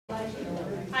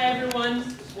Hi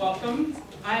everyone, welcome.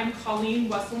 I'm Colleen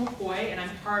Wessel-McCoy and I'm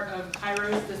part of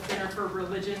Kairos, the Center for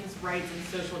Religions, Rights, and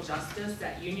Social Justice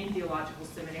at Union Theological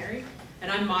Seminary.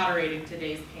 And I'm moderating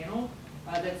today's panel.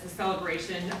 That's a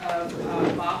celebration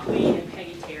of Bob Lee and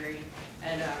Peggy Terry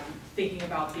and thinking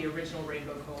about the original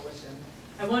Rainbow Coalition.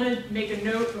 I want to make a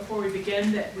note before we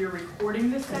begin that we're recording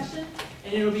this session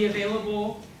and it'll be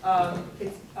available.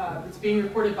 It's being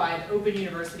recorded by an Open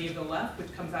University of the Left,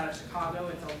 which comes out of Chicago.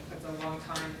 It's a long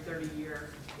time,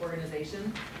 30-year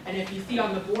organization. And if you see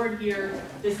on the board here,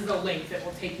 this is a link that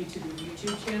will take you to the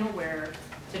YouTube channel where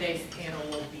today's panel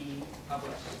will be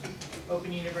published.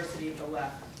 Open University of the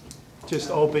Left. Just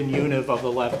Open Univ of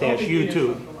the Left dash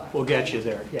YouTube will get you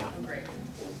there. Yeah. Great.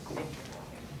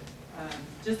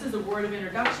 Just as a word of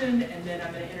introduction, and then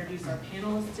I'm going to introduce our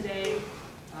panelists today,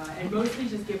 and mostly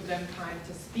just give them time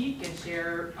to speak and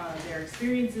share their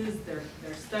experiences, their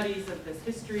studies of this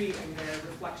history, and their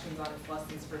reflections on its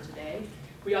lessons for today.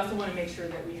 We also want to make sure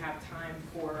that we have time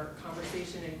for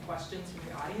conversation and questions from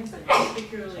the audience, and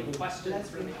particularly questions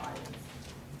from the audience.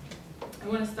 I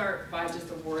want to start by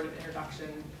just a word of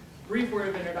introduction, brief word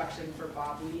of introduction for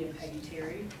Bob Lee and Peggy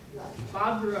Terry.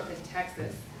 Bob grew up in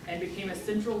Texas and became a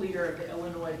central leader of the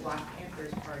Illinois Black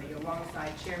Panthers Party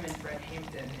alongside Chairman Fred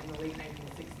Hampton in the late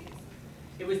 1960s.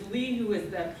 It was Lee who was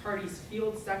the party's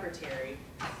field secretary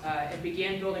and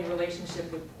began building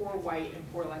relationships with poor white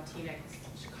and poor Latinx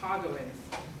Chicagoans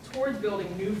towards building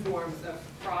new forms of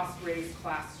cross-race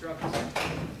class struggle.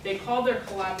 They called their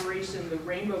collaboration the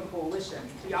Rainbow Coalition.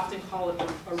 We often call it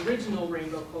the original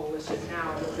Rainbow Coalition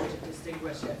now, to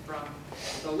distinguish it from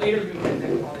the later movement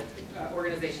that called it,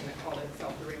 organization that called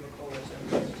itself the Rainbow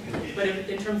Coalition. But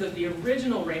in terms of the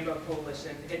original Rainbow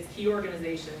Coalition, its key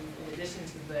organization, in addition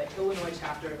to the Illinois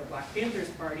chapter of the Black Panthers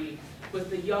Party, was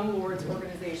the Young Lords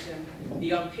Organization, the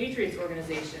Young Patriots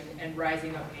Organization, and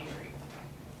Rising Up Angry.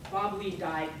 Bob Lee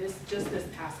died just this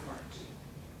past March.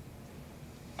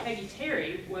 Peggy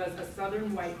Terry was a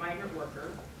Southern white migrant worker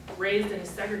raised in a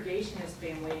segregationist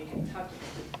family in Kentucky.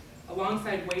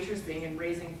 Alongside waitressing and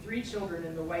raising 3 children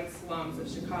in the white slums of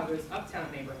Chicago's Uptown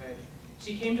neighborhood,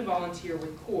 she came to volunteer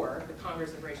with CORE, the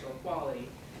Congress of Racial Equality,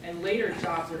 and later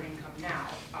Jobs or Income Now,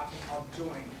 often called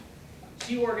JOIN.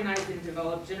 She organized and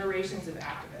developed generations of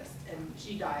activists, and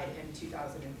she died in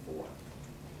 2004.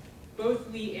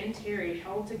 Both Lee and Terry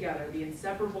held together the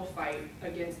inseparable fight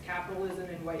against capitalism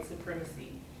and white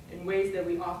supremacy in ways that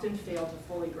we often fail to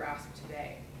fully grasp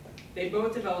today. They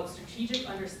both developed strategic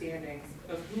understandings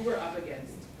of who we're up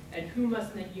against and who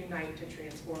must unite to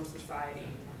transform society,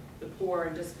 the poor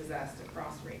and dispossessed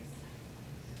across race.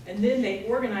 And then they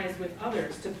organized with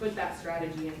others to put that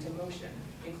strategy into motion,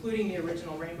 including the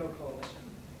original Rainbow Coalition.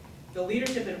 The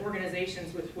leadership and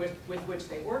organizations with which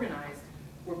they organized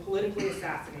were politically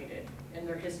assassinated and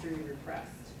their history repressed.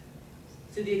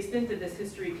 To the extent that this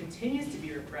history continues to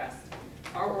be repressed,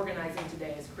 our organizing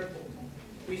today is crippled.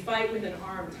 We fight with an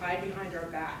arm tied behind our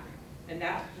back, and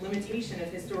that limitation of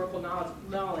historical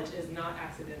knowledge is not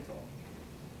accidental.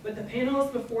 But the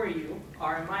panelists before you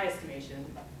are, in my estimation,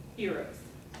 heroes.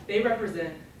 They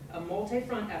represent a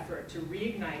multi-front effort to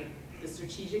reignite the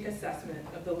strategic assessment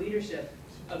of the leadership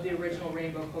of the original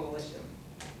Rainbow Coalition.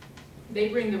 They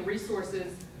bring the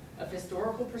resources of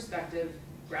historical perspective,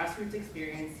 grassroots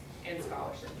experience, and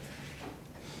scholarship.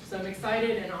 So I'm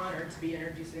excited and honored to be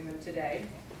introducing them today.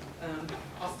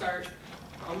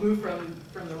 I'll move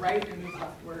from the right and move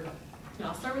leftward. No,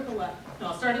 I'll start with the left. No,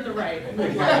 I'll start at the right and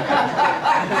move leftward.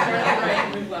 I'll start at the right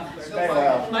and move leftward. Stay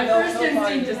left. My first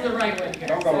instinct is the right one here.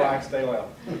 Don't go right, stay left.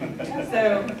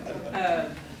 So,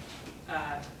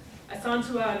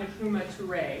 Asantewaa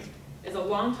Nkrumah-Ture is a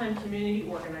longtime community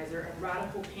organizer and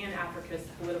radical Pan-Africanist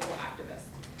political activist,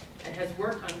 and has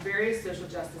worked on various social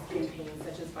justice campaigns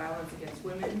such as violence against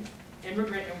women,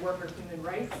 immigrant and worker human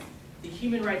rights, the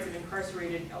human rights of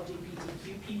incarcerated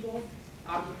LGBTQ people,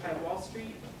 Occupy Wall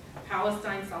Street,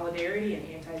 Palestine solidarity and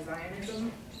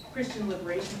anti-Zionism, Christian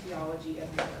liberation theology,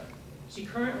 and more. She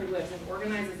currently lives and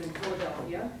organizes in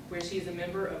Philadelphia, where she is a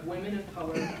member of Women of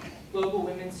Color, Global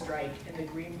Women's Strike, and the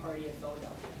Green Party of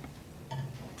Philadelphia.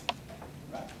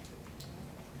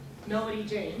 Melody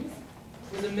James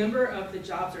was a member of the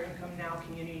Jobs or Income Now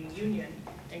Community Union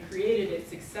and created its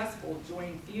successful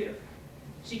JOIN Theater.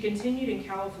 She continued in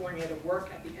California to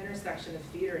work at the intersection of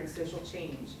theater and social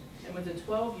change and was a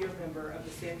 12-year member of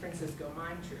the San Francisco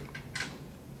Mime Troupe.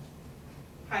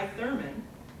 Thurman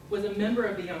was a member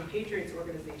of the Young Patriots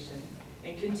organization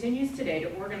and continues today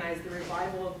to organize the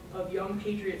revival of Young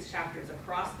Patriots chapters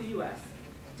across the U.S.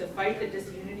 to fight the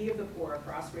disunity of the poor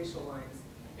across racial lines,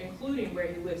 including where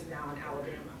he lives now in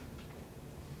Alabama.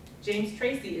 James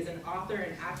Tracy is an author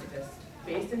and activist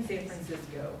based in San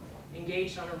Francisco,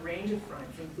 engaged on a range of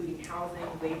fronts, including housing,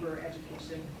 labor,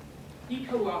 education. He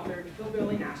co-authored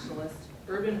Hillbilly Nationalist,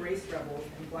 Urban Race Rebels,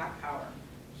 and Black Power,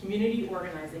 Community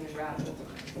Organizing in Radical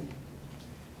Times.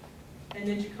 And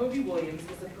then Jakobi Williams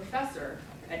is a professor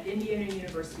at Indiana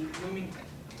University, Bloomington.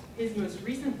 His most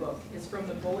recent book is From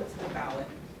the Bullet to the Ballot,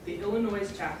 the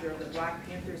Illinois chapter of the Black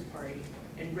Panthers Party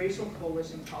and Racial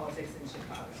Coalition Politics in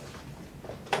Chicago.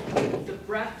 The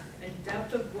breadth and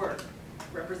depth of work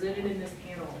represented in this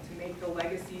panel to make the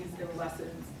legacies and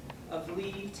lessons of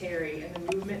Lee, Terry, and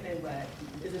the movement they led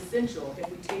is essential if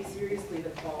we take seriously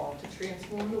the call to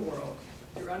transform the world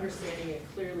through understanding it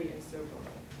clearly and soberly.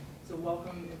 So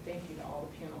welcome and thank you to all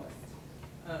the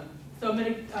panelists. So I'm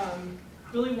going to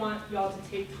really want y'all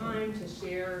to take time to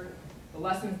share the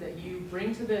lessons that you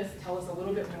bring to this, tell us a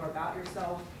little bit more about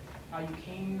yourself, how you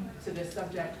came to this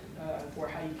subject, or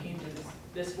how you came to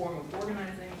this form of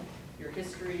organizing, your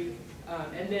history,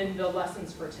 and then the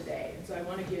lessons for today. And so I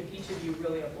want to give each of you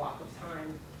really a block of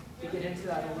time to get into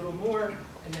that a little more,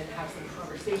 and then have some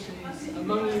conversations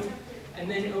among you, and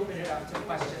then open it up to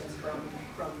questions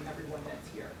from everyone that's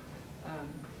here.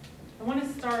 I want to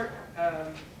start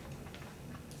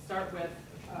with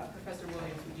Professor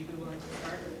Williams. Would you be willing to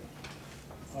start?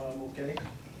 Okay.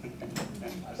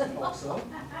 I suppose so.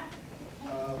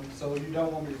 So you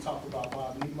don't want me to talk about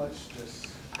Bob Lee much? Just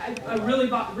really,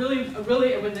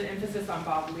 it was an emphasis on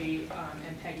Bob Lee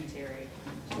and Peggy Terry.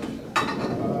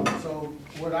 So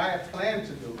what I had planned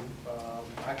to do,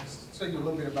 I can tell you a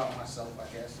little bit about myself,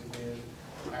 I guess, and then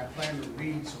I planned to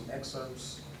read some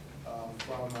excerpts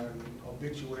from an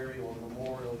obituary or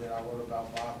memorial that I wrote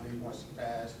about Bob Lee once he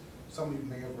passed. Some of you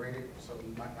may have read it, some of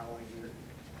you might not want to hear it.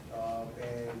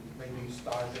 And maybe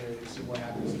start there and see what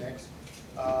happens next.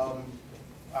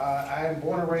 I am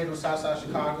born and raised in Southside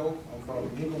Chicago. I'm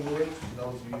from Inglewood. For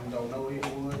those of you who don't know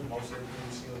Inglewood, most everything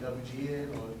you see on WGN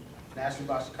or National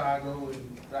about Chicago,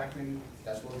 and exactly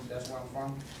that's where I'm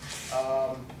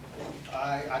from.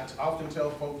 I often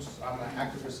tell folks I'm an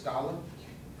activist scholar.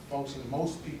 Folks and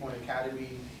most people in the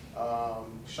academy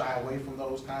shy away from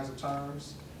those kinds of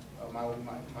terms.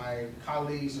 My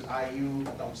colleagues at IU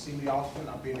don't see me often.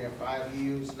 I've been there 5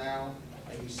 years now,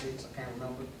 maybe 6, I can't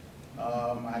remember.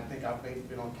 I think I've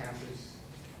been on campus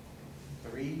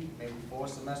 3, maybe 4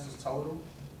 semesters total,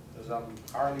 because I'm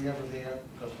hardly ever there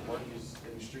because the work is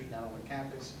in the street, not on the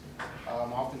campus. I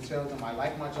often tell them I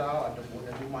like my job,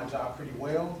 I do my job pretty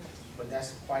well, but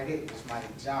that's quite it. It's my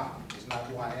job, it's not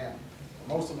who I am.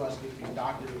 Most of us get these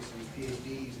doctorates and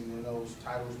PhDs, and then those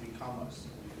titles become us.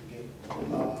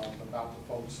 About the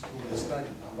folks who we study.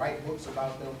 We write books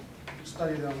about them, we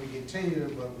study them, we get tenure,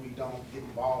 but we don't get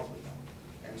involved with them.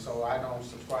 And so I don't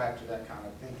subscribe to that kind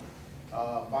of thinking.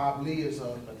 Bob Lee is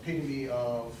an epitome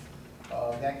of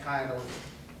that kind of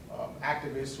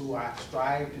activist who I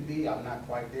strive to be. I'm not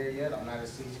quite there yet. I'm not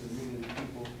as seasoned as many of the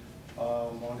people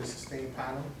on this esteemed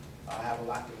panel. I have a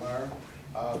lot to learn.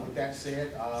 With that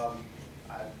said,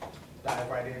 I dive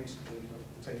right in to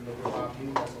tell you a little bit about me,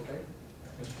 if that's okay?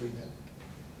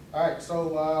 All right,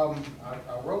 so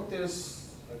I wrote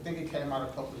this, I think it came out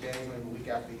a couple of days, maybe a week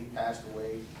after he passed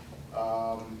away.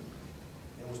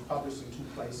 It was published in 2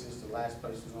 places. The last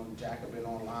place was on Jakobi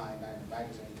online, not in the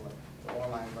magazine, but the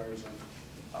online version.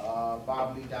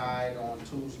 Bob Lee died on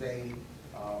Tuesday,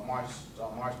 March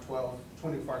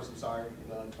 21st,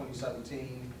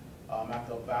 2017,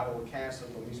 after a battle with cancer.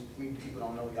 But many people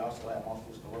don't know he also had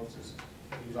multiple sclerosis.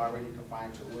 He was already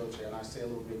confined to a wheelchair, and I say a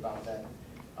little bit about that.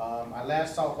 I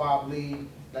last saw Bob Lee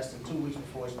less than 2 weeks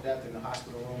before his death in the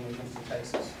hospital room in Houston,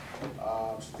 Texas.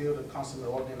 Still the consummate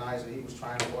organizer. He was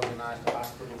trying to organize the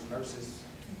hospital's nurses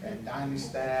and dining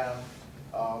staff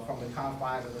from the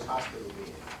confines of his hospital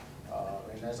bed.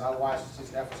 And as I watched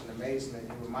his efforts in amazement,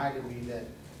 it reminded me that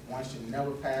one should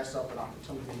never pass up an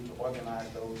opportunity to organize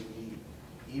those in need,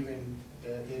 even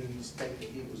in the state that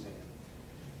he was in.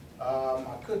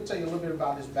 I could tell you a little bit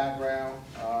about his background.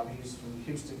 He's from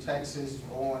Houston, Texas,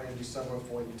 born in December of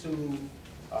 '42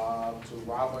 to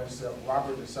Robert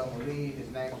and Selma Lee. His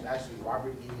name was actually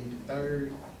Robert E. Lee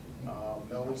III.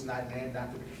 No, he's not named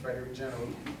after the Confederate general.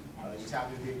 He just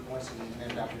happened to be a coincidence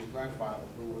named after his grandfather,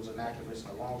 who was an activist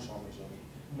in the Longshoremen's Union,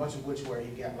 much of which where he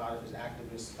got a lot of his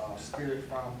activist spirit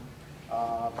from.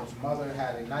 His mother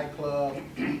had a nightclub,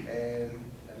 and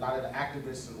a lot of the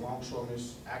activists and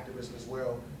longshoremen's activists as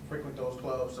well frequent those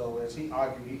clubs. So as he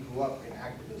argued, he grew up in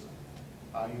activism.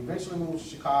 He eventually moved to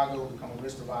Chicago, become a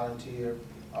Vista volunteer.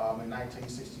 In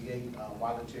 1968,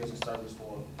 volunteers in service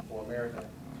for America.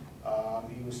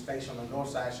 He was stationed on the north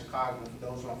side of Chicago. For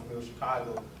those who aren't familiar with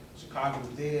Chicago, Chicago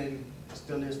then,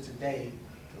 still is today,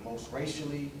 the most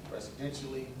racially,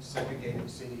 residentially segregated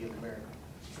city in America.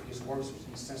 It gets worse with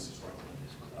these census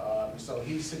rates. So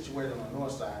he's situated on the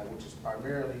north side, which is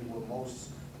primarily where most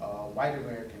white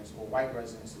Americans or white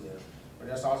residents live. But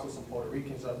there's also some Puerto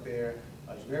Ricans up there.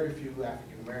 There's very few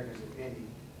African Americans, if any,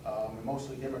 and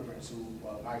mostly immigrants who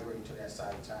migrated to that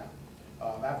side of town.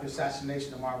 After the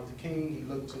assassination of Martin Luther King, he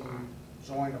looked to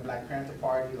join the Black Panther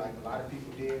Party like a lot of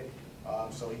people did.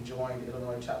 So he joined the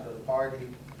Illinois chapter of the party.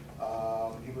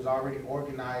 He was already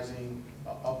organizing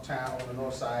uptown on the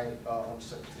north side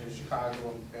in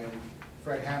Chicago, and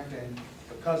Fred Hampton,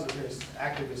 because of his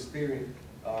activist spirit,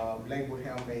 labeled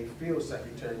him a field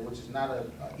secretary, which is not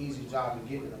an easy job to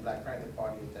get in the Black Panther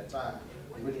Party at that time.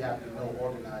 You really have to know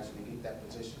organizing to get that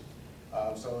position.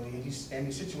 So he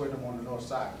situated him on the north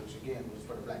side, which again was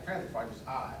for the Black Panther Party is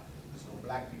odd. There's no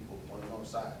black people on the north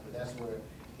side, but that's where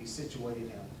he situated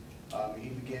him. He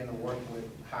began to work with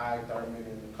Thurman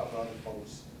and a couple other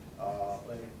folks,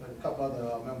 a couple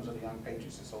other members of the Young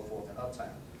Patriots and so forth in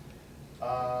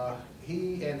Uptown.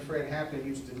 He and Fred Hampton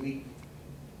used to meet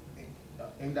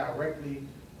indirectly,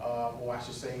 or I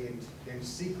should say in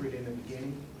secret in the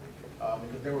beginning,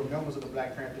 because there were members of the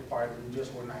Black Panther Party who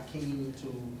just were not keen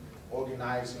to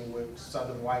organizing with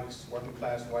Southern whites, working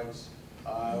class whites,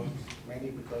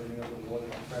 mainly because many of them wore the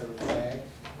Confederate flag.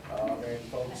 And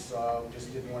folks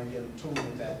just didn't want to get in tune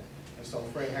with that. And so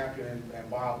Fred Hampton and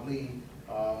Bob Lee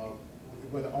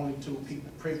were the only two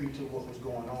people privy to what was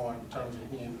going on in terms of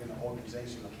who in the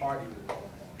organization, the party was going on,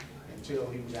 until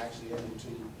he was actually able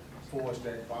to forge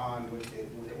that bond with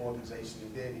the organization.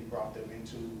 And then he brought them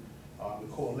into the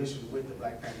coalition with the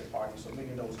Black Panther Party. So many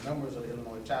of those members of the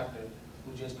Illinois chapter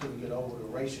who just couldn't get over the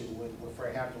racial, what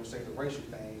Fred Hampton would say the racial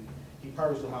thing, he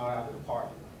purged them out of the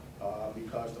party.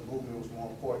 Because the movement was more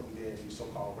important than the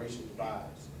so-called racial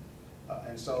divides.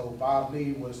 And so Bob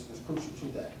Lee was crucial to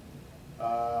that.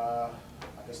 I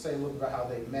can say a little bit about how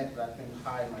they met, but I think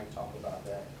Hyde might talk about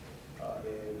that.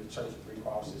 The Church of Three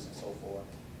Crosses and so forth.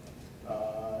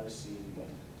 Let's see.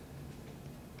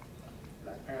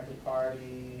 Black Panther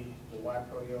Party, the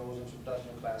White Proyo's introduction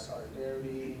of class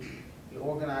solidarity. He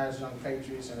organized Young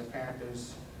Patriots and the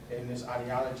Panthers in this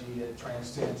ideology that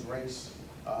transcends race.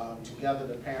 Together,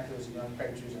 the Panthers, the Young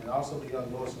Patriots, and also the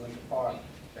Young Lords of Lincoln Park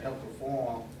to help to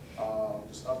form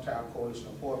this Uptown Coalition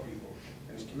of Poor People.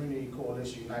 And this Community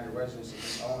Coalition United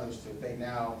Residents and Owners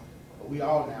that we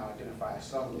all now identify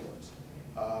as slumlords.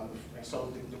 And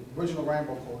so the original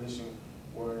Rainbow Coalition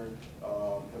were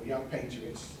the Young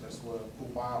Patriots, that's who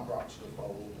Bob brought to the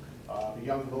fold. The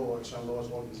Young Lords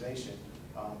organization,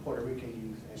 Puerto Rican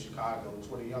youth in Chicago. It's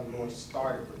where the Young Lords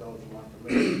started, for those who aren't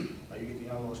familiar. You get the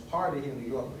Young Lords Party in New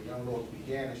York, but the Young Lords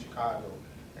began in Chicago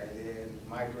and then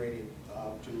migrated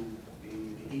to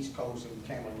the East Coast and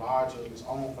became a larger, its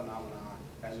own phenomenon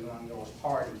as the Young Lords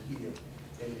Party here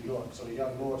in New York. So the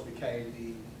Young Lords became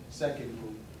the second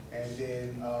group, and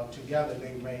then together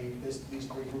they made, these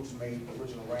three groups made the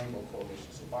original Rainbow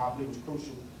Coalition. So Bob Lee was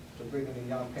crucial to bringing the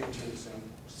Young Patriots and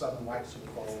Southern whites to the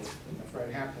fold, and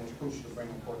Fred Hampton was crucial to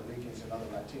bringing Puerto Ricans and other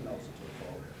Latinos into the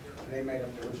fold. And they made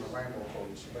up the original Rainbow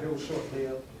Coalition, but it was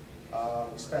short-lived,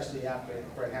 especially after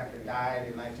Fred Hampton died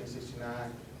in 1969,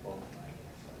 or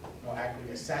more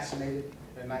accurately assassinated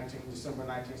in December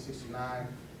 1969.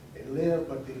 It lived,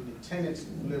 but the tenants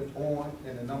lived on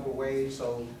in a number of ways,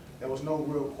 so there was no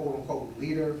real quote-unquote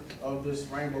leader of this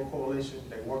Rainbow Coalition.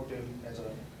 They worked in as an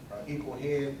equal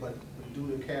head, but due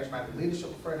to the charismatic leadership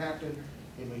of Fred Hampton,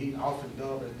 he often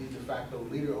dubbed as the de facto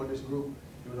leader of this group,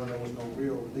 even though there was no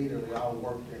real leader. They all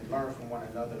worked and learned from one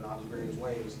another in all these various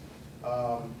ways.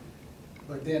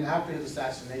 But then after his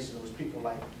assassination, there was people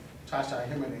like Tasha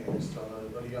Jimenez,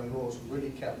 the Young Lords, who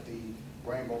really kept the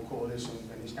Rainbow Coalition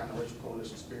and this kind of racial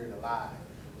coalition spirit alive.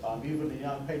 Even the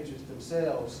Young Patriots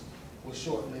themselves was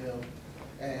short-lived,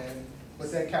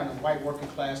 but that kind of white working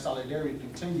class solidarity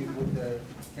continued with the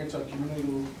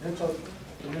intercommunal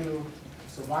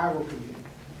survival community.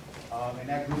 And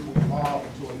that group will evolve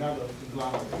into another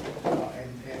conglomerate.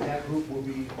 And that group will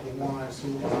be the ones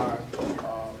who are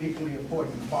equally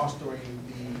important in fostering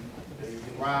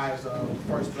the rise of the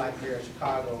first black mayor of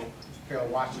Chicago,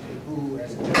 Harold Washington, who,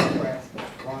 as a Democrat,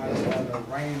 runs on the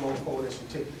Rainbow Coalition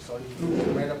ticket. So these groups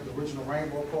made up the original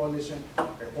Rainbow Coalition.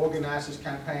 They organized his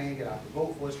campaign, got out to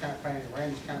vote for his campaign, ran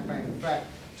his campaign. In fact,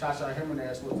 Tasha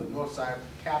Jimenez was the North Side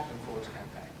captain for his campaign.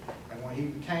 And when he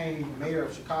became mayor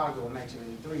of Chicago in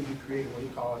 1983, he created what he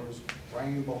called his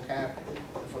Rainbow Cabinet.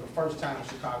 And for the first time in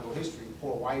Chicago history,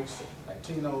 poor whites,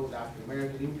 Latinos, African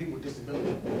Americans, even people with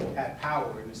disabilities had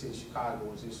power in the city of Chicago.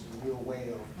 It was this real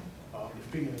way of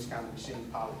defeating this kind of machine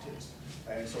politics.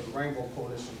 And so the Rainbow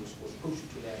Coalition was crucial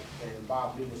to that, and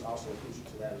Bob Lee was also crucial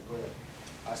to that as well.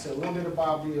 I said a little bit about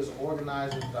Bob Lee as an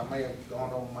organizer. I may have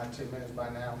gone over my 10 minutes by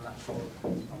now, I'm not sure,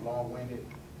 I'm long-winded.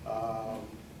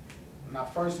 When I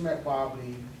first met Bob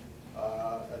Lee,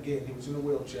 again, he was in a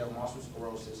wheelchair, multiple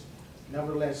sclerosis.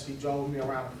 Nevertheless, he drove me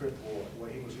around the Fifth Ward, where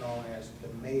he was known as the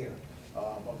mayor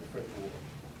of the Fifth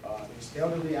Ward. This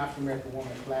elderly African-American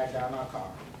woman flagged down our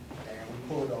car, and we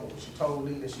pulled over. She told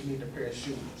Lee that she needed a pair of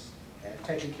shoes. And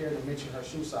taking care to mention her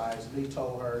shoe size, Lee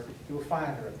told her he would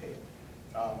find her a pair.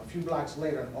 A few blocks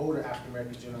later, an older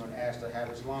African-American gentleman asked her to have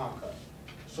his lawn cut.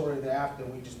 Shortly thereafter,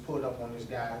 we just pulled up on this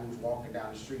guy who was walking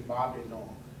down the street. Bob didn't know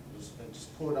him.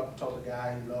 Just pulled up and told the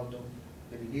guy he loved him,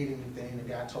 that he needed anything. The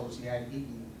guy told us he hadn't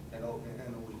eaten in a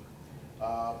week.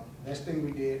 Next thing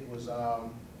we did was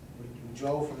we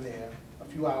drove from there. A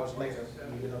few hours later, we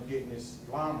ended up getting this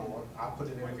lawnmower. I put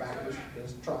it in the back of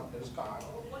his truck, his car.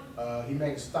 He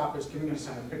made a stop at his community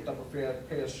center and picked up a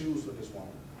pair of shoes for this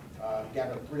woman. He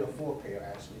got a 3 or 4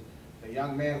 pair, actually. The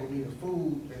young man who needed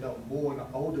food ended up mowing the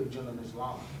older gentleman's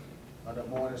lawn,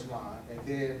 mowing his lawn. And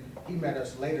then he met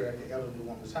us later at the elderly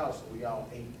woman's house, so we all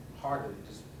ate heartily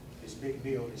this big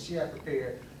meal that she had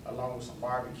prepared, along with some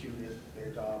barbecue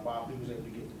that Bob Lee was able to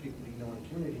get the people he knew in the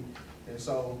community. And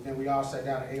so then we all sat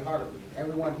down and ate heartily.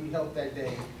 Everyone he helped that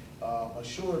day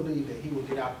assured Lee that he would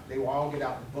get out, they would all get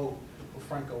out and vote for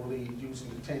Franco Lee using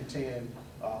the 10-10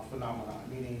 phenomenon,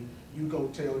 meaning you go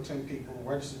tell 10 people,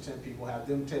 register 10 people, have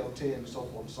them tell 10, and so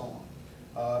forth and so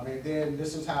on. And then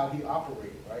this is how he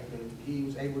operated, right? He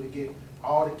was able to get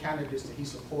all the candidates that he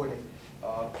supported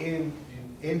in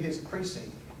his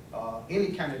precinct.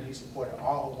 Any candidate he supported,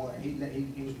 all won.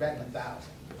 He was batting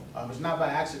 1,000. It's not by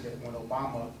accident when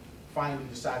Obama finally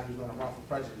decided he was going to run for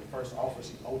president. The first office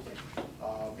he opened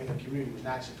in the community was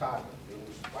not in Chicago. It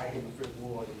was right in the Fifth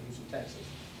Ward in Houston, Texas,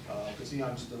 because he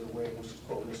understood the way in which his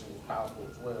coalition was powerful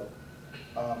as well.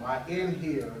 I end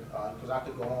here because I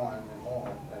could go on,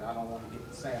 and I don't want to get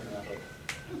the sand there,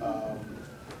 but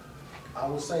I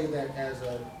would say that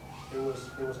it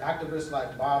was activists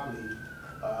like Bob Lee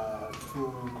who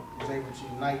was able to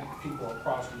unite people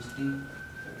across these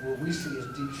what we see as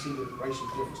deep-seated racial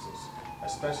differences,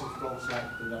 especially folks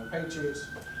like the Patriots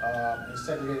in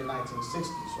segregated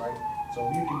 1960s, right? So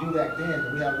if you can do that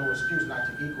then we have no excuse not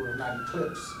to equal, if not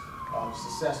eclipse,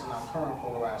 success in our current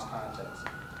polarized context.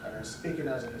 And speaking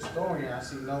as a historian, I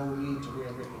see no need to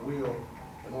reinvent the wheel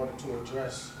in order to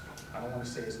address, I don't want to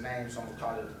say his name, so I'm going to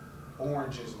call it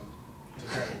orangism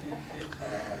today.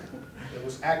 It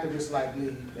was activists like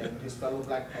Lee and his fellow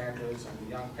Black Panthers and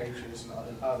the Young Patriots and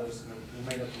others who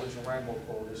made up the original Rainbow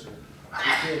Coalition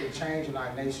who created change in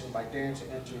our nation by daring to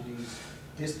enter these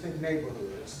distant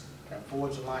neighborhoods and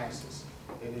forge alliances.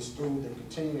 It is through the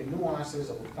continuing nuances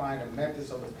of applying the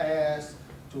methods of the past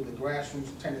to the grassroots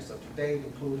tenets of today,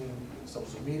 including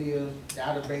social media,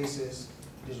 databases,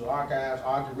 digital archives,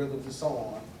 algorithms, and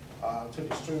so on, to the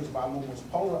extremes of our movement's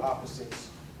polar opposites,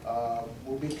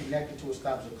 will be connected to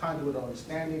establish a conduit of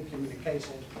understanding,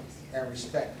 communication, and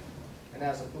respect. And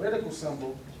as a political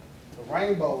symbol, the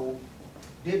rainbow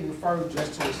didn't refer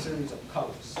just to a series of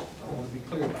colors. I want to be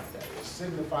clear about that. It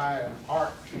signified an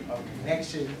arc of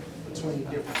connection between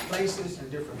different places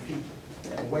and different people,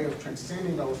 and a way of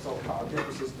transcending those so-called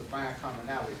differences to find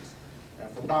commonalities. And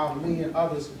for Bob Lee and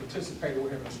others who participated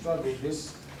with him in the struggle,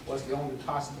 this was the only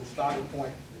possible starting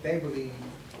point that they believe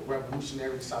for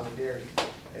revolutionary solidarity.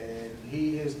 And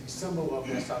he is the symbol of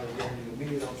that solidarity with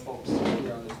many of those folks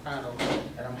here on this panel.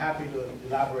 And I'm happy to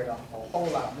elaborate on a whole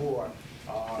lot more,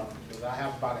 because I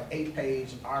have about an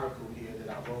 8-page article here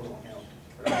that I wrote on him,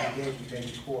 but I gave you maybe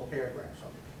 4 paragraphs of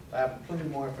it. I have plenty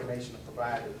more information to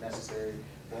provide if necessary,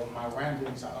 or if my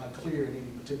ramblings are unclear in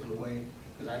any particular way,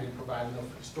 because I didn't provide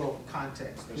enough historical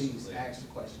context. Please ask the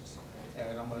questions.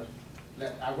 And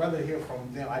I'd rather hear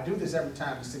from them. I do this every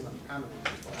time you see on the panel,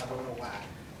 but I don't know why.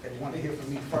 They want to hear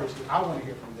from me first, because I want to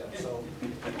hear from them. So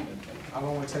I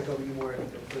don't want to take up any more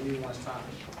of anyone's time.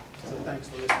 So thanks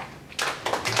for listening.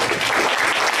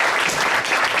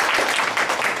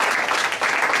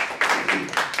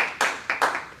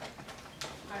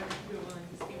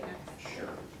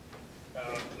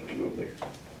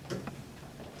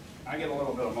 I get a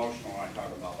little bit emotional when I talk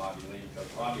about Bobby Lee, because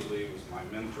Bobby Lee was my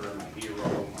mentor, my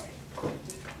hero,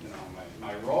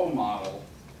 my role model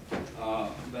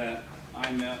that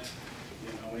I met,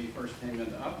 when he first came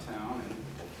into Uptown.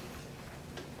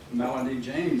 And Melody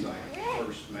James I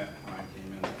first met when I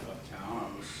came into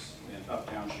Uptown. I was in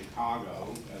Uptown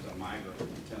Chicago as a migrant from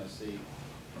Tennessee.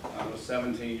 I was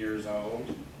 17 years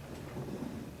old,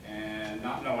 and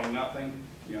not knowing nothing,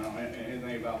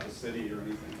 anything about the city or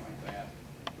anything like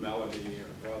Melody, her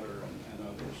brother, and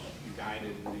others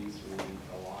guided me through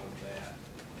a lot of that.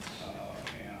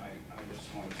 And I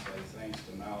just want to say thanks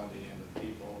to Melody and the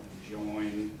people who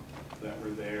joined that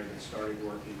were there that started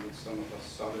working with some of us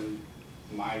southern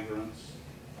migrants,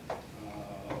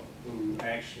 who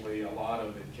actually, a lot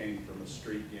of it came from a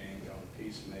street gang called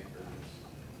Peacemakers.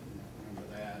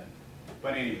 Remember that?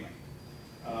 But anyway,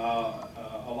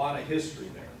 a lot of history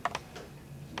there.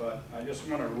 But I just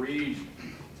want to read,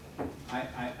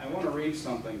 I want to read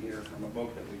something here from a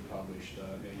book that we published,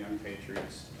 the Young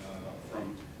Patriots,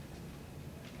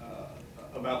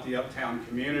 about the uptown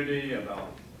community,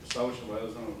 about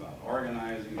socialism, about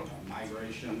organizing, about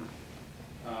migration.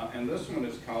 And this one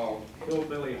is called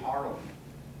Hillbilly Harlem.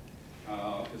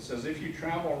 It says, if you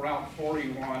travel Route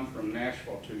 41 from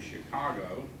Nashville to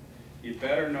Chicago, you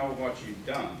better know what you've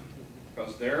done,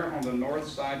 because there on the north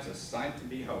side's a sight to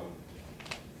behold.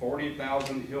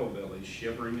 40,000 hillbillies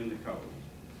shivering in the cold.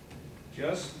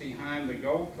 Just behind the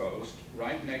Gold Coast,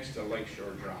 right next to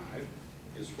Lakeshore Drive,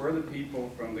 is where the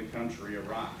people from the country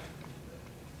arrive.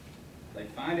 They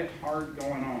find it hard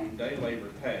going on day labor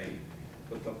pay,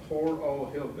 but the poor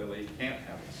old hillbilly can't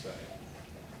have a say.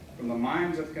 From the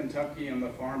mines of Kentucky and the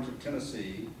farms of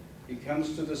Tennessee, he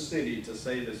comes to the city to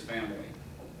save his family.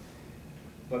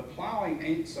 But plowing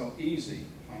ain't so easy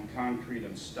on concrete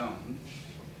and stone,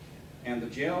 and the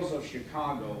jails of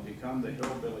Chicago become the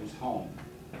hillbilly's home.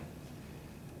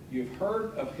 You've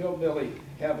heard of hillbilly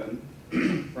heaven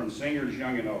from singers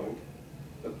young and old,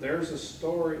 but there's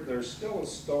still a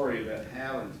story that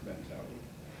hasn't been told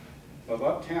of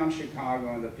uptown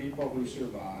Chicago and the people who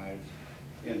survived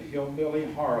in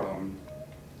hillbilly Harlem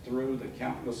through the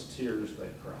countless tears they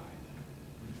cried.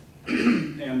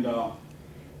 And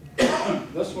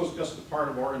this was just a part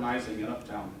of organizing in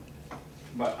uptown.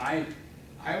 But I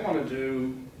want to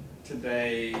do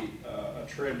today a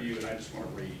tribute. I just want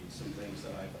to read some things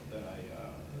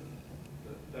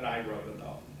that I wrote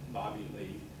about Bobby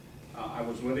Lee. I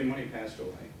was with him when he passed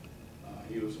away.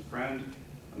 He was a friend,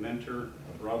 a mentor,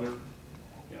 a brother,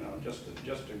 you know, just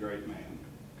a great man.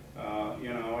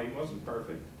 You know, he wasn't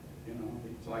perfect, you know,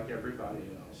 he's like everybody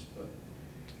else, but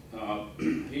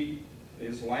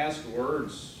his last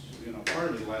words, you know, part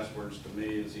of his last words to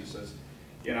me is he says,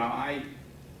 you know, I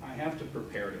have to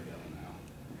prepare to go now.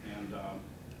 And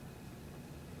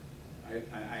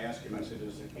I asked him, I said,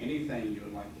 is there anything you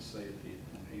would like to say to people?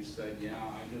 And he said, yeah,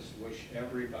 I just wish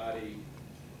everybody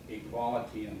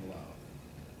equality and love.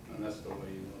 And that's the way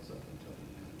he was up until the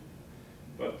end.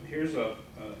 But here's a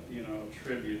you know,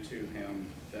 tribute to him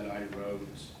that I wrote.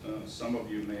 Some of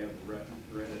you may have read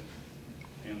it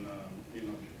in you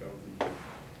know, Jakobi.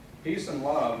 Peace and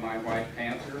love, my white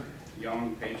panther,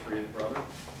 young patriot brother,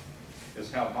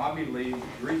 is how Bobby Lee would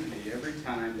greet me every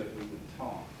time that we would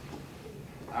talk.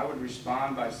 I would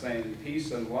respond by saying,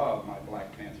 peace and love, my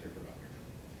Black Panther brother,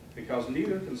 because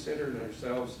neither considered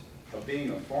themselves of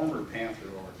being a former Panther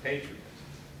or a Patriot,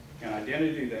 an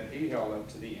identity that he held up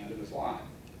to the end of his life.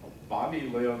 Bobby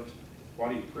lived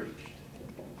what he preached.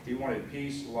 He wanted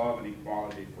peace, love, and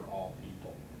equality for all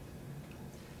people.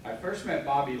 I first met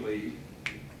Bobby Lee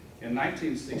in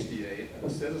 1968 at a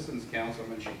Citizens Council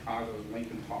in Chicago's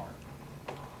Nkrumah-Ture.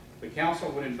 The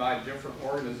council would invite different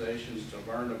organizations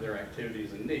to learn of their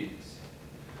activities and needs.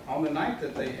 On the night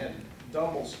that they had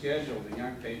double scheduled the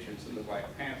Young Patriots and the Black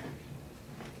Panthers,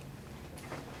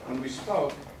 when we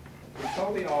spoke, we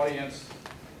told the audience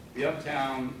the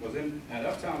Uptown was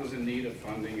in need of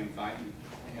funding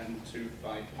and to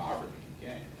fight poverty,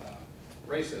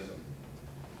 racism.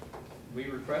 We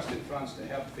requested funds to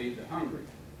help feed the hungry.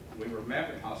 We were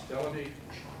met with hostility,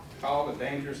 called a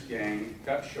dangerous gang,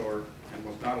 cut short, and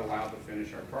was not allowed to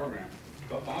finish our program.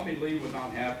 But Bobby Lee would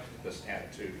not have this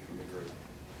attitude from the group.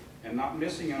 And not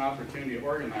missing an opportunity to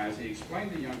organize, he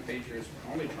explained the Young Patriots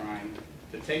were only trying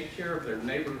to take care of their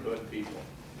neighborhood people,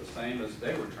 the same as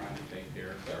they were trying to take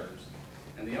care of theirs.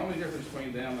 And the only difference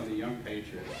between them and the Young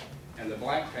Patriots and the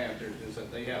Black Panthers is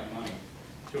that they have money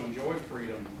to enjoy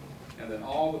freedom, and that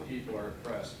all the people are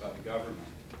oppressed by the government,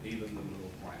 even the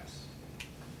middle class.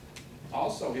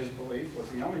 Also, his belief was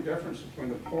the only difference between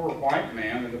the poor white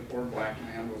man and the poor black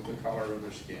man was the color of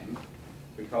their skin,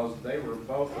 because they were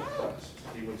both oppressed.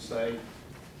 He would say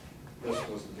this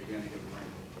was the beginning of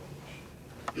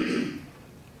the Rainbow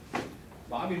Village.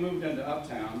 Bobby moved into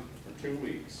Uptown for 2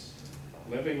 weeks,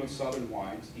 living with Southern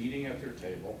whites, eating at their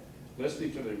table,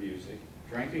 listening to their music,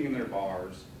 drinking in their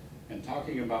bars, and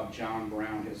talking about John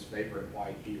Brown, his favorite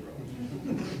white hero.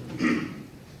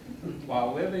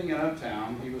 While living in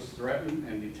Uptown, he was threatened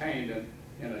and detained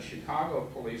in a Chicago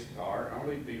police car,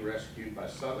 only to be rescued by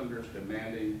Southerners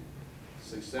demanding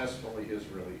successfully his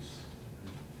release.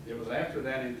 it was after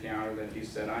that encounter that he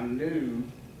said, I knew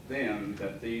then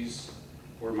that these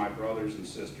were my brothers and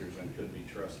sisters and could be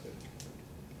trusted.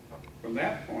 From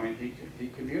that point, he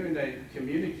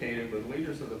communicated with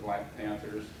leaders of the Black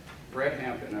Panthers, Fred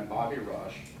Hampton and Bobby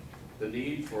Rush, the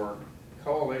need for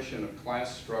coalition of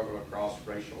class struggle across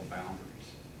racial boundaries.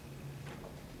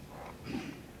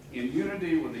 In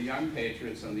unity with the Young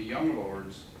Patriots and the Young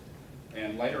Lords,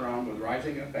 and later on with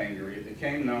Rising Up Angry, it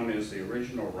became known as the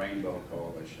original Rainbow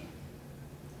Coalition.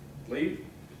 Lee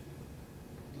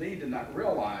did not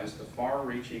realize the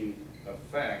far-reaching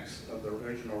effects of the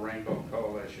original Rainbow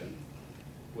Coalition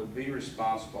would be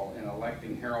responsible in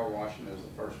electing Harold Washington as the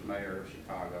first mayor of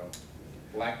Chicago.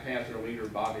 Black Panther leader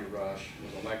Bobby Rush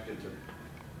was elected to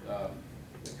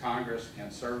the Congress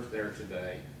and serves there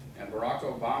today. And Barack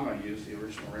Obama used the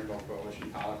original Rainbow Coalition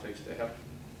politics to help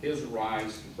his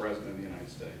rise to President of the United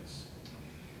States.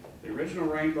 The original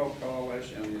Rainbow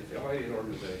Coalition and the affiliated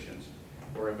organizations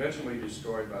were eventually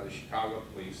destroyed by the Chicago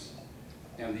police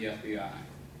and the FBI.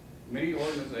 Many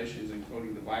organizations,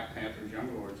 including the Black Panthers,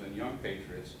 Young Lords, and Young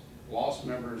Patriots, lost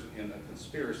members in a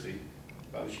conspiracy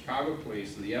by the Chicago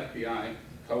police and the FBI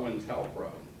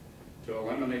COINTELPRO to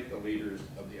eliminate the leaders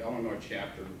of the Illinois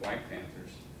chapter of the Black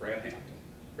Panthers, Fred Hampton.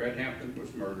 Fred Hampton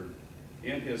was murdered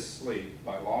in his sleep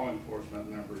by law enforcement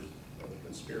members of the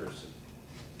conspiracy.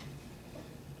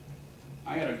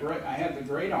 I had the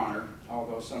great honor,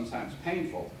 although sometimes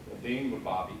painful, of being with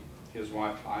Bobby, his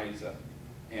wife Isa,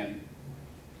 and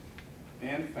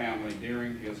family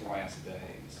during his last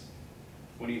days.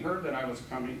 When he heard that I was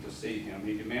coming to see him,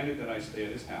 he demanded that I stay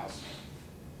at his house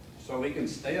so we can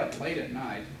stay up late at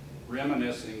night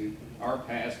reminiscing our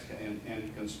past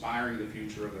and conspiring the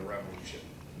future of the revolution.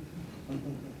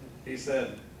 He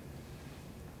said,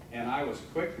 and I was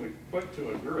quick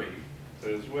to agree to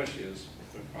his wishes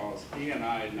because he and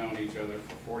I had known each other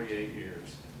for 48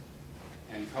 years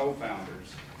and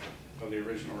co-founders of the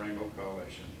original Rainbow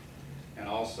Coalition, and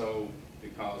also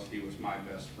because he was my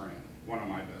best friend, one of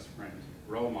my best friends,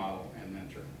 role model and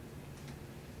mentor.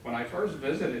 When I first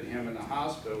visited him in the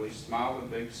hospital, he smiled a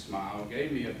big smile,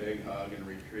 gave me a big hug, and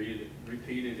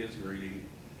repeated his greeting,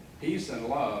 "Peace and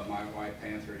love, my White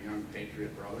Panther, Young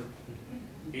Patriot brother."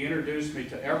 He introduced me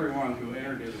to everyone who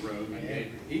entered his room and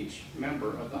gave each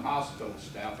member of the hospital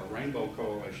staff a Rainbow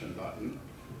Coalition button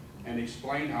and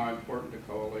explained how important the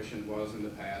coalition was in the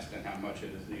past and how much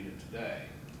it is needed today.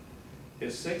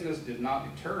 His sickness did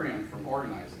not deter him from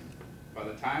organizing. By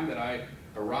the time that I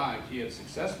arrived, he had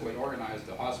successfully organized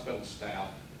the hospital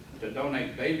staff to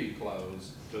donate baby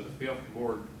clothes to the Fifth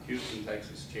Ward Houston,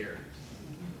 Texas charities.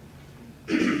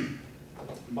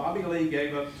 Bobby Lee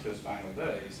gave up to his final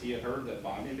days. He had heard that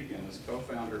Bobby McGinnis,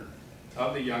 co-founder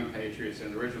of the Young Patriots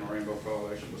and the original Rainbow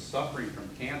Coalition, was suffering from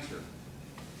cancer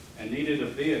and needed a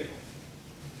vehicle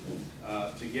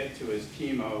to get to his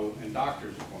chemo and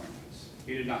doctor's appointments.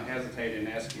 He did not hesitate in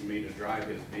asking me to drive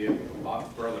his vehicle.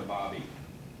 Brother Bobby,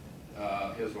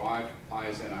 his wife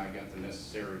Isa, and I got the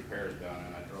necessary repairs done,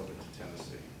 and I drove it to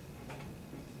Tennessee.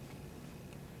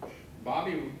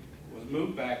 Bobby was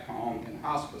moved back home in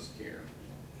hospice care.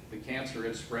 The cancer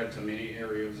had spread to many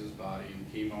areas of his body,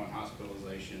 and chemo and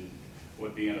hospitalization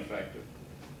would be ineffective.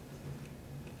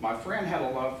 My friend had a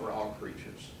love for all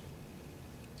creatures.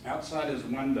 Outside his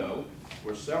window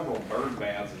were several bird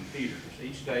baths and feeders.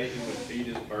 Each day he would feed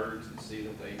his birds and see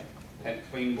that they had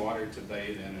clean water to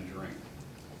bathe in and drink.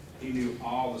 He knew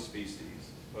all the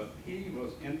species, but he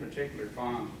was in particular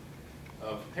fond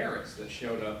of parrots that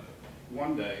showed up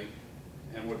one day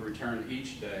and would return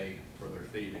each day for their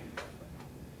feeding.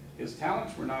 His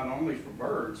talents were not only for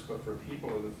birds, but for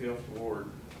people of the Fifth Ward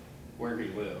where he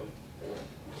lived.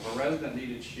 If a resident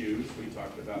needed shoes, we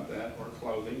talked about that, or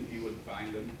clothing, he would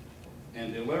find them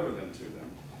and deliver them to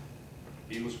them.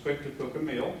 He was quick to cook a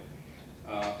meal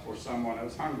for someone who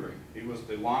was hungry. He was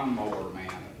the lawnmower man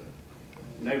of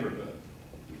the neighborhood.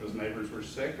 Because neighbors were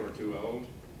sick or too old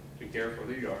to care for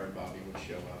the yard, Bobby would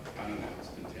show up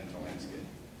unannounced and tend to landscape.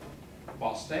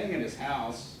 While staying in his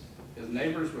house, his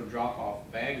neighbors would drop off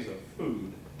bags of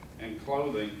food and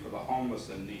clothing for the homeless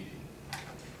and needy.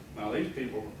 Now these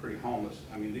people were pretty homeless.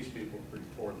 I mean, these people were pretty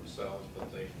poor themselves,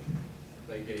 but they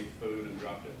gave food and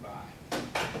dropped it by.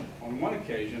 On one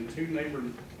occasion, two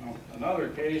neighborhood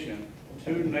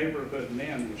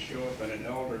men would show up at an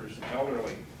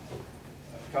elderly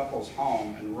couple's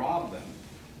home and rob them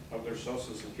of their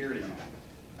Social Security money.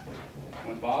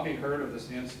 When Bobby heard of this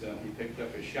incident, he picked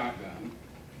up his shotgun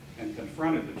and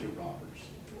confronted the two robbers.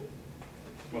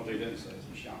 What they didn't say is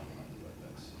he shot one, but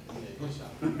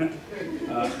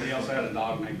that's... he also had a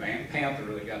dog named Panther.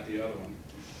 They got the other one.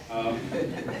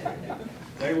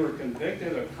 They were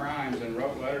convicted of crimes and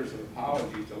wrote letters of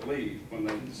apology to leave when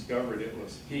they discovered it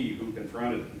was he who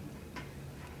confronted them.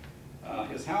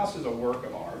 His house is a work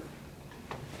of art.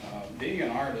 Being an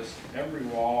artist, every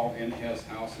wall in his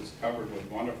house is covered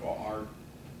with wonderful art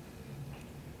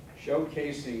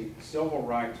showcasing civil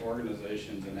rights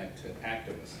organizations and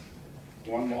activists.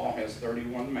 One wall has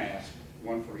 31 masks,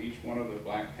 one for each one of the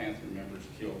Black Panther members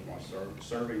killed while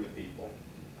serving the people.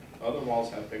 Other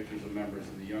walls have pictures of members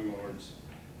of the Young Lords,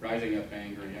 Rising Up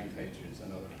Anger, Young Patriots,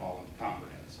 and other fallen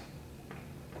comrades.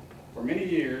 For many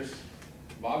years,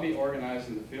 Bobby organized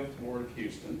in the 5th Ward of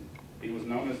Houston. He was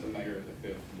known as the mayor of the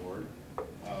 5th Ward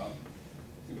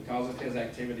because of his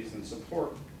activities and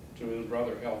support to his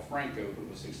brother El Franco, who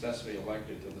was successfully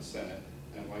elected to the Senate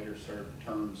and later served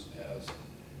terms as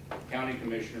county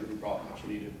commissioner who brought much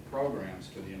needed programs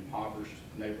to the impoverished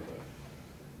neighborhood.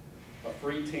 A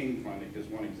free teen clinic is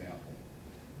one example.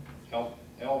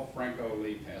 El Franco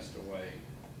Lee passed away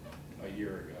a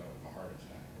year ago of a heart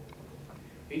attack.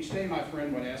 Each day my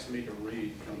friend would ask me to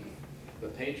read from the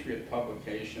Patriot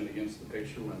publication Against the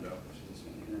Picture Window, which is this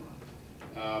one here.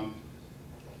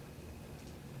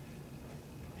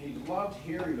 He loved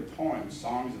hearing the poems,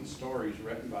 songs, and stories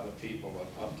written by the people of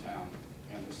Uptown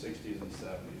in the 60s and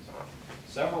 70s.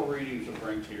 Several readings would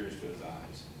bring tears to his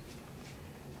eyes.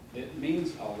 It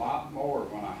means a lot more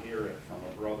when I hear it from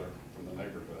a brother from the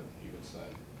neighborhood, he would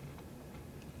say.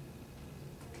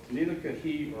 Neither could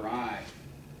he or I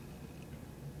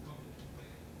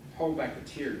hold back the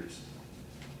tears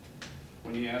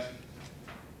when he asked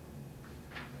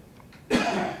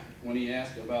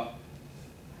about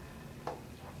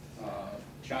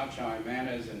Cha-Cha,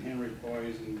 Manas, and Henry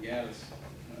Poise and Gaddis.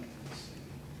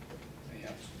 They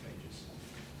have some pages.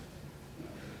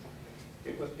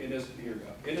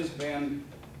 It has been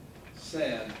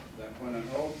said that when an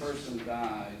old person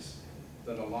dies,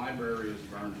 that a library is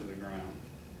burned to the ground.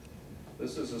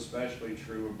 This is especially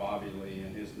true of Bobby Lee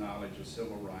and his knowledge of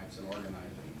civil rights and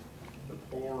organizing the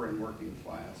poor and working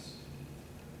class.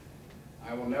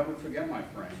 I will never forget my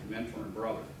friend, mentor, and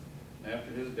brother.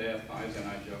 After his death, Isa and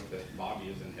I joked that Bobby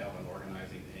is in heaven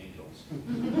organizing the angels.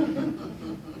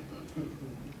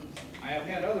 I have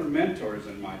had other mentors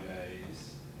in my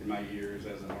years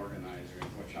as an organizer, in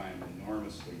which I am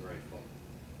enormously grateful.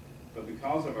 But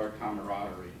because of our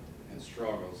camaraderie and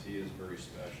struggles, he is very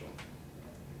special.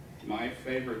 My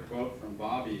favorite quote from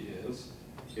Bobby is,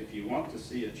 "If you want to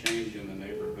see a change in the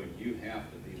neighborhood, you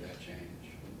have to be that change."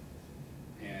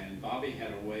 And Bobby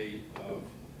had a way of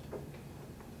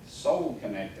soul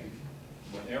connecting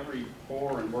with every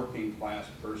poor and working class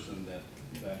person that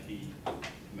he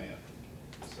met.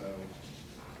 So,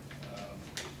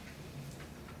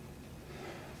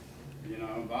 you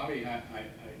know, Bobby, I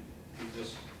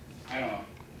don't know.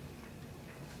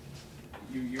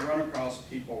 You run across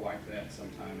people like that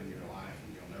sometime in your life,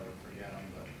 and you'll never forget them.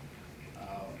 But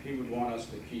he would want us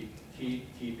to keep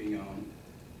keeping on.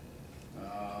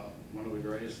 One of the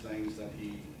greatest things that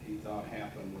he thought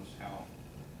happened was how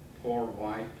poor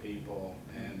white people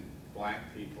and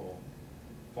black people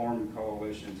formed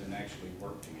coalitions and actually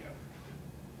worked together.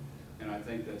 And I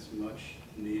think that's much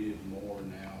needed more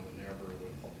now than ever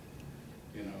with,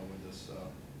 you know, with this,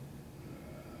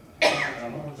 I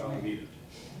don't know what to call it,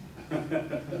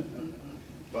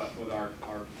 but with our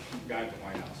guy at the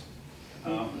White House.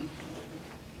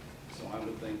 So I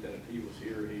would think that if he was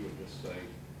here, he would just say,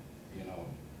 you know,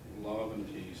 love and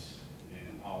peace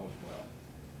and all is well.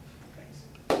 Thanks.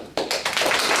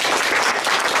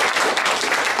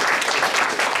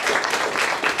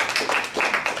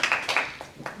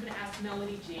 I'm going to ask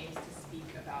Melody James to speak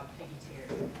about Peggy Terry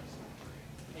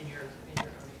and your own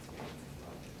experience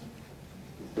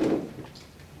as well.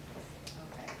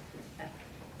 Okay.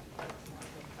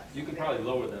 You could probably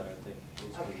lower that, I think.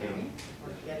 Okay,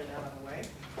 or get it out of the way.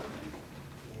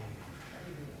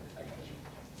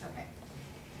 Okay.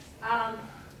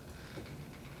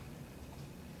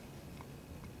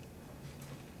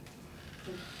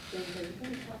 David, are you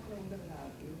going to talk a little bit about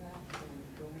Iraq and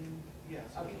going? Yes.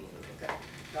 Okay, good.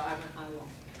 So I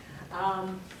won't.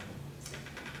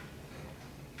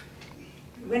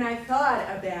 When I thought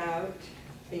about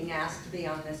being asked to be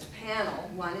on this panel,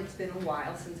 one, it's been a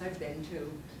while since I've been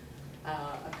to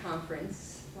a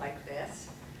conference like this.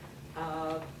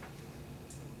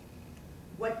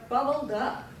 What bubbled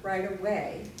up right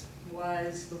away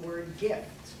was the word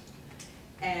gift.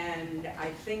 And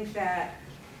I think that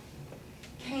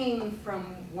came from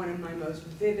one of my most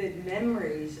vivid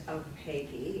memories of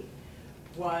Peggy,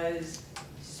 was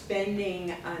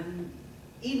spending an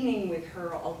evening with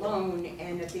her alone,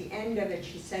 and at the end of it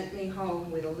she sent me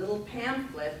home with a little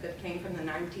pamphlet that came from the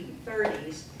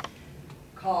 1930s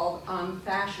called On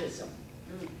Fascism.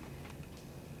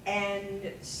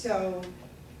 And so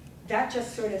that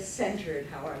just sort of centered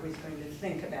how I was going to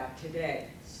think about today.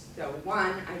 So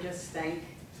one, I just thank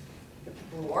the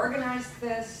people who organized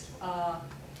this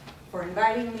for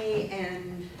inviting me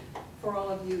and for all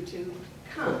of you to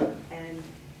come and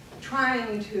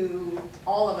trying to,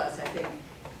 all of us, I think,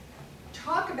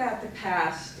 talk about the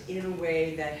past in a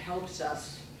way that helps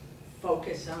us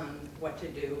focus on what to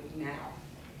do now.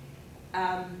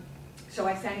 So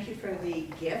I thank you for the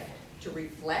gift to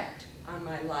reflect on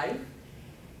my life,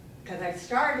 because I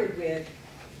started with,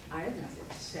 I have nothing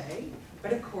to say,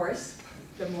 but of course,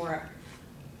 the more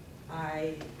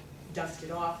I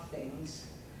dusted off things,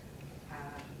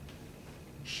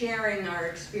 sharing our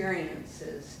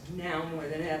experiences now more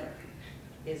than ever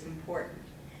is important.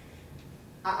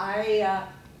 I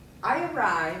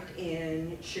arrived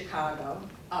in Chicago,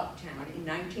 uptown, in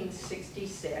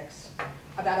 1966,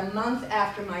 about a month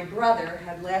after my brother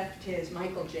had left his,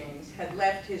 Michael James, had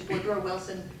left his Woodrow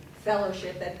Wilson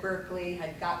Fellowship at Berkeley,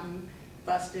 had gotten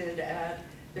busted at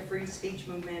the free speech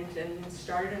movement and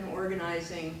started an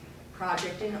organizing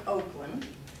project in Oakland,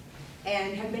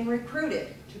 and had been recruited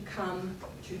to come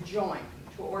to join,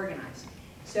 to organize.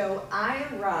 So I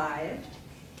arrived,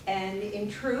 and in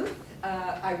truth,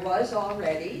 I was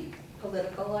already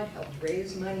political. I'd helped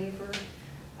raise money for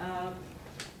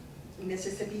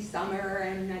Mississippi Summer,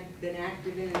 and I'd been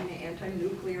active in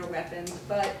anti-nuclear weapons,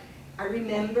 but I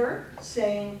remember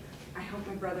saying, I hope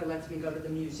my brother lets me go to the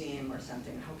museum or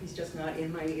something. I hope he's just not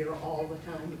in my ear all the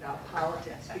time about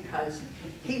politics, because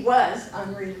he was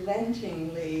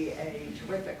unrelentingly a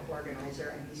terrific organizer,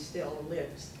 and he still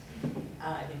lives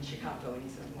in Chicago, and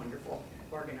he's a wonderful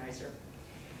organizer.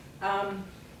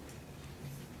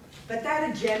 But that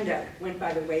agenda went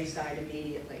by the wayside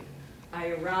immediately.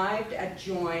 I arrived at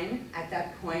JOIN. At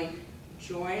that point,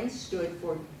 JOIN stood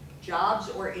for Jobs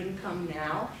or Income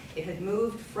Now. It had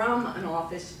moved from an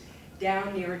office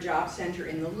down near a job center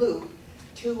in the Loop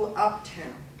to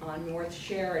uptown on North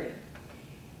Sheridan.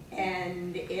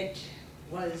 And it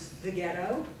was the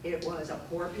ghetto. It was a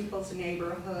poor people's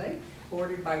neighborhood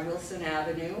bordered by Wilson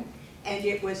Avenue, and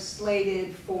it was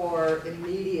slated for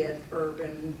immediate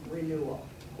urban renewal,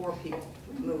 poor people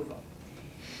removal.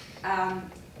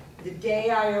 The day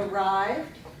I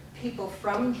arrived, people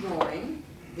from JOIN,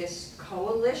 this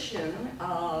coalition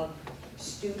of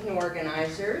student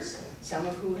organizers, some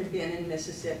of who had been in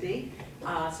Mississippi,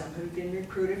 some who had been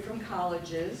recruited from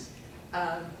colleges,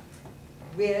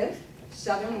 with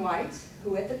Southern whites,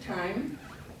 who at the time,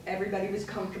 everybody was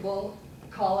comfortable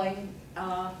calling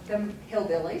them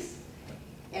hillbillies,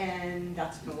 and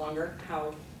that's no longer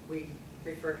how we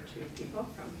refer to people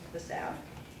from the South.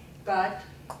 But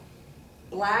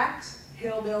blacks,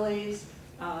 hillbillies,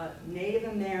 Native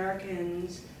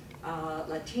Americans,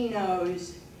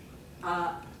 Latinos,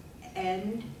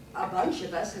 and a bunch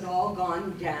of us had all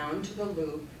gone down to the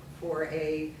Loop for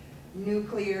a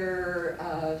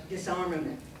nuclear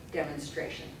disarmament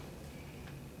demonstration.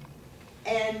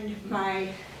 And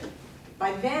by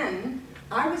then,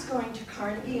 I was going to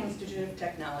Carnegie Institute of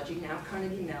Technology, now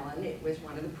Carnegie Mellon. It was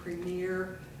one of the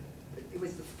premier, it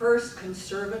was the first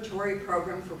conservatory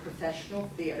program for professional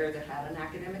theater that had an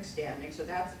academic standing, so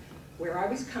that's where I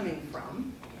was coming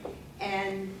from.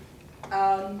 And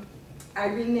I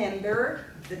remember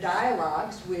the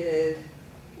dialogues with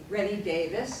Rennie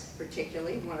Davis,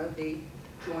 particularly, one of the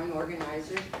JOIN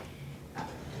organizers,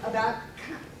 about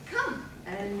come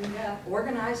and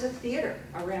organize a theater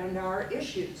around our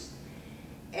issues.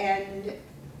 And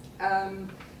I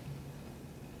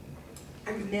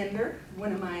remember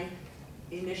one of my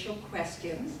initial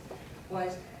questions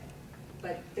was,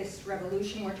 but this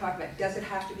revolution we're talking about, does it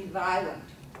have to be violent?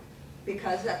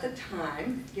 Because at the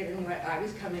time, given what I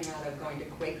was coming out of, going to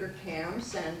Quaker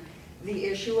camps, and the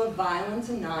issue of violence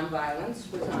and nonviolence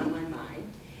was on my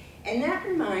mind. And that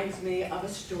reminds me of a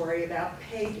story about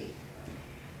Peggy,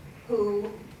 who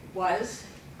was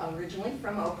originally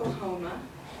from Oklahoma,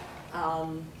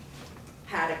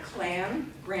 had a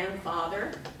Klan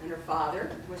grandfather, and her father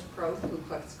was pro-Ku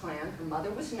Klux Klan. Her mother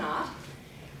was not,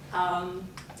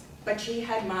 but she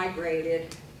had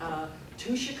migrated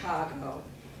to Chicago,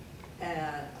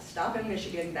 stop in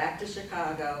Michigan, back to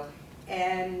Chicago,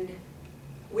 and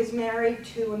was married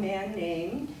to a man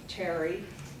named Terry,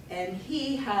 and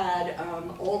he had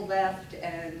old left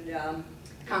and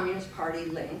Communist Party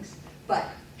links, but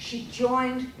she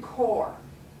joined CORE,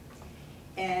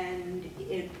 and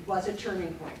it was a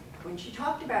turning point. When she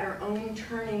talked about her own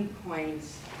turning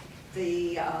points,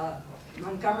 the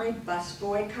Montgomery bus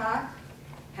boycott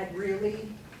had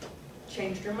really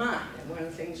changed her mind. And one of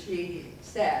the things she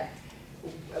said,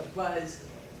 was,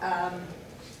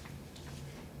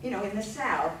 you know, in the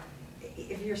South,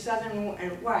 if you're Southern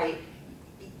and white,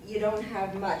 you don't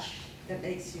have much that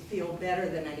makes you feel better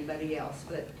than anybody else.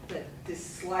 But this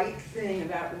slight thing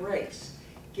about race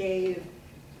gave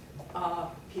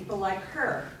people like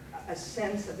her a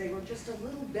sense that they were just a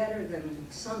little better than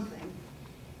something.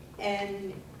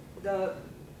 And the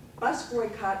bus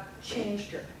boycott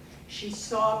changed her. She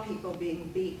saw people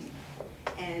being beaten,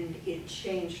 and it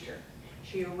changed her.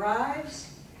 She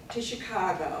arrives to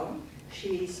Chicago.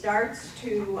 She starts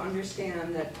to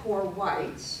understand that poor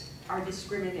whites are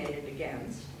discriminated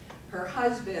against. Her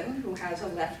husband, who has a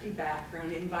lefty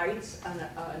background, invites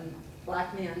a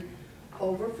black man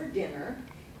over for dinner,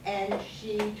 and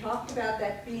she talked about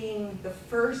that being the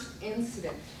first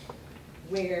incident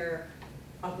where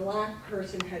a black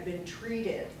person had been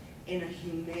treated in a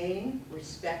humane,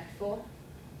 respectful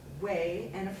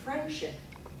way, and a friendship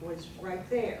was right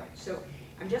there. So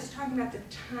I'm just talking about the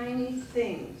tiny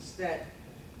things that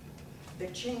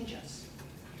change us.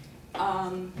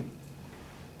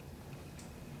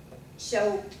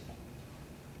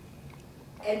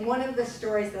 And one of the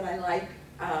stories that I like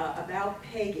about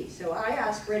Peggy, so I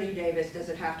asked Rennie Davis, does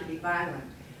it have to be violent?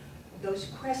 Those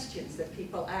questions that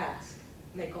people ask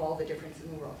make all the difference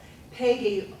in the world.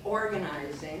 Peggy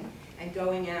organizing and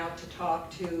going out to talk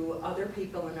to other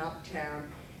people in Uptown.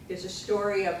 There's a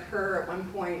story of her at one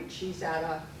point, she's at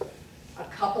a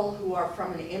couple who are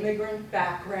from an immigrant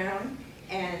background,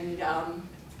 and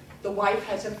the wife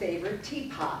has a favorite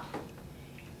teapot.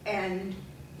 And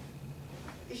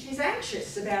she's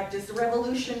anxious about, does the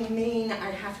revolution mean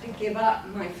I have to give up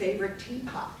my favorite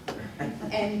teapot?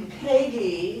 And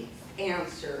Peggy's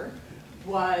answer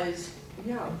was,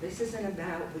 no, this isn't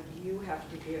about what you have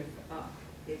to give up.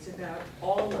 It's about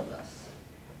all of us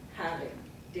having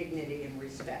dignity and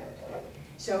respect.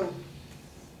 So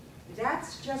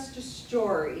that's just a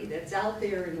story that's out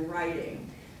there in writing.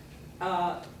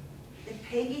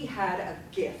 Peggy had a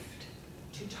gift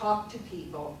to talk to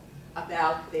people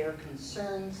about their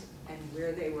concerns and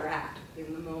where they were at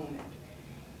in the moment.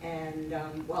 And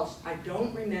whilst I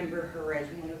don't remember her as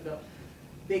one of the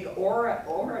big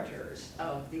orators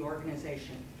of the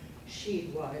organization,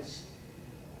 she was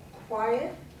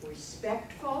quiet,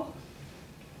 respectful,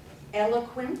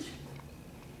 eloquent,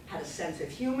 had a sense of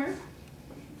humor,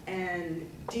 and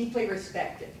deeply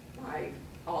respected by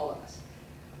all of us.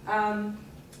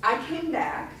 I came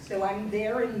back, so I'm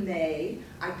there in May.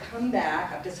 I come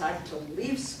back, I've decided to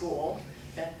leave school,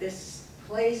 that this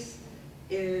place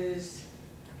is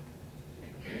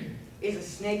a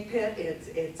snake pit.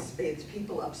 It's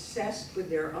people obsessed with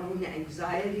their own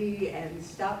anxiety and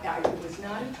stuff. It was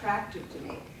not attractive to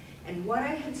me. And what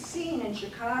I had seen in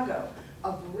Chicago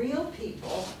of real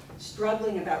people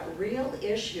struggling about real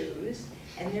issues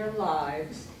and their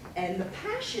lives and the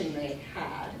passion they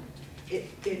had,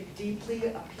 it deeply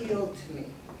appealed to me.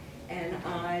 And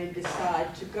I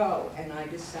decide to go, and I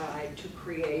decide to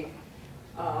create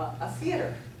a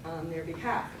theater on their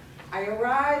behalf. I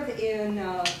arrive in,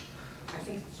 I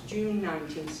think it's June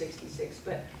 1966,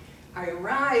 but I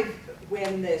arrive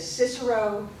when the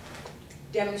Cicero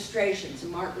demonstrations,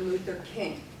 Martin Luther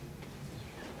King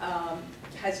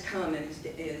has come and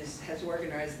has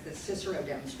organized the Cicero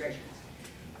demonstrations.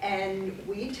 And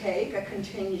we take a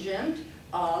contingent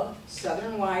of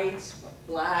Southern whites,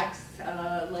 blacks,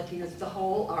 Latinos,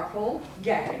 our whole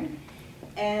gang.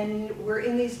 And we're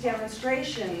in these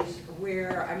demonstrations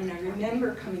where, I mean, I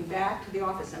remember coming back to the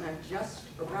office, and I've just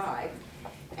arrived,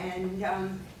 and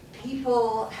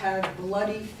people have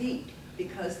bloody feet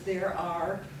because there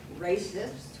are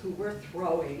racists who were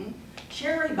throwing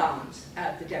cherry bombs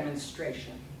at the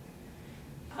demonstration.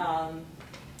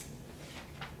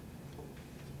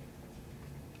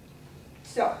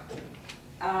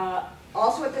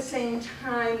 Also at the same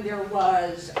time, there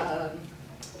was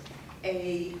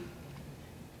a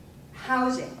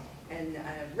housing and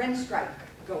a rent strike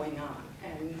going on.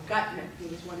 And Gutman, who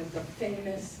was one of the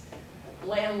famous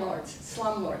landlords,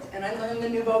 slumlords, and I learned the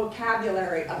new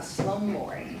vocabulary of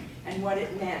slumlord and what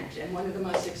it meant. And one of the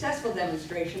most successful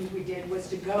demonstrations we did was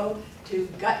to go to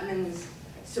Gutman's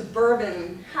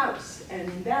suburban house and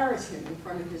embarrass him in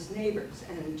front of his neighbors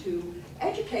and to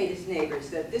educate his neighbors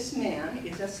that this man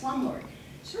is a slumlord.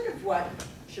 Sort of what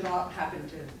should all happen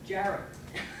to Jared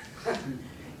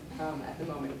at the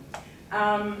moment.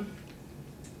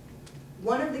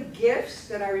 One of the gifts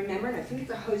that I remember, and I think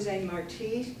it's a Jose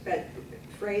Marti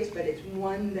phrase, but it's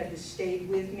one that has stayed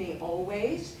with me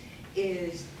always,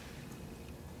 is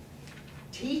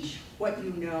teach what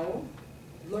you know,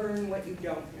 learn what you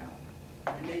don't know.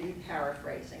 I may be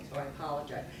paraphrasing, so I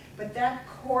apologize. But that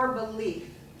core belief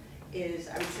is,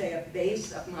 I would say, a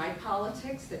base of my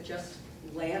politics that just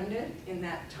landed in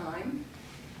that time.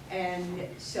 And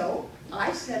so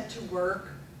I set to work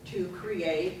to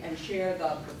create and share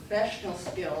the professional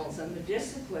skills and the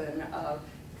discipline of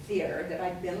theater that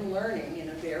I'd been learning in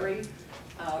a very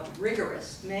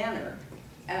rigorous manner,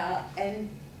 and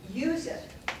use it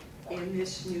in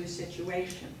this new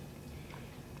situation.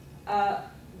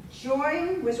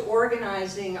 Join was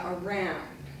organizing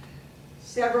around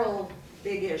several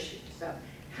big issues of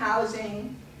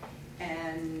housing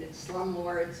and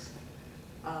slumlords,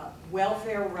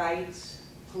 welfare rights,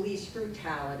 police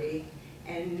brutality,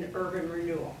 and urban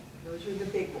renewal. Those are the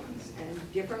big ones,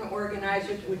 and different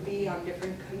organizers would be on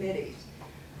different committees.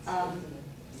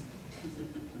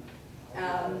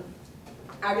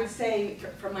 I would say,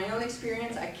 from my own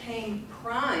experience, I came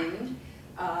primed,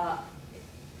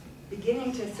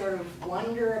 beginning to sort of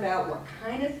wonder about what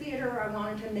kind of theater I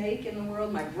wanted to make in the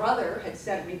world. My brother had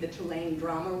sent me the Tulane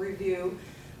Drama Review,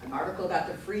 an article about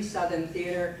the Free Southern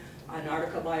Theater, an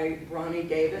article by Ronnie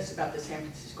Davis about the San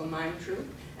Francisco Mime Troupe,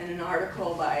 and an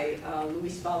article by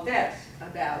Luis Valdez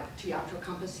about Teatro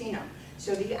Campesino.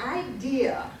 So the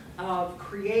idea of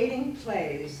creating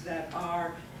plays that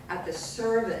are at the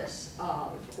service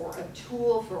of, or a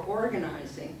tool for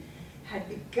organizing, had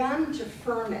begun to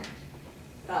ferment,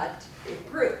 but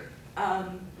it grew.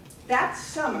 That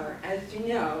summer, as you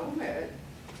know,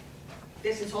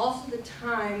 this is also the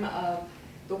time of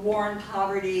the War on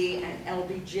Poverty and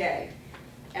LBJ,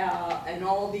 and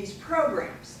all these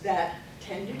programs that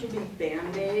tended to be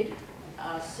Band-Aid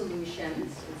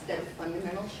solutions instead of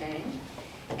fundamental change,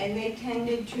 and they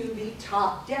tended to be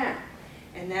top-down.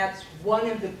 And that's one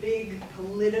of the big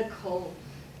political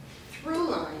through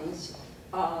lines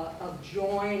of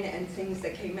Join and things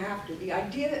that came after. The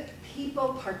idea that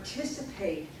people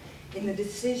participate in the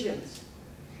decisions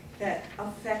that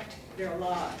affect their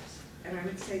lives. And I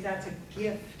would say that's a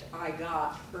gift I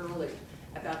got early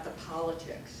about the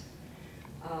politics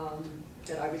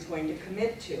that I was going to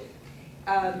commit to.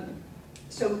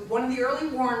 So one of the early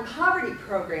War on Poverty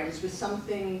programs was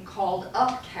something called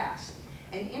Upcast.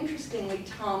 And interestingly,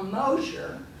 Tom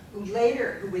Mosier,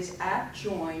 who was at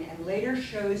Join and later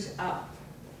shows up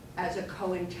as a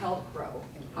COINTELPRO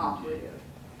operative.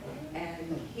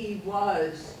 And he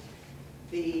was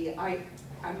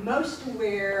I'm most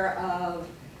aware of,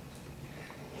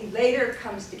 he later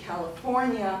comes to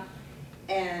California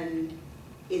and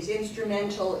is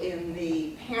instrumental in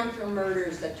the Panther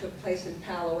murders that took place in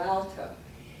Palo Alto.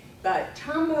 But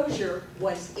Tom Mosier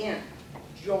was in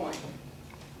Join.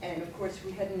 And of course,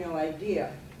 we had no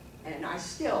idea. And I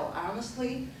still,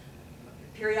 honestly,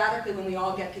 periodically when we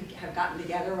all have gotten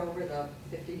together over the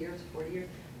 50 years, 40 years,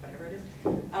 whatever it is,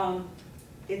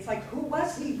 it's like, who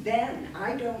was he then?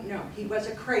 I don't know. He was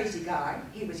a crazy guy.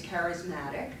 He was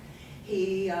charismatic.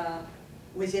 He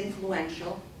was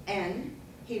influential. And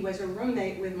he was a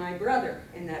roommate with my brother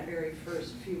in that very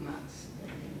first few months.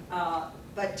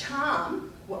 But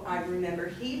Tom, well, I remember,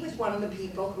 he was one of the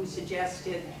people who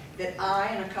suggested that I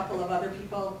and a couple of other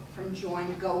people from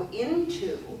Join go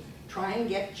into, try and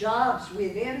get jobs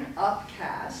within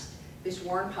Upcast, this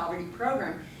War on Poverty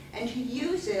program, and to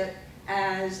use it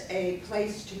as a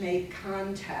place to make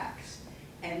contacts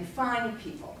and find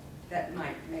people that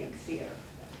might make theater.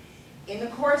 In the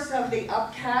course of the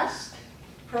Upcast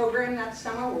program that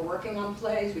summer, we're working on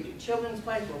plays. We do children's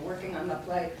plays. We're working on the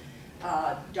play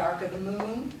Dark of the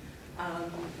Moon, a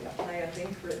play I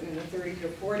think written in the 30s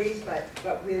or 40s,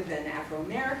 but with an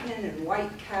Afro-American and white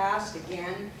cast,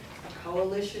 again, a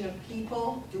coalition of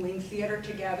people doing theater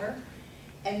together.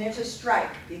 And there's a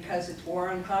strike because it's War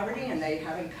on Poverty and they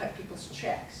haven't cut people's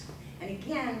checks. And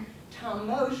again, Tom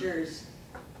Mosier's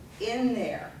in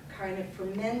there, kind of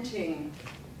fermenting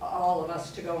all of us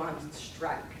to go on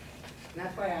strike. And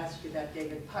that's why I asked you about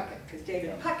David Puckett, because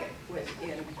David Puckett was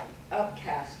in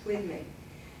Upcast with me.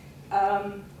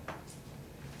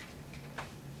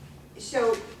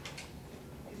 So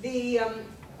the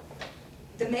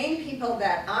main people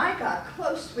that I got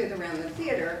close with around the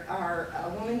theater are a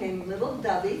woman named Little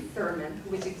Dubby Thurman,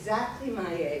 who was exactly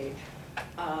my age,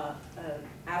 an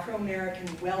Afro-American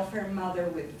welfare mother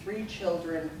with 3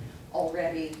 children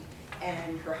already,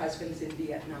 and her husband's in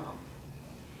Vietnam.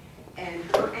 And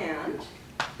her aunt,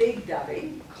 Big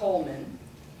Dubby Coleman,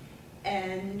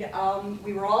 and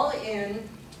we were all in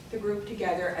the group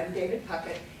together, and David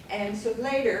Puckett, and so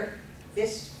later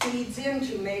this feeds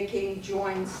into making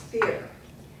Join's theater.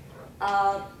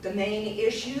 The main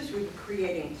issues we were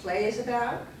creating plays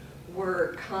about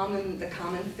were the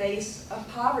common face of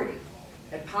poverty.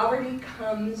 That poverty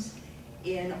comes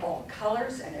in all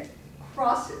colors and it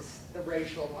crosses the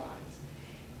racial lines.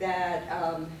 that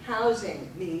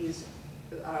housing means,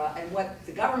 and what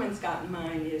the government's got in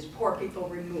mind is poor people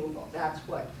removal. That's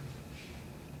what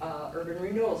urban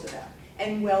renewal is about,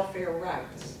 and welfare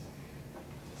rights.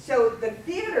 So the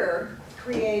theater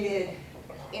created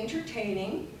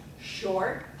entertaining,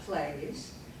 short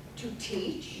plays to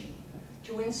teach,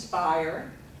 to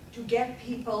inspire, to get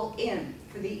people in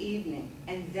for the evening,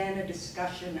 and then a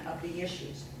discussion of the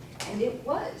issues. And it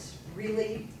was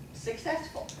really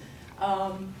successful.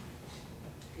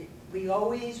 We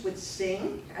always would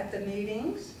sing at the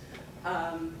meetings,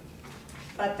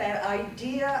 but that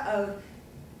idea of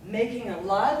making a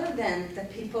live event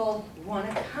that people want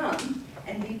to come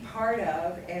and be part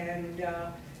of and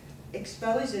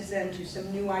exposes them to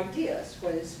some new ideas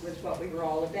was what we were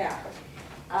all about.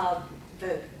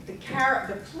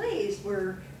 The plays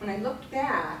were, when I looked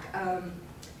back,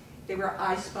 they were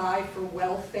I Spy for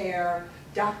Welfare,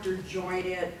 Dr.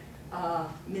 Jointed,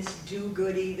 Miss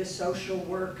Do-Goody, the social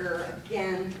worker,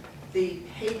 again, the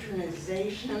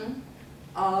patronization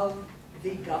of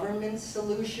the government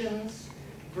solutions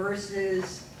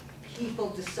versus people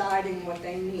deciding what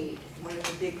they need. One of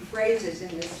the big phrases in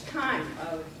this time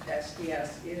of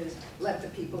SDS is, let the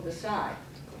people decide.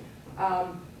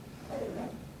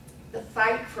 The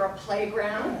fight for a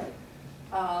playground,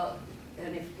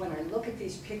 and when I look at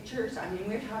these pictures, I mean,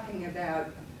 we're talking about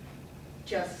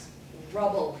just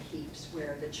rubble heaps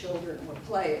where the children were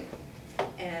playing.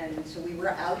 And so we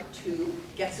were out to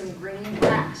get some green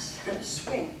grass and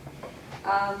swing.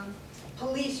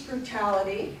 Police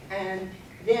brutality, and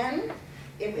then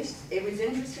it was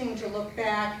interesting to look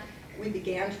back. We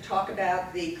began to talk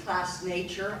about the class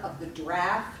nature of the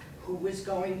draft, who was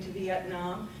going to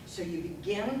Vietnam. So you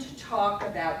begin to talk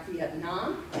about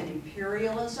Vietnam and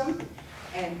imperialism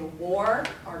and the war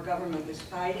our government was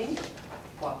fighting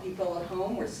while people at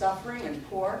home were suffering and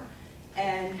poor,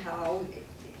 and how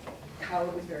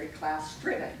it was very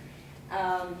class-driven.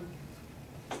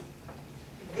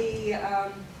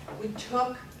 We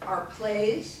took our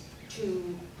plays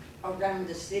to around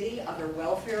the city, other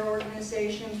welfare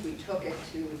organizations. We took it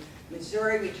to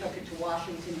Missouri, we took it to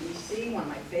Washington, D.C. One of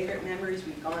my favorite memories,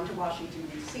 we'd gone to Washington,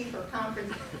 D.C. for a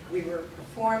conference. We were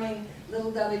performing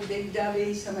Little Dubby, Big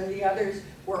Dubby, some of the others.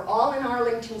 We're all in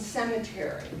Arlington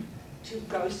Cemetery to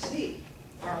go see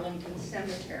Arlington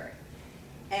Cemetery.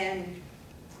 And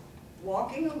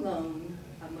walking alone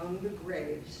among the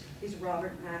graves is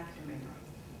Robert McNamara.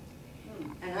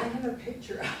 And I have a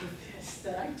picture of this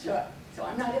that I took. So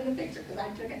I'm not in the picture because I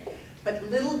took it. But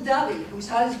Little Dubby, whose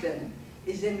husband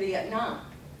is in Vietnam,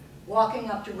 walking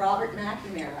up to Robert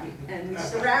McNamara, and we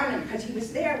surround him because he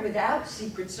was there without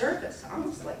Secret Service,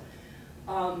 honestly.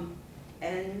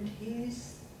 And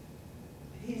he's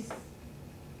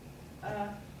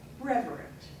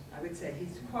reverent, I would say.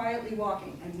 He's quietly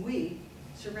walking, and we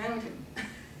surround him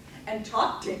and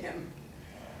talk to him.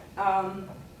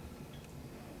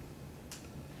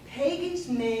 Peggy's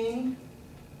main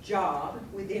job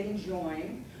within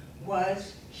JOIN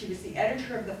was, she was the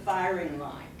editor of the firing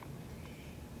line.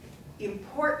 The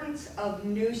importance of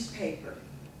newspaper,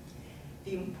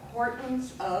 the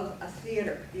importance of a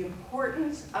theater, the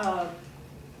importance of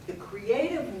the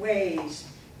creative ways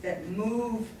that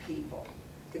move people,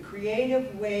 the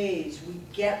creative ways we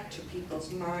get to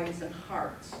people's minds and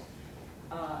hearts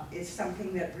is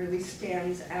something that really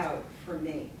stands out for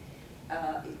me.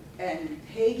 And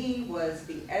Peggy was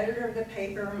the editor of the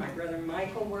paper. My brother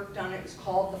Michael worked on it. It was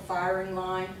called The Firing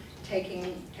Line,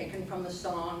 taken from the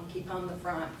song, Keep on the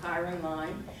Front, Firing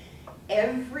Line.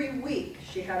 Every week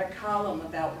she had a column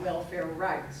about welfare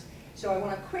rights. So I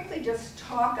want to quickly just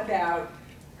talk about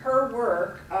her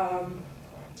work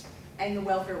and the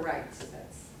welfare rights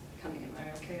that's coming in. Am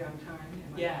I okay on time?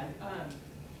 Yeah, a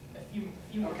few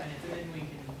more minutes and then we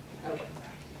can. Okay.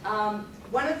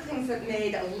 One of the things that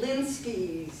made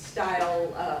Alinsky's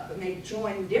style, made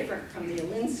JOIN different from the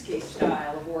Alinsky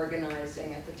style of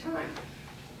organizing at the time,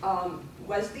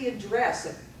 was the address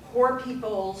of poor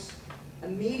people's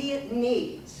immediate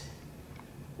needs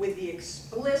with the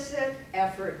explicit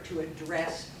effort to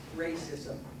address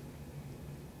racism.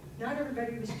 Not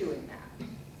everybody was doing that.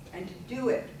 And to do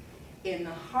it in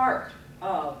the heart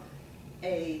of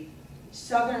a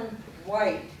southern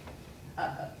white,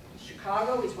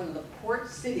 Chicago is one of the port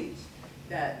cities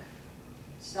that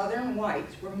southern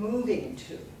whites were moving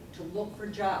to look for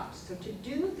jobs. So to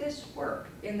do this work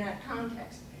in that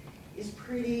context is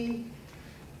pretty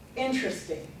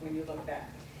interesting when you look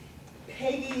back.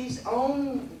 Peggy's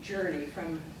own journey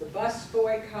from the bus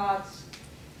boycotts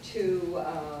to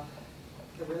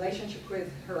the relationship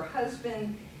with her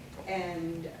husband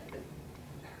and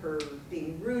her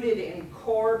being rooted in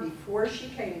CORE before she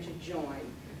came to JOIN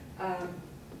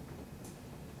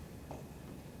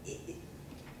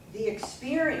the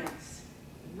experience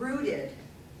rooted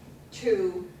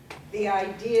to the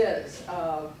ideas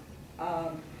of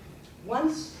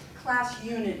once class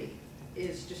unity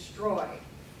is destroyed,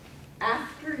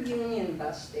 after union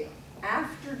busting,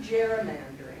 after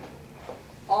gerrymandering,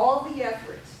 all the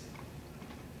efforts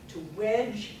to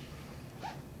wedge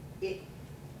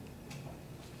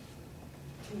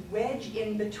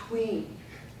in between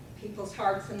people's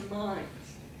hearts and minds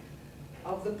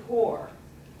of the poor,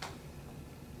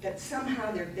 that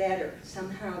somehow they're better,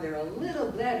 somehow they're a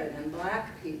little better than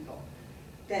black people,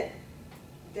 that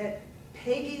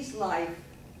Peggy's life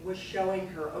was showing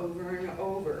her over and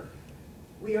over,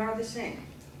 we are the same.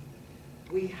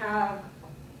 We have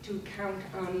to count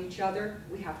on each other,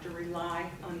 we have to rely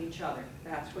on each other.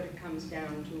 That's what it comes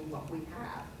down to, what we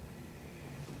have.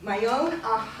 My own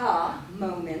aha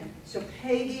moment, so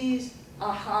Peggy's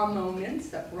aha moments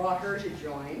that brought her to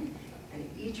join, and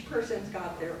each person's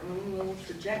got their own little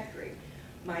trajectory.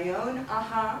 My own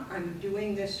aha, I'm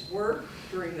doing this work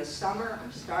during the summer,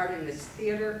 I'm starting this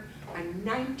theater, I'm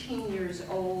 19 years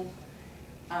old,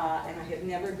 and I have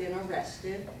never been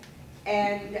arrested.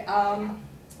 And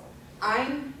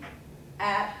I'm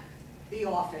at the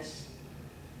office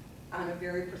on a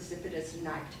very precipitous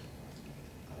night.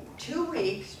 2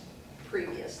 weeks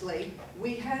previously,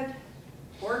 we had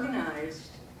organized,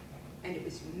 and it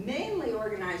was mainly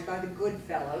organized by the Good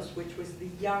Fellows, which was the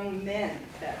young men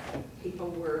that people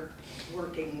were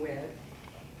working with,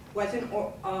 was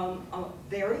a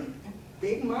very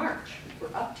big march for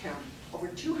Uptown. Over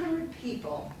 200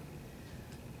 people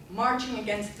marching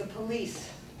against the police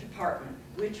department,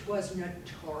 which was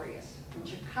notorious. And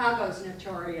Chicago's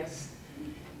notorious,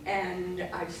 and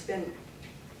I've spent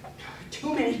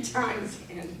too many times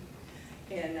in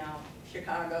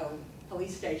Chicago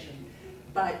police station.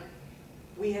 But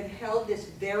we had held this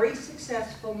very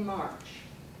successful march,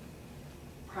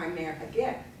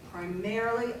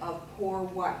 primarily of poor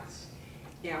whites.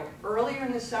 Now, earlier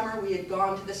in the summer, we had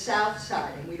gone to the South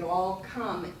Side, and we'd all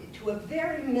come to a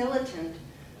very militant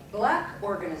black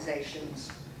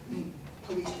organization's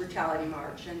police brutality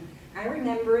march. And I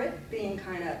remember it being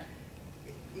kind of,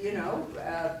 you know,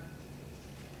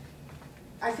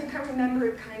 I think I remember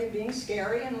it kind of being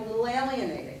scary and a little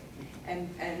alienating.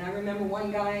 And I remember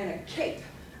one guy in a cape.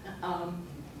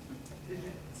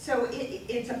 So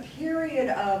it's a period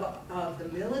of the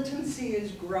militancy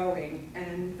is growing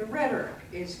and the rhetoric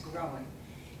is growing.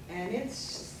 And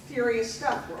it's serious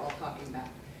stuff we're all talking about.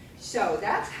 So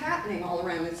that's happening all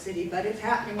around the city, but it's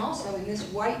happening also in this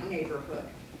white neighborhood.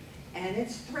 And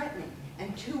it's threatening.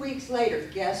 And 2 weeks later,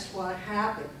 guess what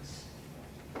happens?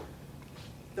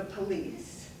 The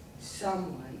police,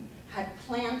 someone, had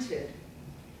planted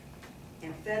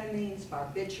amphetamines,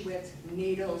 barbiturates,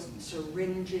 needles,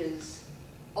 syringes,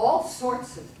 all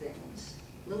sorts of things,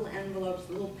 little envelopes,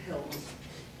 little pills,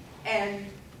 and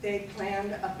they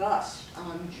planned a bust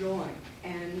on Join,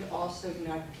 and also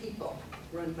Not People,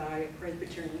 run by a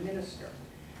Presbyterian minister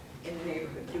in the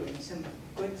neighborhood doing some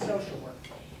good social work.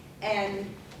 And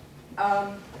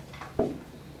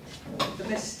the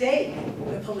mistake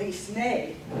the police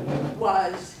made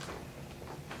was,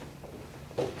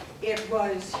 it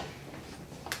was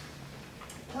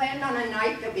planned on a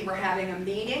night that we were having a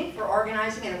meeting for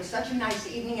organizing, and it was such a nice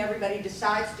evening, everybody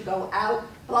decides to go out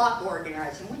block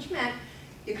organizing, which meant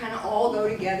you kind of all go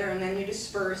together and then you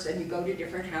disperse and you go to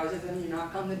different houses and you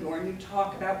knock on the door and you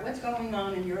talk about what's going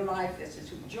on in your life. This is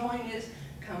who Join is,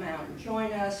 come out and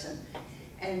join us.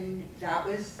 And that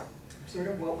was sort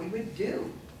of what we would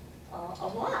do a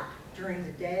lot during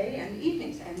the day and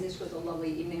evenings. And this was a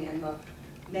lovely evening, and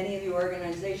many of the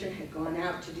organization had gone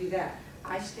out to do that.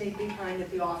 I stayed behind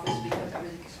at the office because I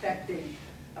was expecting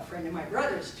a friend of my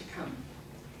brother's to come.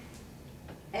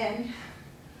 And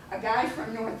a guy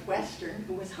from Northwestern,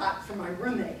 who was hot for my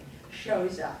roommate,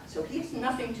 shows up. So he has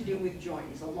nothing to do with Join.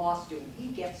 He's a law student. He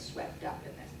gets swept up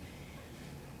in this.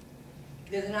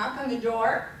 There's a knock on the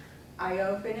door. I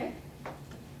open it.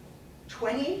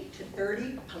 20 to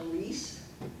 30 police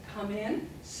come in,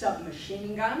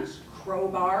 submachine guns,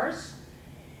 crowbars.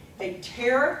 They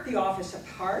tear the office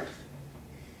apart.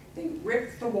 They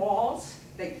rip the walls.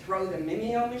 They throw the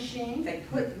Mimeo machine. They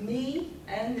put me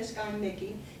and this guy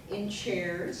Mickey in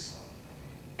chairs,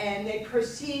 and they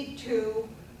proceed to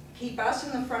keep us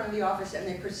in the front of the office, and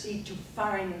they proceed to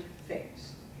find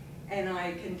things. And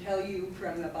I can tell you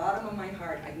from the bottom of my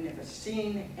heart, I've never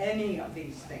seen any of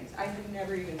these things. I had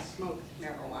never even smoked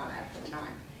marijuana at the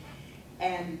time.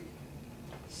 And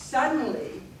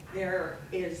suddenly, there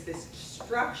is this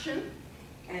destruction,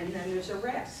 and then there's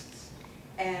arrests.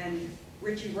 And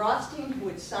Richie Rothstein, who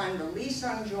had signed the lease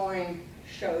on Join,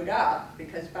 showed up,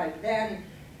 because by then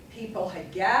people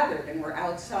had gathered and were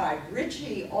outside.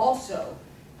 Richie also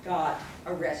got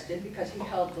arrested because he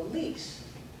held the lease.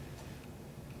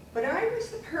 But I was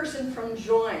the person from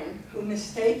Join who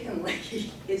mistakenly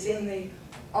is in the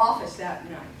office that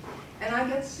night. And I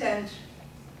get sent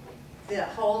the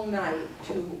whole night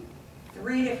to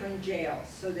 3 different jails.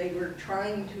 So they were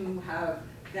trying to have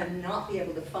them not be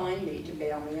able to find me to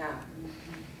bail me out.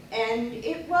 And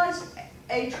it was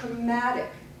a traumatic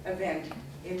event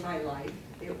in my life.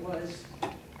 It was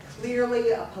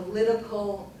clearly a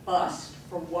political bust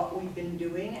for what we've been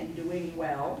doing and doing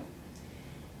well.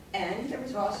 And there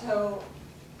was also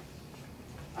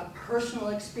a personal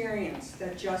experience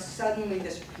that just suddenly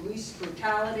this police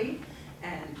brutality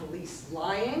and police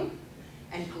lying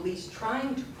and police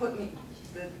trying to put me,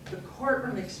 the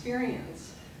courtroom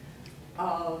experience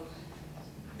of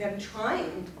them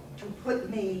trying to put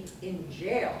me in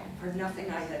jail for nothing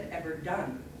I had ever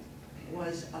done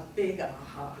was a big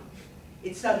aha.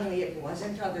 It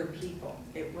wasn't other people.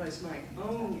 It was my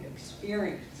own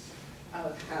experience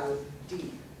of how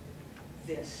deep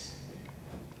this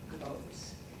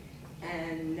goes.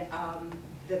 And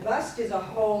the bust is a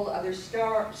whole other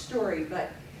story,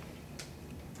 but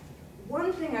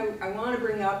one thing I want to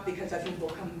bring up, because I think we'll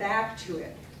come back to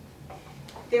it,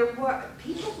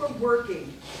 people were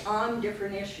working on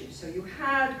different issues. So you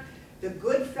had the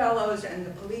Goodfellows and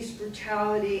the police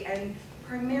brutality, and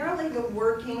primarily the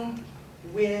working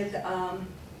with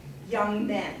young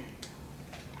men.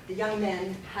 The young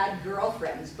men had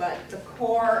girlfriends, but the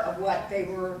core of what they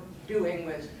were doing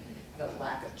was the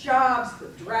lack of jobs, the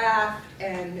draft,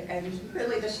 and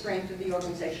really the strength of the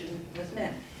organization was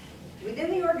men.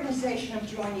 Within the organization of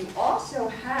Join, you also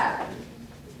had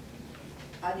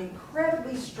an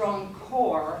incredibly strong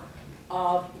core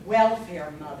of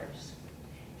welfare mothers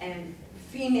and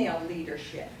female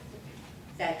leadership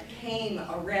that came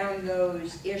around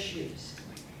those issues.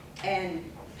 And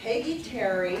Peggy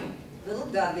Terry, Little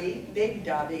Dubby, Big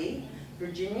Dubby,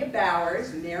 Virginia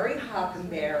Bowers, Mary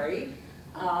Hockenberry,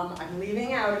 I'm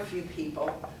leaving out a few people,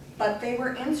 but they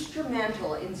were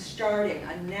instrumental in starting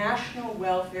a national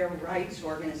welfare rights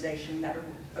organization that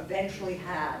eventually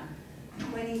had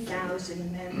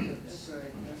 20,000 members.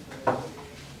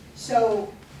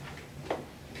 So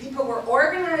people were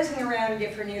organizing around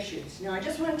different issues. Now I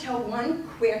just want to tell one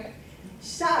quick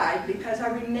side, because I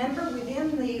remember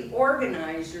within the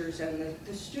organizers and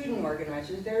the student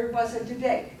organizers, there was a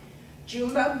debate.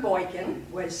 Junebug Boykin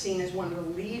was seen as one of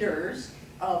the leaders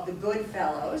of the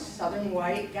Goodfellows, Southern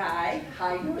white guy,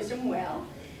 hiding him well.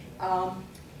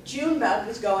 Junebug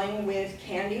was going with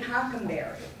Candy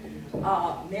Hockenberry.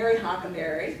 Mary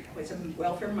Hockenberry was a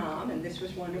welfare mom, and this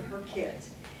was one of her kids.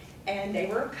 And they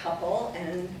were a couple,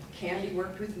 and Candy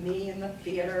worked with me in the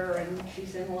theater, and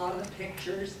she's in a lot of the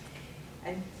pictures,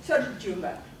 and so did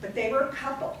Junebug. But they were a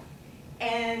couple.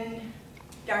 And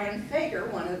Diane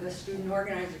Fager, one of the student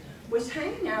organizers, was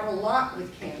hanging out a lot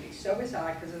with Candy. So was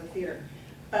I, because of the theater.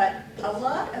 But a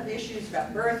lot of issues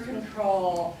about birth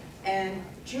control and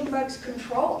Junebug's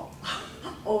control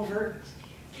over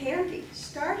Candy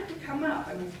started to come up.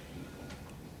 I mean,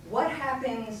 what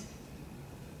happens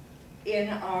in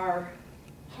our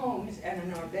homes and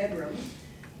in our bedrooms,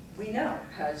 we know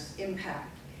has impact.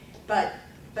 But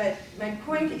my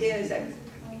point is that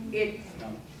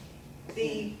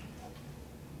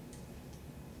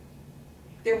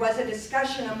there was a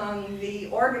discussion among the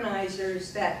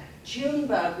organizers that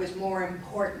Junebug was more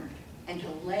important and to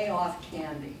lay off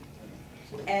Candy.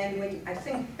 And when I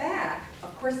think back,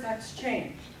 of course that's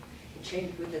changed. It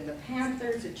changed within the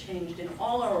Panthers, it changed in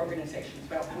all our organizations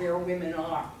about where women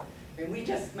are. And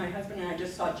my husband and I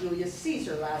just saw Julius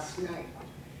Caesar last night.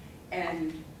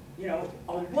 And, you know,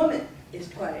 a woman is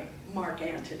playing Mark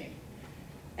Antony.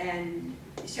 And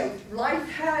so life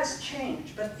has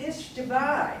changed, but this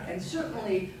divide, and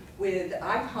certainly with,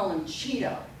 I call him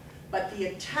Cheeto, but the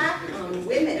attack on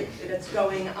women that's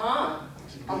going on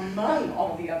among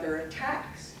all the other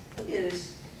attacks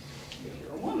is, if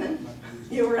you're a woman,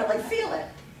 you really feel it.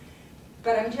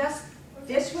 But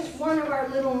this was one of our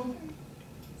little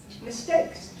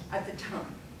mistakes at the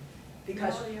time,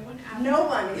 because no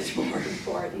one is more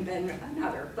important than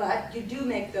another, but you do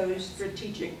make those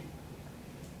strategic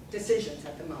decisions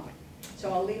at the moment.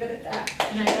 So I'll leave it at that.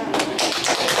 Can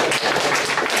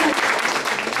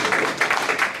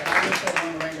I just say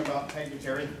one thing about Peggy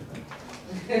Terry?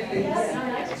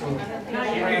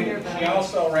 She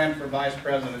also ran for Vice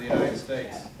President of the United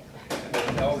States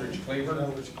with Eldridge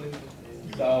Cleaver.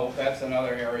 So that's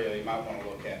another area you might want to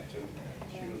look at too.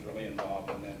 She was really involved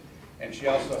in that. And she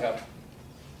also helped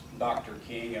Dr.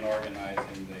 King in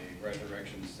organizing the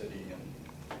Resurrection City in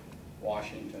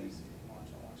Washington.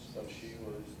 So she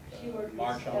was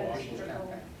March on Washington.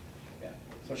 Yeah.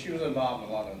 So she was involved in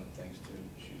a lot of other things too.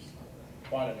 She's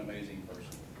quite an amazing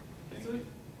person. So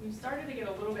we've started to get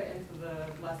a little bit into the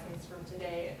lessons from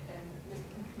today, and Ms.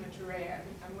 Nkrumah-Ture,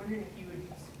 I'm wondering if you would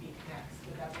speak next.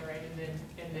 Would that be right?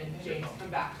 And then James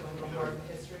come back to a little more of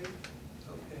the history.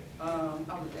 Okay.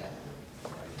 I'll do that.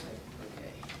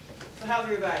 Okay. So how's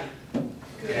everybody?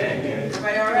 Good.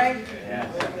 Everybody all right?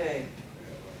 Yeah. Okay.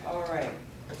 All right.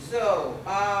 So,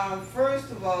 first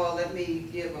of all, let me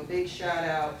give a big shout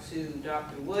out to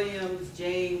Dr. Williams,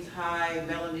 James, Hy,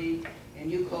 Melanie,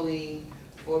 and you, Colleen,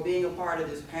 for being a part of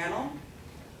this panel.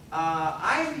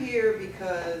 I'm here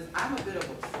because I'm a bit of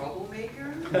a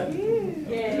troublemaker.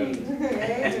 Yay.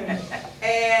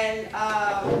 And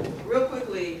real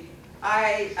quickly,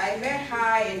 I met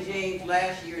Hy and James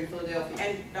last year in Philadelphia,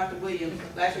 and Dr. Williams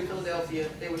last year in Philadelphia.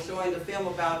 They were showing the film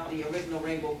about the original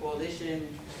Rainbow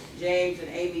Coalition. James and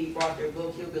Amy brought their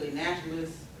book, Hillbilly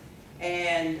Nationalists,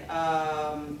 and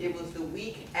it was the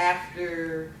week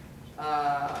after,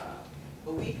 after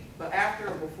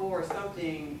or before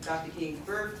something, Dr. King's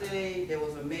birthday. There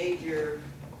was a major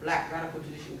Black Radical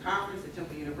Tradition Conference at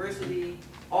Temple University.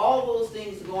 All those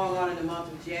things going on in the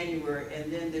month of January,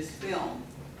 and then this film.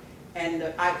 And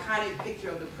the iconic picture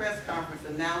of the press conference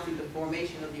announcing the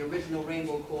formation of the original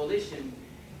Rainbow Coalition.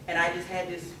 And I just had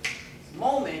this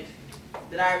moment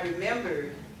that I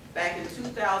remembered back in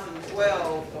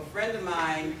 2012, a friend of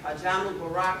mine, John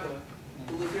Baraka,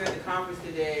 who was here at the conference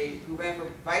today, who ran for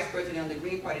vice president on the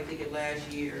Green Party ticket last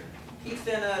year, he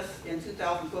sent us in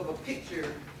 2012 a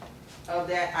picture of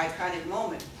that iconic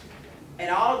moment. And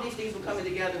all of these things were coming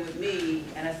together with me,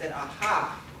 and I said,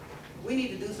 aha, we need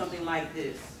to do something like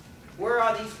this. Where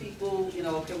are these people? You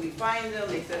know, can we find them,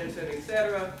 et cetera, et cetera, et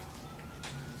cetera.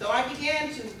 So I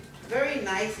began to very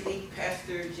nicely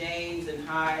pester James and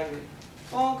Hy with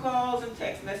phone calls and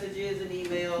text messages and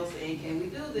emails saying, can we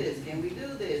do this? Can we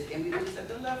do this? Can we do this at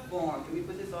the left forum? Can we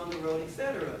put this on the road,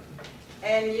 etc.?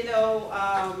 And you know,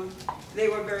 they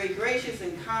were very gracious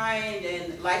and kind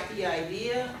and liked the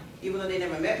idea, even though they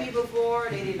never met me before,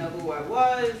 they didn't know who I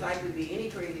was, I could be any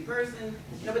crazy person,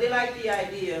 you know, but they liked the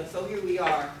idea, so here we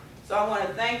are. So I want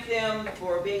to thank them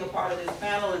for being a part of this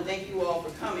panel, and thank you all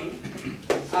for coming.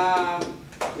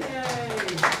 Yay.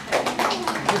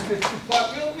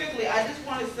 But real quickly, I just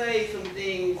want to say some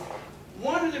things.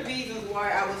 One of the reasons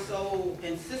why I was so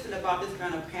insistent about this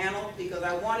kind of panel, because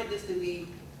I wanted this to be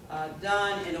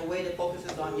done in a way that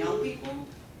focuses on young people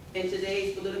in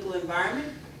today's political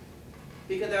environment.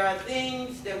 Because there are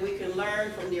things that we can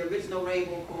learn from the original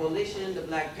Rainbow Coalition, the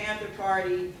Black Panther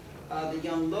Party, the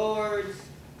Young Lords,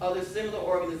 other similar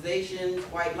organizations,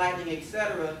 White Lightning,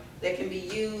 etc., that can be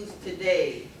used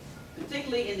today,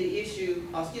 particularly in the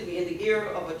in the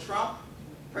era of a Trump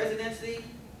presidency.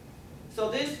 So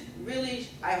this really,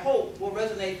 I hope, will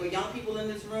resonate for young people in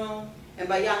this room, and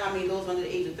by young I mean those under the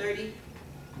age of 30,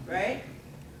 right?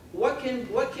 What can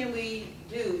we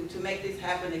do to make this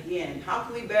happen again? How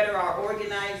can we better our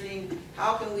organizing?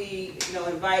 How can we, you know,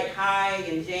 invite Hy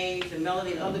and James and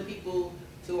Melanie and other people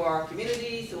to our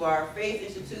communities, to our faith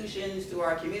institutions, to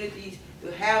our communities,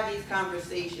 to have these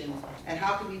conversations? And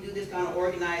how can we do this kind of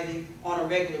organizing on a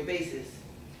regular basis?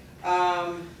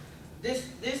 This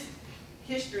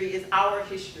history is our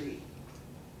history.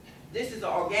 This is an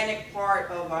organic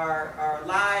part of our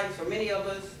lives for many of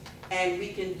us, and we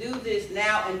can do this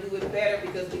now and do it better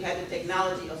because we have the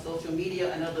technology of social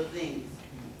media and other things.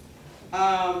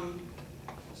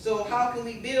 So how can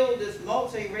we build this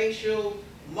multiracial,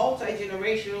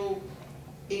 multi-generational,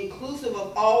 inclusive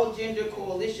of all gender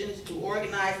coalitions to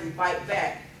organize and fight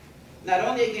back, not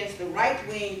only against the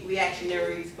right-wing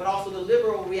reactionaries, but also the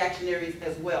liberal reactionaries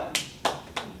as well?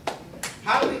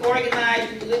 How do we organize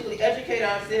and politically educate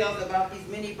ourselves about these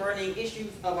many burning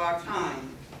issues of our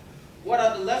time? What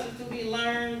are the lessons to be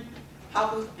learned? How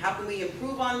can we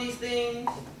improve on these things?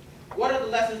 What are the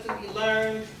lessons to be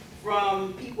learned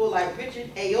from people like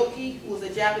Richard Aoki, who was a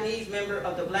Japanese member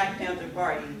of the Black Panther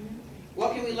Party?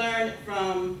 What can we learn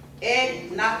from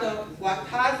Ed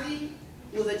Nakawakazi,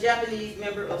 who was a Japanese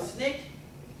member of SNCC,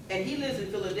 and he lives in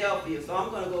Philadelphia, so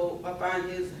I'm going to go find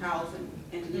his house and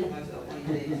introduce myself one of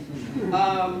these days.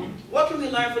 What can we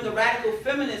learn from the radical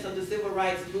feminists of the civil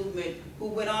rights movement who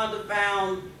went on to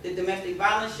found the domestic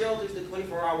violence shelters, the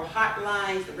 24-hour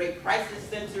hotlines, the rape crisis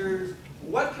centers?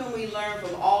 What can we learn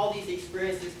from all these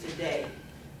experiences today,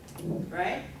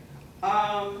 right?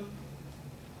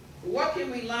 What can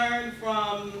we learn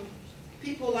from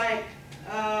people like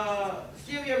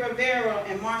Sylvia Rivera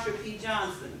and Marsha P.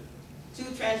 Johnson,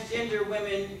 two transgender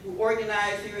women who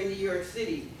organized here in New York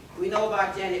City. We know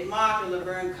about Janet Mock and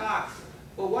Laverne Cox.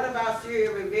 But what about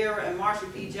Sylvia Rivera and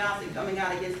Marsha P. Johnson coming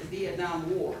out against the Vietnam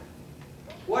War?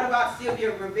 What about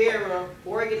Sylvia Rivera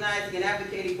organizing and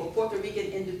advocating for Puerto Rican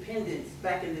independence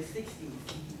back in the 60s?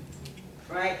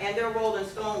 Right? And their role in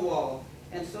Stonewall,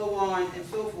 and so on and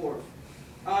so forth.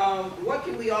 What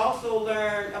can we also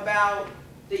learn about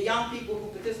the young people who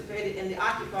participated in the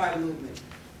Occupy movement?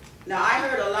 Now, I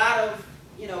heard a lot of,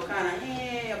 kind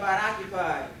of, about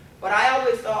Occupy, but I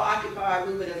always saw Occupy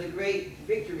movement as a great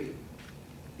victory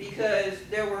because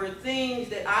there were things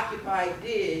that Occupy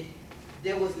did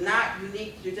that was not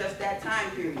unique to just that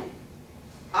time period.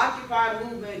 Occupy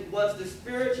movement was the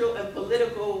spiritual and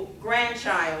political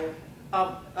grandchild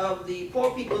of the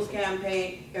Poor People's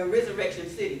Campaign in Resurrection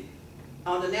City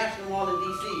on the National Mall in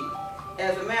D.C.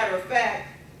 As a matter of fact,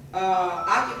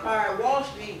 Occupy Wall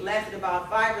Street lasted about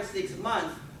 5 or 6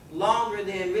 months, longer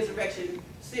than Resurrection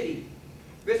City.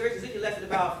 Resurrection City lasted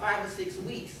about 5 or 6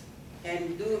 weeks,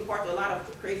 and due in part to a lot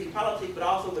of crazy politics, but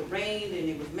also it rained and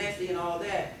it was messy and all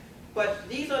that. But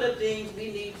these are the things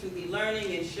we need to be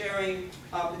learning and sharing,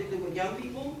 particularly with young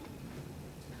people.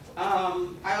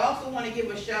 I also want to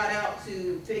give a shout out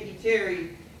to Peggy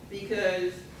Terry,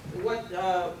 because what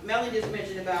Melanie just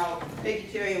mentioned about Peggy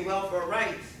Terry and welfare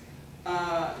rights,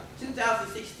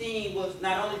 2016 was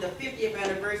not only the 50th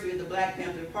anniversary of the Black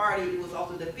Panther Party, it was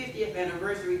also the 50th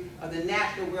anniversary of the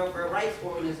National Welfare Rights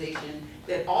Organization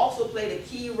that also played a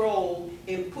key role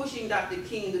in pushing Dr.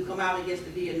 King to come out against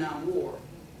the Vietnam War.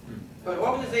 But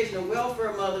organization of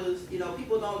welfare mothers,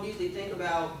 people don't usually think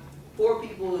about poor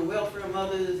people and welfare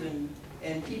mothers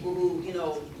and people who,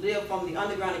 live from the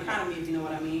underground economy, if you know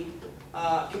what I mean.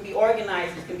 Can be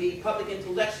organizers, can be public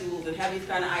intellectuals, and have these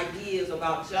kind of ideas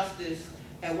about justice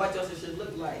and what justice should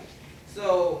look like.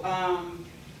 So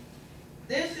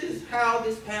this is how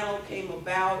this panel came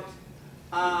about.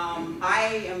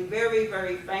 I am very,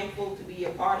 very thankful to be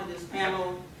a part of this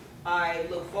panel. I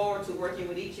look forward to working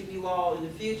with each of you all in the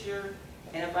future.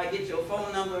 And if I get your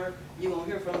phone number, you won't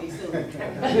hear from me soon. All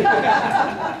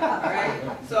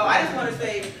right? So I just want to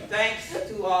say thanks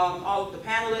to all of the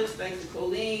panelists, thanks to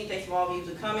Colleen, thanks for all of you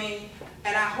for coming.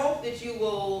 And I hope that you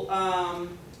will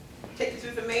take this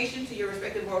information to your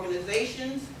respective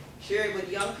organizations, share it with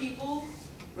young people,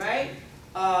 right?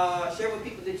 Share it with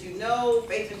people that you know,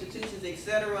 faith institutions,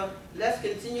 etc. Let's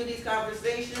continue these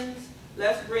conversations.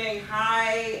 Let's bring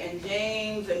Hy and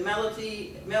James and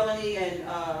Melanie and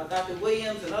Dr.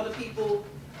 Williams and other people.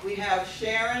 We have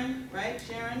Sharon, right,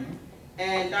 Sharon?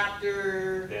 And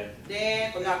Dr.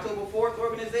 Dan from the October 4th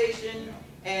organization,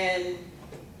 and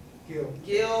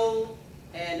Gil,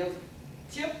 and there was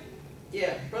Chip,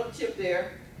 yeah, Brother Chip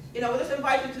there. Let's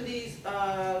invite them to these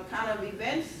kind of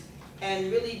events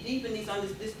and really deepen this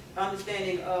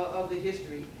understanding of the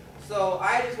history. So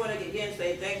I just want to again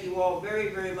say thank you all very,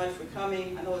 very much for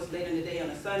coming. I know it's late in the day on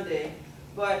a Sunday,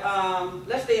 but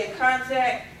let's stay in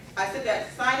contact. I sent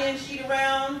that sign-in sheet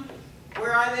around.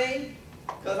 Where are they?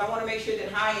 Because I want to make sure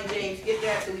that Hy and James get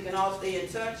that so we can all stay in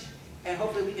touch, and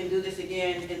hopefully we can do this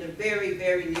again in the very,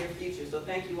 very near future. So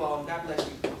thank you all, and God bless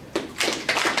you.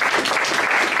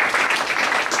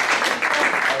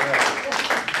 All right.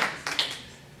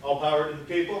 All power to the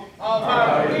people. All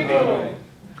power to the people.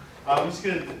 I'm just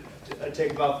going to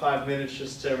take about 5 minutes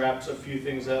just to wrap a few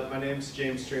things up. My name is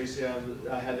James Tracy.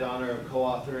 I had the honor of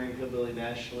co-authoring Hillbilly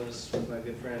Nationalists with my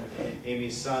good friend Amy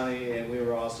Sani, and we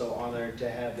were also honored to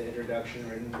have the introduction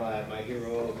written by my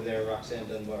hero over there, Roxanne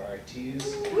Dunbar-Ortiz.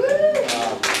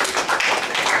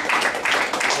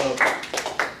 So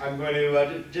I'm going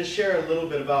to just share a little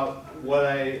bit about what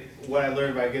I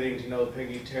learned by getting to know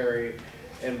Peggy Terry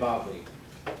and Bob Lee.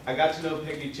 I got to know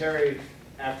Peggy Terry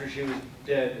after she was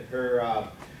dead.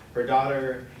 Her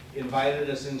daughter invited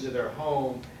us into their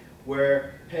home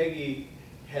where Peggy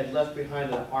had left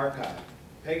behind an archive.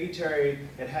 Peggy Terry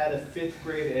had had a 5th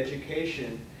grade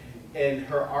education, and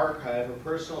her archive, her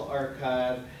personal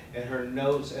archive, and her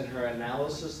notes and her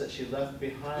analysis that she left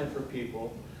behind for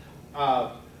people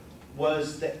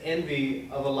was the envy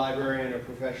of a librarian or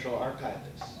professional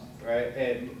archivist, right?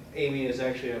 And Amy is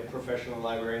actually a professional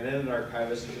librarian and an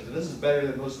archivist, because this is better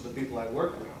than most of the people I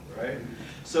work with, right?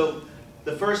 So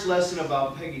the first lesson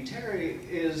about Peggy Terry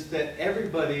is that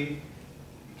everybody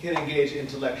can engage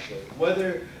intellectually,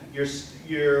 whether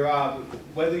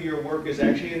your work is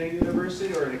actually in a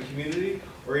university or in a community,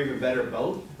 or even better,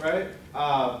 both, right?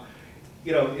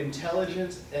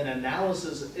 Intelligence and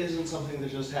analysis isn't something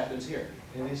that just happens here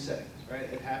in these settings, right?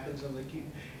 It happens in the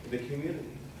community.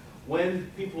 When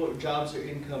people, jobs or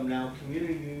income now,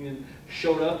 community union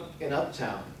showed up in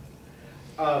Uptown.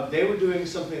 they were doing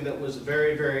something that was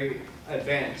very, very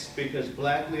advanced, because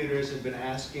black leaders had been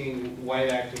asking white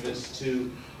activists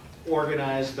to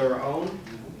organize their own,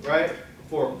 right,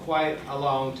 for quite a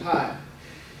long time.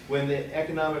 When the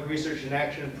Economic Research and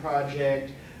Action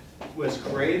Project was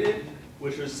created,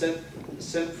 which was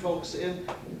sent folks in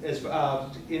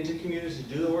into communities to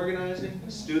do the organizing,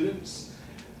 students,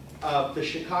 the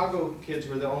Chicago kids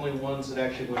were the only ones that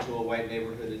actually went to a white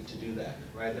neighborhood to do that,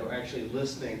 right? They were actually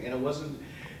listening, and it wasn't,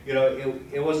 you know,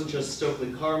 it wasn't just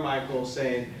Stokely Carmichael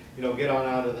saying, you know, get on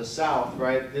out of the South,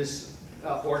 right? This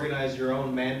organize your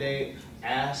own mandate,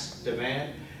 ask,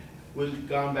 demand, was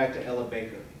gone back to Ella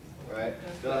Baker, right?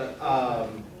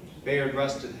 Bayard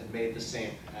Rustin had made the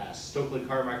same ask. Stokely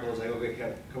Carmichael was like,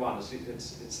 okay, come on,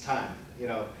 it's time, you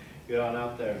know, get on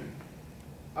out there.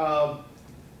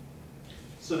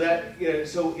 So that, you know,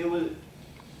 so it was,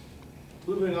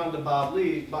 moving on to Bob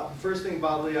Lee. The first thing,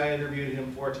 Bob Lee, I interviewed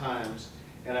him 4 times,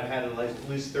 and I've had at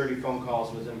least 30 phone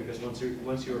calls with him, because once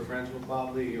you were friends with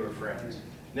Bob Lee, you were friends.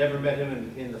 Never met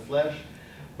him in the flesh,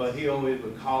 but he always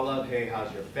would call up, hey,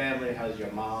 how's your family, how's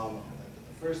your mom?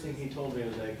 The first thing he told me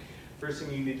was like, first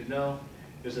thing you need to know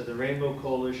is that the Rainbow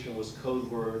Coalition was code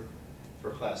word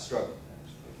for class struggle,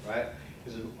 right?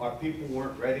 Because our people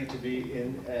weren't ready to be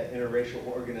in interracial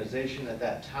organization at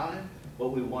that time, but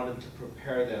we wanted to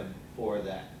prepare them for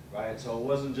that, right? So it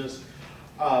wasn't just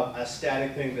a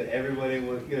static thing that everybody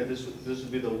would, you know, this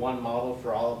would be the one model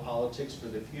for all of politics for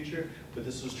the future, but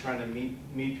this was trying to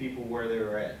meet people where they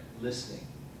were at, listening.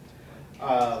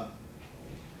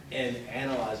 And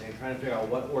analyzing, trying to figure out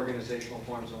what organizational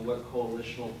forms and what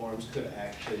coalitional forms could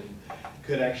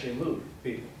actually move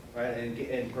people, right?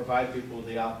 And provide people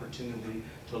the opportunity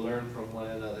to learn from one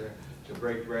another, to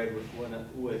break bread with one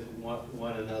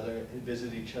another, and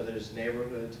visit each other's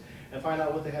neighborhoods, and find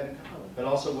out what they had in common. But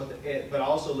also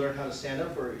learn how to stand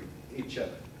up for each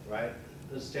other, right?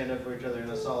 To stand up for each other in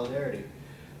a solidarity.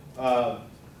 The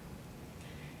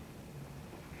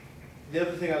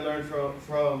other thing I learned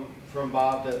from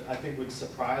Bob that I think would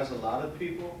surprise a lot of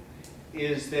people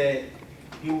is that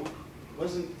he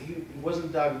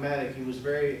wasn't dogmatic. He was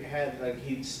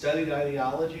he studied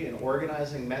ideology and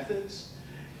organizing methods,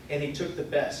 and he took the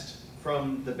best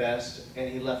from the best and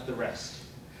he left the rest.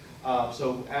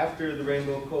 So after the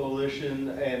Rainbow Coalition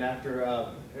and after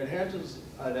Hampton's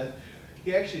death,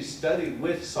 he actually studied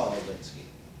with Saul Alinsky,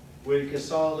 because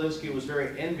Saul Alinsky was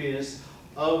very envious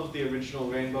of the original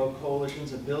Rainbow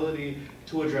Coalition's ability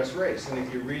to address race. And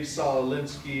if you read Saul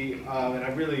Alinsky, and I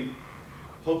really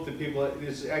hope that people,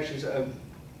 it's actually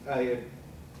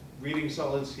reading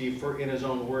Saul Alinsky in his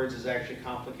own words actually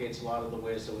complicates a lot of the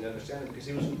ways that we understand it, because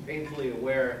he was painfully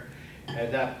aware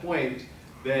at that point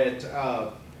that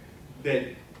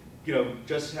you know,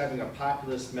 just having a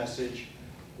populist message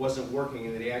wasn't working,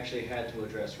 and that he actually had to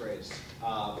address race.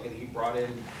 And he brought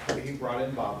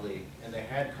in Bob Lee, and they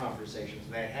had conversations,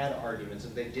 and they had arguments,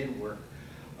 and they did work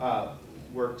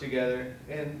together.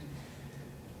 And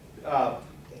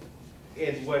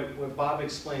what Bob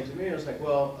explained to me was like,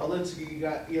 well, Alinsky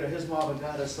got, you know, his model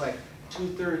got us like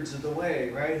 2/3 of the way,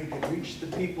 right? He could reach the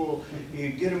people, he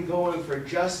could get them going for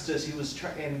justice. He was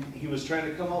trying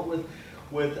to come up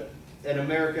with an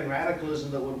American radicalism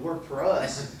that would work for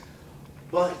us.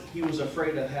 But he was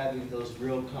afraid of having those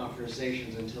real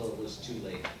conversations until it was too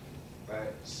late,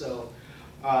 right? So,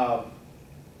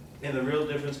 and the real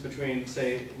difference between,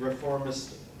 say,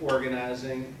 reformist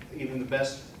organizing, even the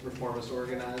best reformist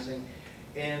organizing,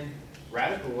 and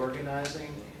radical organizing,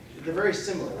 they're very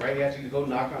similar, right? You have to go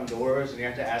knock on doors, and you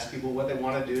have to ask people what they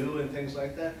want to do and things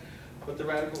like that. But the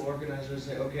radical organizers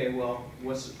say, okay, well,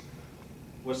 what's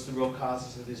the real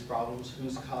causes of these problems?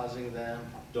 Who's causing them?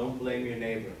 Don't blame your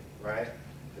neighbor, right?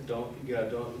 Don't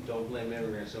blame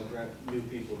immigrants. Don't blame new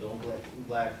people. Don't blame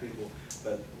black people.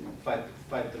 But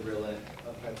fight the real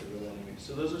enemy.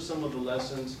 So those are some of the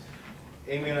lessons.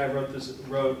 Amy and I wrote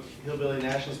Hillbilly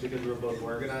Nationals because we were both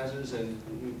organizers, and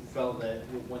we felt that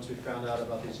once we found out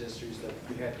about these histories that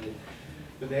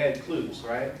they had clues,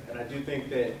 right? And I do think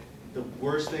that the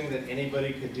worst thing that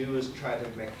anybody could do is try to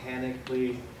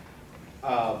mechanically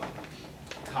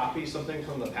copy something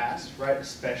from the past, right?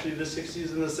 Especially the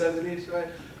 60s and the 70s, right?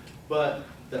 But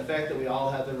the fact that we all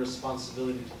have the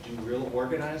responsibility to do real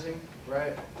organizing,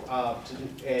 right?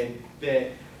 And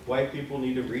that white people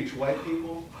need to reach white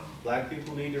people, black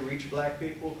people need to reach black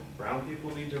people, brown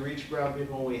people need to reach brown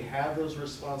people, and we have those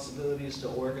responsibilities to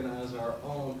organize our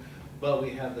own, but we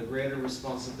have the greater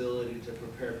responsibility to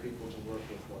prepare people to work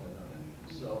with one another.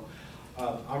 So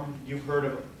you've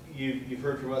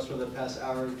heard from us for the past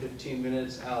hour and 15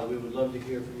 minutes. We would love to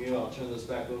hear from you. I'll turn this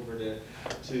back over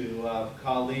to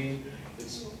Colleen.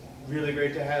 It's really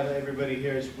great to have everybody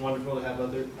here. It's wonderful to have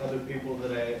other people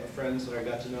friends that I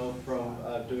got to know from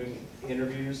doing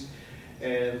interviews.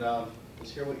 And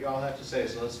let's hear what you all have to say.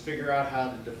 So let's figure out how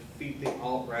to defeat the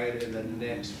alt-right in the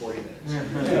next 40 minutes.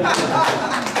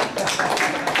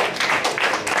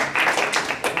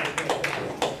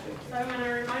 So I want to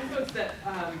remind folks that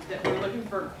that we're looking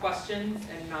for questions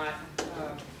and not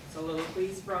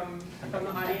soliloquies from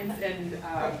the audience, and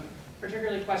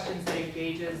particularly questions that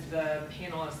engages the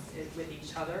panelists with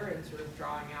each other and sort of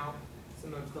drawing out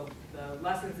some of the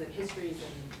lessons and histories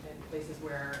and places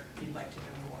where you'd like to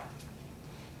know more.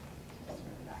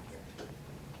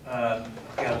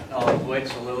 Yeah, I'll avoid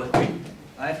soliloquy.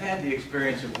 I've had the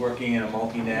experience of working in a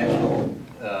multinational,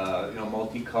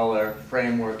 multicolor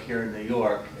framework here in New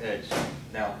York. It's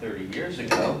now 30 years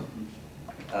ago,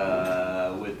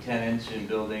 with tenants in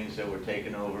buildings that were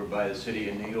taken over by the city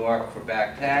of New York for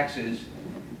back taxes,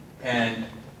 and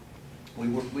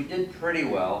we did pretty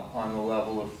well on the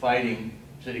level of fighting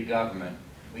city government.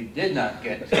 We did not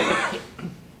get to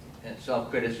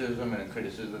self-criticism and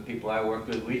criticism of the people I worked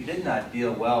with. We did not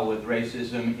deal well with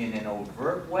racism in an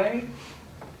overt way.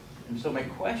 And so my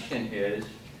question is,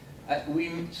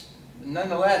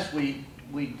 nonetheless, we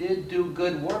did do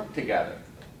good work together.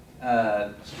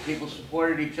 People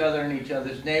supported each other in each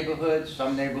other's neighborhoods.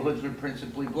 Some neighborhoods were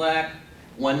principally black.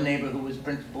 One neighborhood was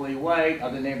principally white.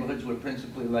 Other neighborhoods were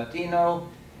principally Latino.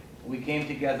 We came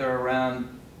together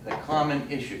around the common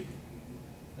issue,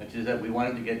 which is that we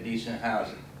wanted to get decent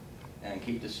housing and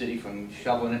keep the city from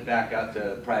shoveling it back out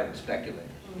to private speculators.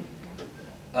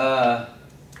 But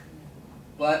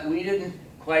we didn't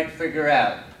quite figure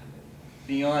out,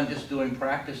 beyond just doing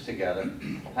practice together,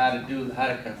 how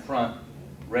to confront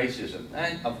racism.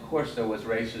 And of course there was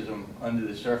racism under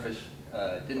the surface.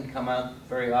 It didn't come out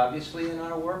very obviously in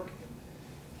our work.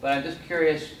 But I'm just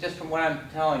curious, just from what I'm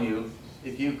telling you,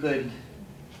 if you could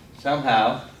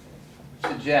somehow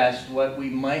suggest what we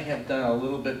might have done a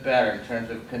little bit better in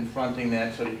terms of confronting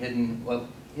that sort of hidden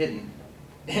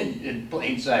in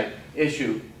plain sight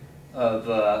issue of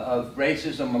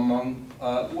racism among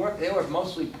they were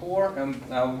mostly poor and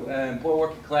poor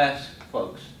working class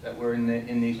folks that were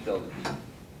in these buildings.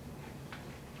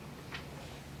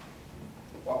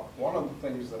 Well, one of the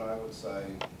things that I would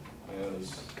say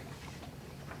is,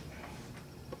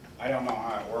 I don't know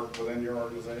how it worked within your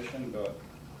organization, but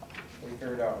we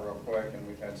figured out real quick, and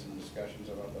we've had some discussions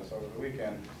about this over the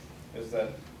weekend, is that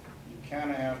you kind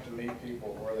of have to meet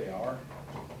people where they are.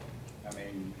 I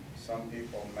mean, some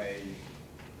people may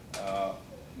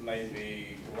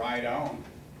be right on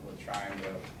with trying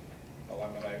to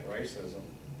eliminate racism.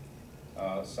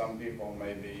 Some people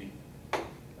may be,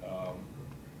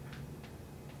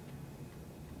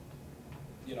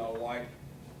 like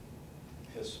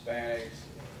Hispanics,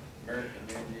 American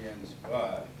Indians,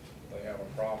 but they have a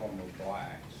problem with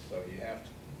blacks. So you have to,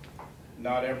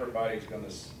 not everybody's going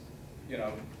to,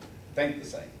 think the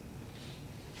same.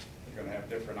 They're going to have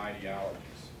different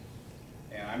ideologies.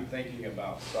 And I'm thinking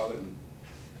about Southern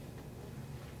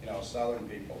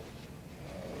people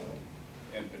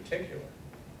in particular,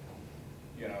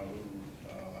 who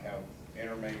have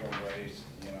intermingled race,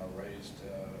 raised in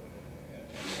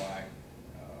black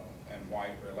and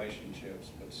white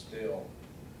relationships, but still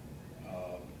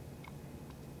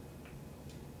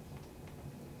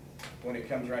when it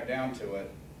comes right down to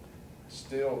it,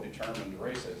 still determined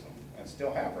racism and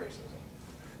still have racism.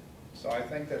 So I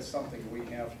think that's something we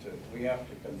have to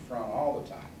confront all the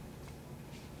time.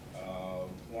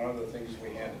 One of the things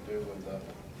we had to do with the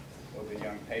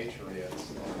young Patriots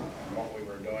and what we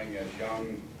were doing as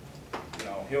young,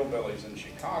 hillbillies in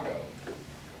Chicago,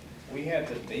 we had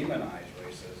to demonize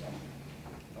racism,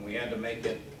 and we had to make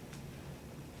it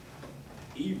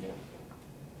evil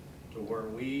to where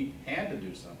we had to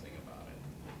do something about it.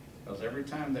 Because every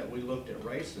time that we looked at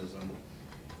racism,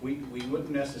 we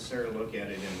wouldn't necessarily look at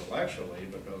it intellectually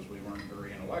because we weren't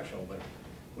very intellectual, but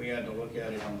we had to look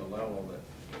at it on the level that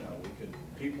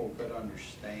people could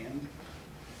understand.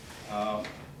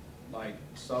 Like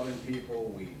Southern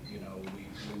people, we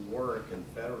wore a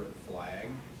Confederate flag,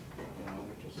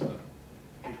 which is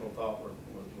people thought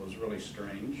was really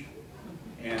strange,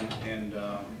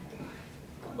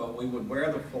 but we would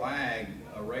wear the flag,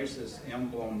 a racist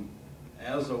emblem,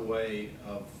 as a way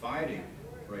of fighting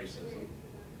racism.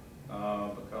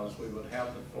 Because we would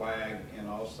have the flag and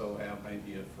also have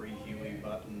maybe a Free Huey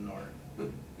button or,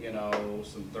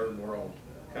 some third world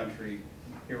country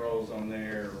heroes on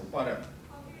there or whatever.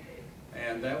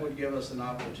 And that would give us an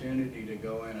opportunity to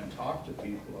go in and talk to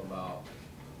people about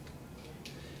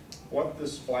what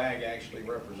this flag actually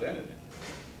represented,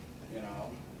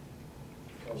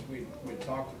 Because we'd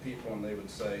talk to people and they would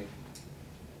say,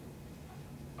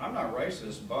 I'm not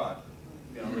racist, but,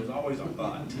 you know, there's always a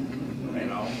but, you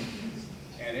know.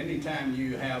 And anytime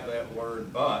you have that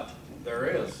word but, there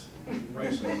is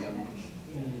racism.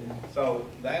 So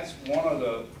that's one of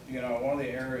the, you know, one of the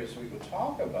areas we would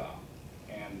talk about.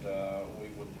 And we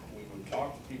would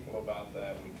talk to people about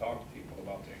that. We'd talk to people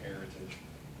about their heritage.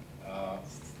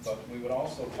 But we would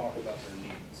also talk about their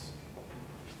needs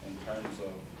in terms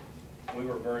of, we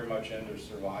were very much into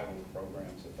survival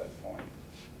programs at that point.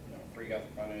 You know, free health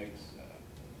clinics,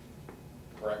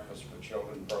 breakfast for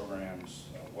children programs,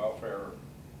 welfare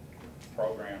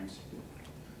programs.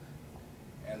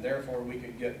 And therefore we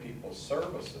could get people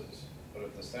services, but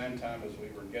at the same time as we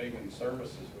were getting them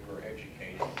services, we were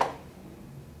educating them.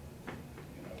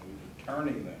 You know, we were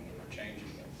turning them, we were changing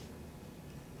them.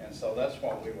 And so that's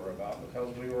what we were about,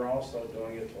 because we were also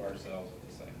doing it to ourselves at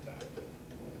the same time.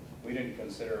 We didn't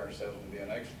consider ourselves to be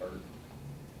an expert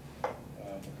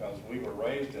because we were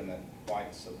raised in that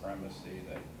white supremacy,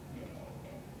 that, you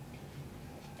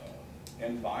know,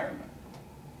 environment.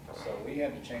 So we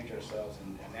had to change ourselves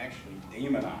and actually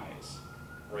demonize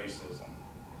racism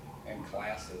and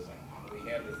classism. We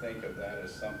had to think of that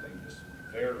as something just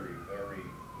very, very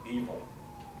evil.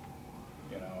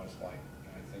 You know, it's like,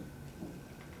 I think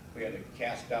we had to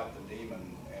cast out the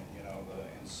demon and, you know,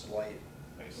 and slay it,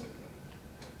 basically.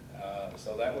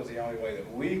 So that was the only way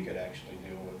that we could actually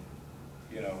deal with,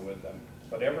 you know, with them.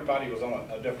 But everybody was on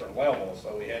a different level,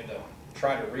 so we had to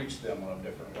try to reach them on a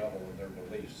different level with their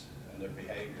beliefs and their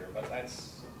behavior. But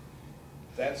that's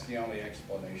the only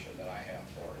explanation that I have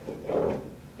for it,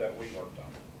 that we worked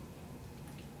on.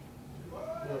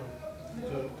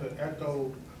 Well, to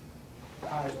echo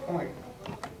Kai's point,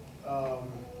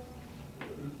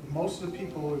 most of the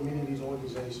people in many of these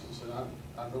organizations, and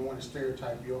I don't want to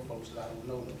stereotype your folks that I don't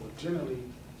know them, but generally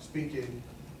speaking,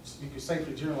 you can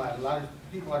safely generalize, a lot of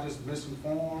people are just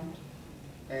misinformed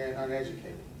and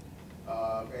uneducated.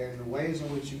 And the ways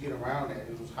in which you get around that,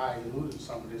 it was highly alluded to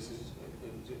some of this, is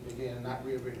again, not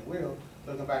reinventing the wheel.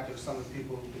 Looking back at some of the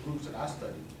people, the groups that I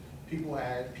studied, people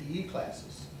had PE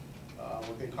classes,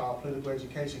 what they call political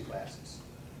education classes,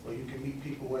 where you can meet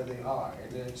people where they are.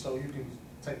 And then, so you can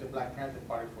take the Black Panther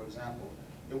Party, for example.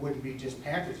 It wouldn't be just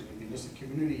Panthers, it would be just a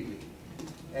community meeting.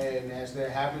 And as they're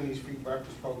having these free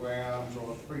breakfast programs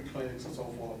or free clinics and so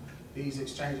forth, these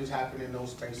exchanges happen in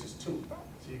those spaces too.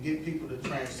 So you get people to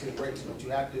transcend race, but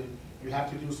you have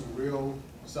to do some real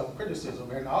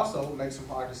self-criticism and also make some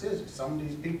hard decisions. Some of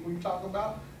these people you talk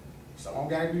about, someone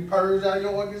got to be purged out of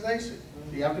your organization.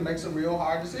 You have to make some real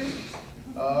hard decisions.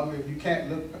 If you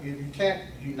can't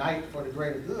unite for the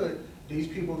greater good, these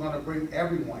people are going to bring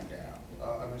everyone down.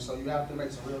 So you have to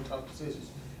make some real tough decisions.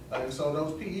 And so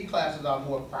those PE classes are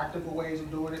more practical ways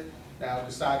of doing it. Now,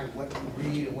 deciding what you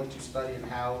read and what you study and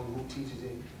how and who teaches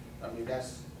it, I mean,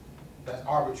 that's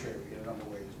arbitrary in a number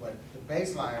of ways. But the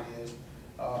baseline is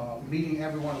meeting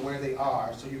everyone where they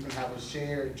are, so you can have a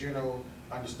shared general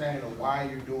understanding of why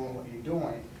you're doing what you're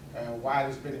doing and why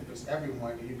this benefits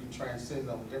everyone, and you can transcend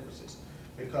those differences.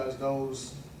 Because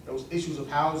those issues of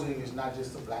housing is not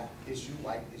just a Black issue,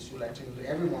 white issue, Latino,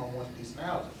 everyone wants decent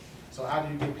housing. So how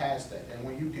do you get past that? And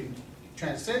when you can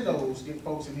transcend those, get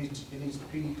folks in these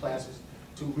PE classes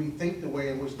to rethink the way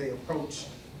in which they approach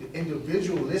the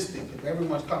individualistic, if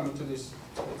everyone's coming to these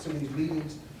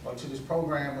meetings or to this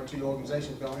program or to your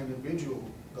organization based on individual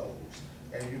goals,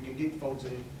 and you can get folks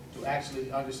to actually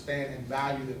understand and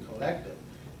value the collective.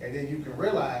 And then you can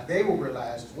realize, they will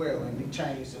realize as well, and be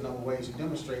changed in other ways to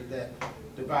demonstrate that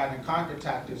divide and conquer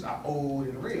tactics are old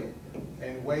and real,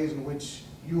 and ways in which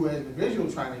you as an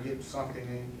individual trying to get something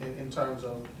in terms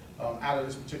of out of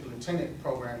this particular tenant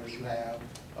program that you have,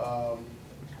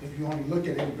 if you only look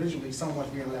at it individually, someone's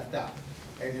being left out.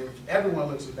 And if everyone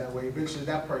looks at it that way, eventually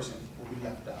that person will be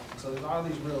left out. So there's all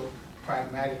these real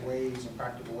pragmatic ways and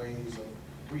practical ways of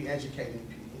re-educating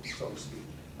people, so to speak.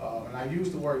 And I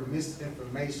use the word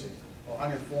misinformation, or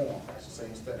uninformed, I should say,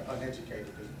 instead of uneducated,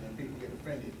 because then people get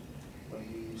offended when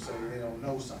you say they don't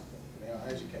know something, they aren't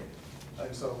educated.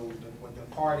 And so what the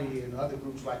party and other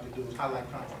groups like to do is highlight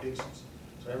contradictions.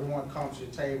 So everyone comes to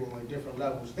the table at different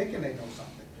levels thinking they know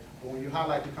something. But when you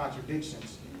highlight the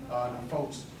contradictions, the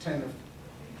folks tend to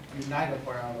unite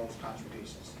around those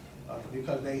contradictions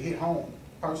because they hit home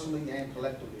personally and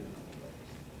collectively in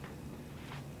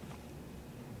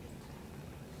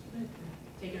a way.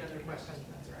 Take another question,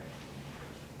 that's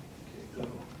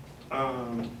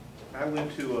right. I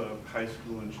went to a high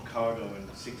school in Chicago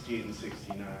in '68 and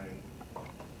 '69,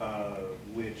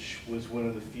 which was one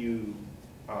of the few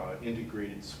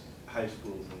integrated high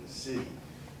schools in the city.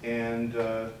 And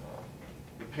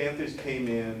the Panthers came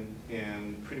in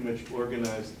and pretty much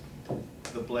organized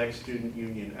the Black Student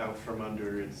Union out from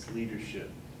under its leadership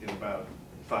in about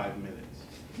 5 minutes.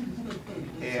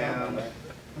 And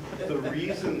the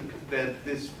reason that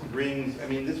this brings, I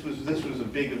mean, this was a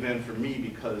big event for me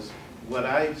because what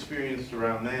I experienced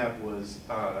around that was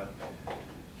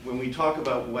when we talk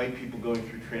about white people going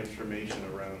through transformation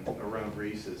around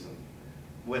racism,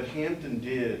 what Hampton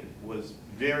did was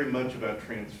very much about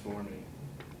transforming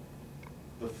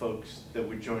the folks that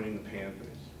were joining the Panthers.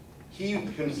 He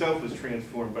himself was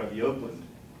transformed by the Oakland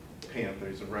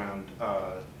Panthers around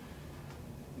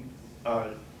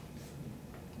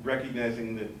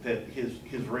recognizing that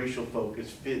his racial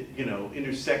focus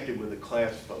intersected with a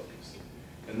class focus,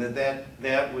 and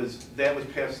that was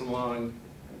passed along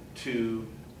to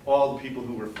all the people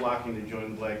who were flocking to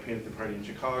join the Black Panther Party in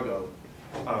Chicago,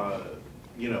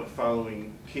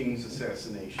 following King's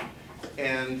assassination.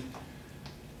 And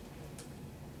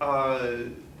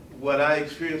what I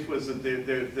experienced was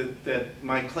that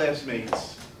my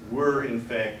classmates were in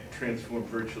fact transformed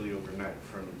virtually overnight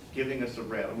from giving us a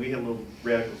radical. We had a little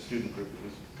radical student group that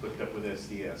was hooked up with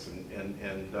SDS,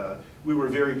 and we were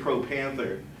very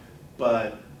pro-Panther,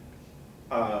 but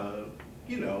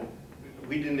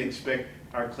we didn't expect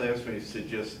our classmates to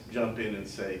just jump in and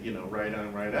say, right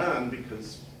on,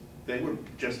 because they were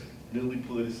just newly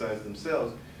politicized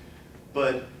themselves.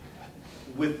 But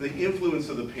with the influence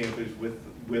of the Panthers,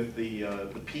 with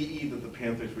the PE that the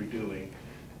Panthers were doing,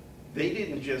 they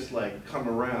didn't just like come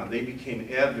around. They became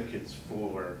advocates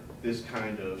for this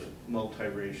kind of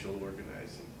multiracial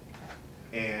organizing,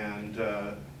 and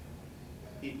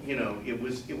it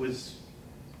was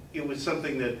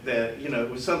something that it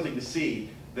was something to see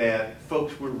that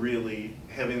folks were really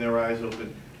having their eyes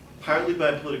open, partly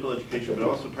by political education, but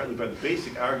also partly by the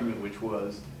basic argument, which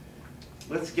was,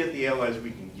 let's get the allies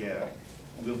we can get.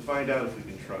 We'll find out if we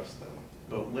can trust them,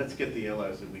 but let's get the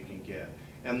allies that we can get.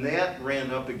 And that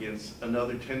ran up against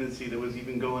another tendency that was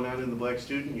even going on in the Black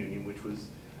Student Union, which was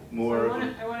more. So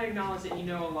I want to acknowledge that you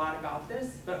know a lot about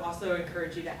this, but also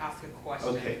encourage you to ask a question.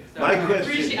 Okay, so my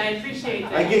question. I appreciate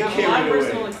that. I get you have a lot of carried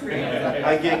personal away.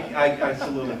 experience. I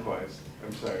soliloquize.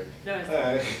 I'm sorry.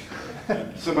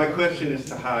 No, so my question is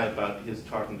to Hy about his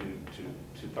talking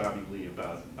to Bobby Lee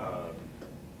about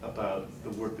the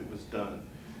work that was done.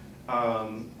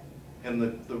 And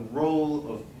the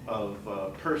role of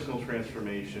personal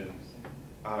transformation,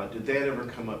 did that ever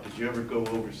come up? Did you ever go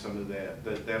over some of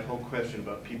that whole question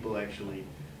about people actually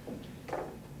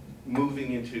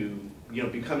moving into,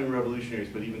 becoming revolutionaries,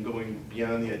 but even going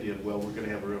beyond the idea of, well, we're going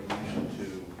to have a revolution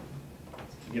to,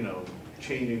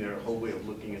 changing their whole way of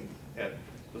looking at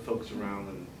the folks around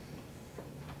them?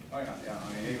 Oh, yeah,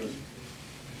 I mean, he was,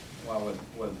 well,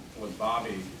 with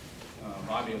Bobby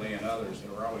Lee and others, they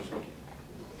were always looking.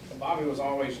 Bobby was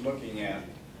always looking at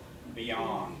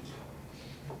beyond,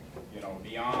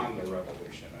 beyond the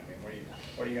revolution. I mean,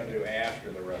 what are you going to do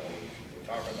after the revolution? We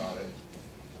talk about it.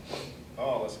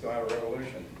 Oh, let's go have a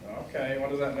revolution. Okay, what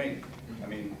does that mean? I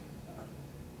mean,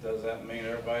 does that mean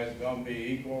everybody's going to be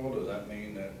equal? Does that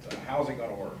mean that, how's it going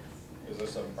to work? Is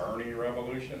this a Bernie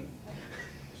revolution?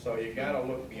 So you got to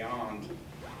look beyond,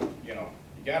 you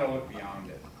got to look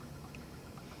beyond it.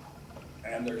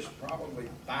 And there's probably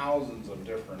thousands of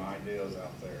different ideas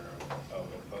out there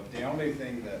of it, but the only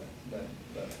thing that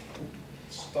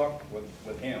stuck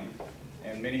with him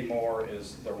and many more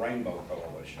is the Rainbow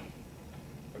Coalition,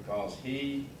 because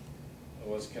he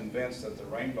was convinced that the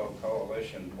Rainbow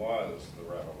Coalition was the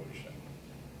revolution.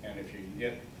 And if you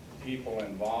get people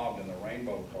involved in the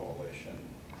Rainbow Coalition,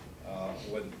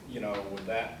 with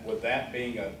that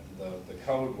being the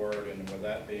code word, and with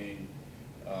that being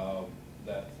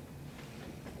that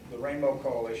the Rainbow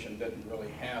Coalition didn't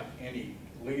really have any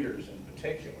leaders in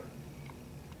particular.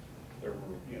 There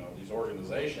were, these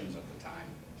organizations at the time,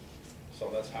 so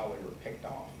that's how they were picked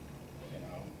off.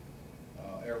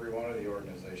 Every one of the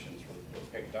organizations were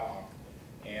picked off,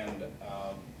 and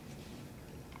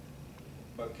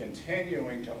but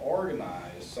continuing to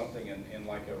organize something in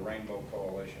like a Rainbow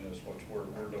Coalition is what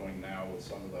we're doing now with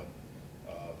some of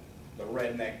the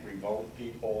redneck revolt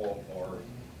people, or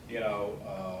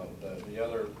the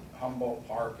other Humboldt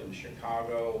Park in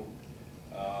Chicago,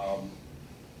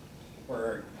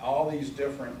 where all these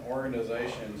different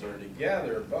organizations are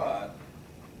together, but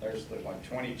there's like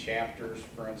 20 chapters,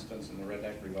 for instance, in the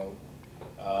Redneck Revolt,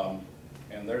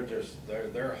 and they're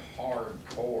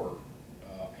hardcore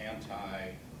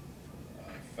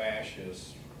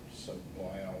anti-fascist,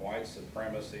 white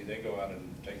supremacy. They go out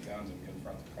and take guns and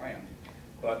confront the Klan,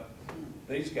 but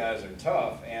these guys are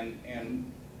tough, and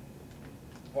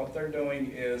what they're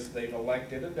doing is they've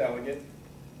elected a delegate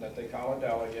that they call a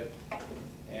delegate,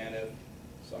 and if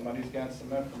somebody's got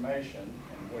some information,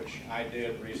 and which I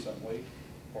did recently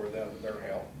for their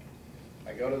help,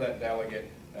 I go to that delegate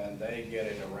and they get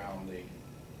it around the,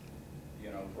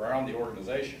 around the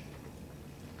organization.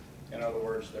 In other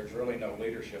words, there's really no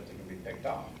leadership that can be picked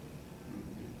off,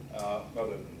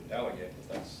 other than the delegate,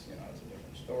 but that's, it's a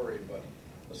different story. But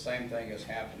the same thing is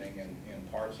happening in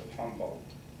parts of Humboldt,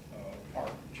 part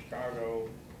of Chicago,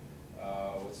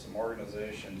 with some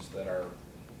organizations that are,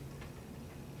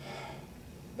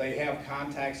 they have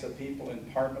contacts of people in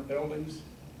apartment buildings,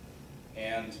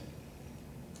 and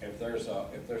if there's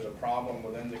a problem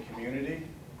within the community,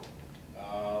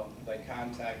 they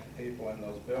contact the people in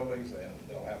those buildings, and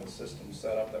they'll have a system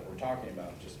set up that we're talking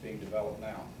about, just being developed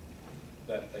now,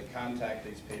 that they contact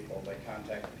these people, they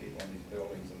contact the people in these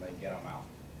buildings, and they get them out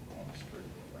on the street,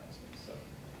 for instance.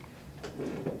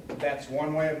 So that's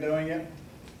one way of doing it.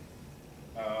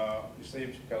 You see,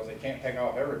 because they can't pick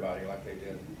off everybody like they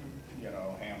did,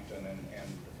 Hampton and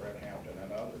Fred Hampton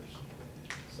and others.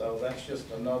 So that's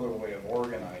just another way of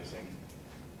organizing.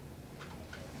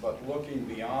 But looking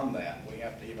beyond that, we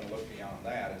have to even look beyond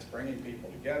that. It's bringing people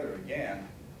together again,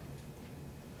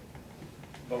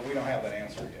 but we don't have that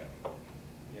answer yet.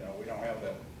 We don't have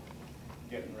that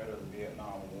getting rid of the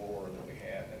Vietnam War that we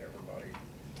had that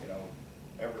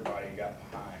everybody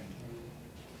got behind.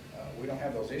 We don't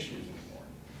have those issues anymore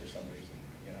for some reason.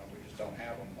 We just don't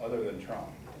have them other than Trump.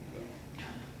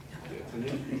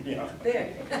 Yeah,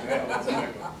 that's a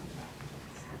big one.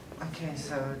 Okay,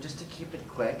 so just to keep it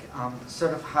quick,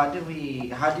 sort of how do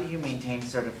you maintain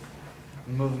sort of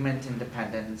movement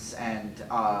independence and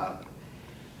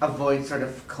avoid sort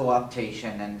of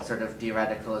co-optation and sort of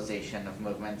de-radicalization of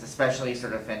movements, especially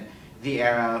sort of in the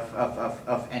era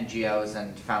of NGOs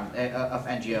and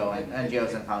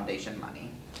NGOs and foundation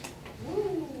money?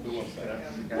 Who wants that?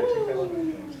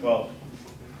 Well,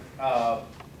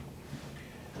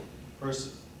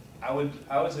 first, I would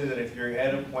say that if you're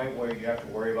at a point where you have to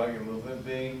worry about your movement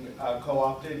being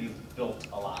co-opted, you've built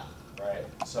a lot, right?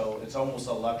 So it's almost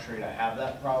a luxury to have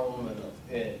that problem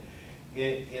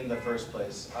in the first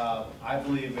place. I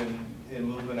believe in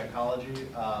movement ecology.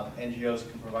 NGOs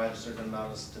can provide a certain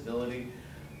amount of stability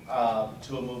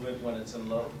to a movement when it's in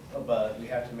low, but we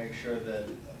have to make sure that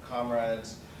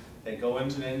comrades, they go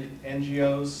into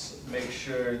NGOs, make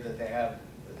sure that they have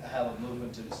a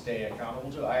movement to stay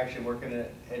accountable to. I actually work in an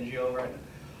NGO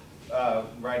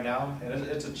right now, and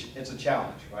it's a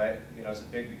challenge, right?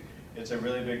 It's a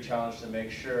really big challenge to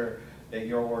make sure that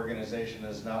your organization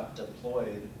is not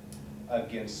deployed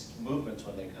against movements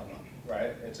when they come up,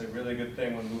 right? It's a really good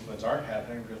thing when movements aren't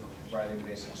happening because we're providing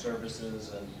basic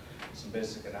services and some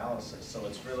basic analysis. So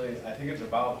it's really, I think it's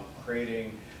about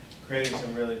creating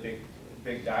some really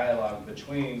big dialogue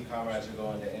between comrades who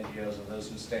go into NGOs and those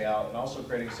who stay out, and also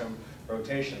creating some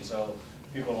rotation so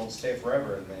people don't stay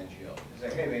forever in the NGO. It's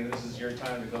like, hey, maybe this is your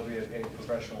time to go be a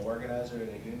professional organizer in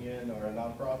a union or a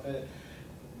nonprofit,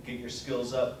 get your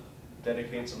skills up,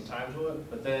 dedicate some time to it,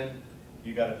 but then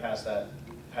you got to pass that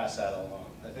along.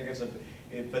 I think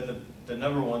but the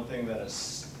number one thing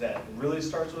that really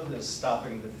starts with is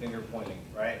stopping the finger pointing,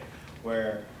 right?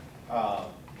 Where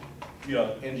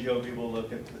NGO people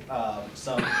look at,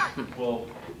 some will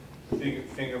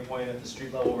finger point at the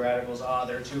street level radicals.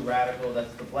 They're too radical,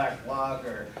 that's the black bloc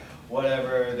or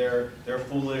whatever, they're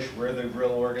foolish, we're the real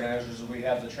organizers, we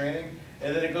have the training.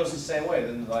 And then it goes the same way.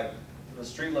 Then like the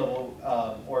street level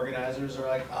organizers are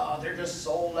like, they're just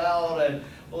sold out, and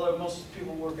well, most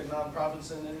people work at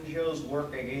nonprofits and NGOs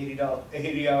work like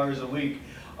 80 hours a week,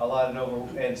 a lot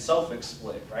and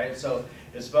self-exploit, right? So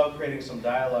it's about creating some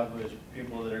dialogue with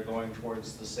people that are going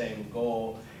towards the same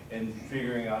goal and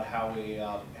figuring out how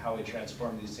we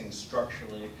transform these things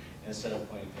structurally instead of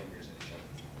pointing fingers at each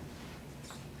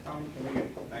other. Can we get,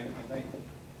 I think,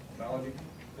 Melody,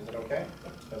 is it okay?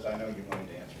 Because I know you wanted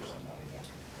to answer somebody.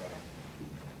 Go ahead.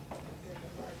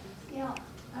 Yeah,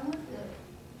 I want to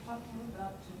talk more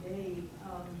about today,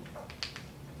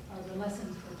 the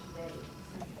lessons for today.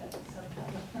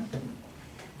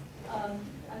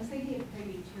 I was thinking of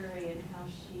Peggy Ture and how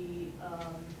she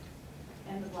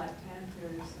and the Black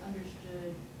Panthers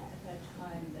understood at that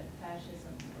time that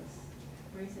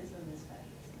racism is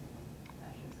fascism,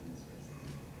 fascism is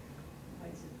racism,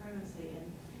 white supremacy,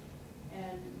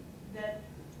 and that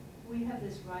we have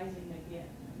this rising again.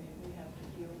 I mean, we have to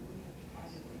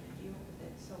find a way to deal with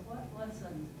it. So what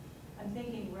lessons? I'm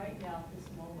thinking right now at this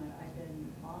moment, I've been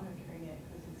monitoring it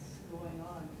because it's going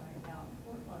on right now in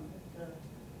Portland with the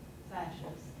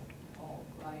fascists,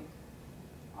 alt-right,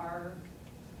 are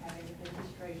having a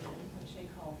demonstration, which they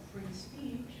call free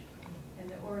speech, and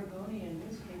the Oregonian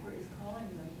newspaper newspaper is calling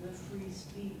them the free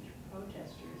speech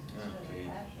protesters instead of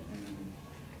fascists.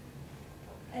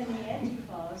 And the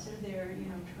Antifas are there, you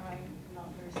know, trying, not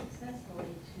very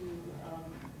successfully, to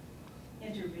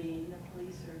intervene. The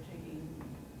police are taking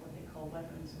what they call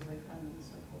weapons away from them,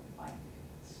 so-called fight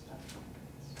stuff.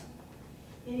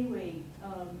 Anyway,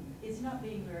 it's not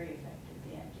being very effective,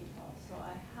 the Antifas. So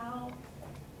how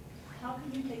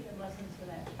can you take the lessons of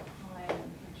that time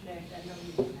and project? I know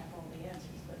you don't have all the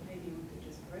answers, but maybe we could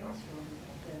just brainstorm a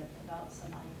little bit about some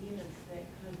ideas that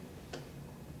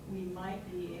we might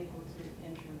be able to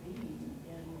intervene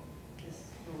in this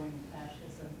growing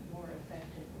fascism more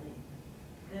effectively.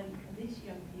 Then these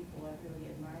young people, I really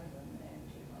admire them, the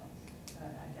Antifas.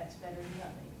 That's better than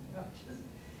nothing.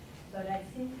 But I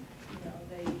think, you know,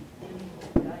 they need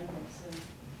guidance, and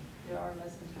there are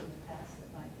lessons from the past that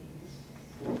might be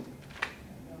useful.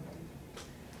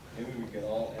 Maybe we could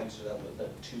all answer that with a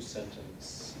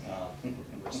 2-sentence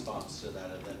response to that,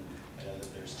 and then I know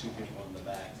that there's 2 people in the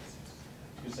back.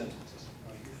 2 sentences.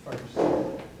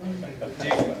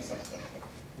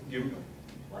 You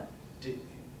What?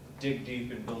 Dig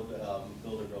deep and build a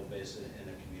real base in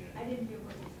a community. I didn't hear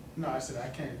what you No, I said I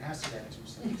can't answer that in 2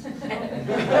 sentences.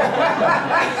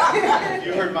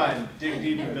 You heard mine, dig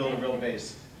deep and build a real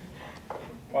base.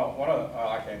 Well,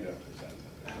 I came to it in 2 sentences.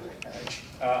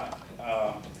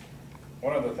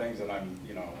 One of the things that I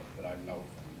know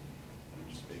from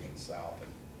just being in the South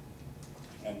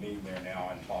and being there now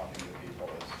and talking to people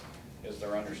is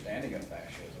their understanding of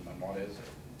fascism and what is it.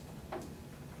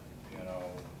 You know,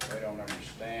 they don't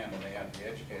understand, and they have to be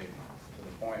educated to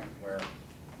the point where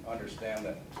understand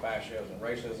that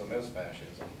racism is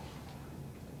fascism.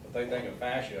 But they think of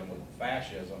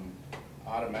fascism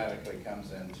automatically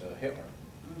comes into Hitler,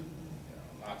 you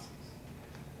know, Nazis.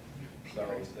 So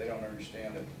they don't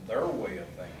understand that their way of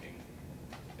thinking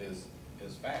is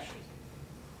fascism.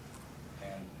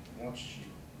 And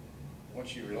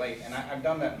once you relate, and I've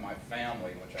done that in my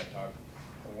family, which I talked,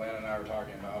 Lynn and I were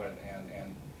talking about it,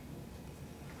 and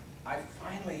I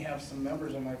finally have some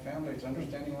members of my family that's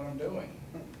understanding what I'm doing,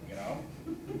 you know?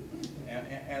 And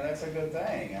that's a good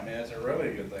thing. I mean, it's a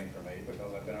really good thing for me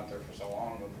because I've been out there for so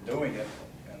long with doing it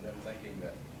and then thinking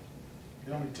that.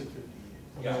 It only took 50 years.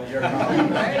 Yeah, you're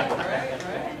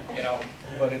right. You know,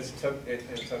 but it took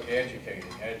educating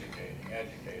to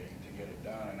get it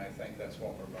done, and I think that's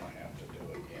what we're going to have to do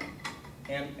again.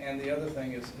 And the other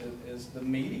thing is the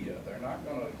media. They're not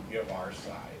going to give our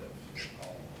side of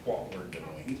what we're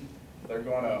doing. They're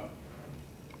going to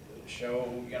show,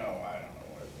 you know, I don't know,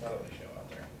 what do they show out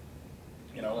there?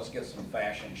 You know, let's get some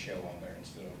fashion show on there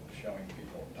instead of showing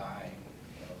people dying,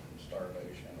 you know, from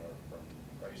starvation or from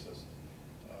racist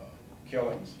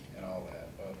killings and all that.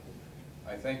 But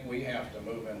I think we have to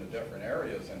move into different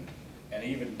areas and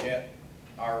even get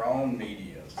our own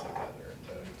medias together.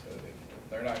 If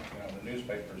they're not, you know, the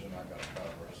newspapers are not going to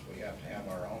cover us. We have to have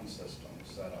our own system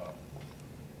set up.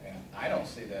 And I don't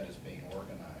see that as being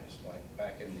organized. Like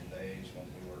back in the days when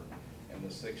we were in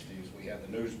the 60s, we had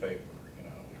the newspaper, you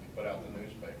know, we could put out the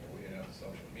newspaper, we didn't have the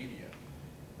social media.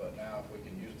 But now if we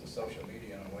can use the social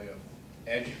media in a way of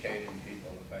educating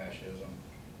people to fascism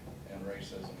and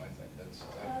racism, I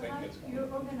think it's going.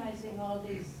 You're organizing all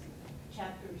these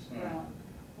chapters around.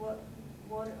 What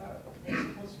are they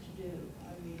supposed to do?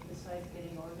 I mean, besides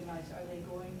getting organized, are they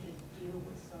going to deal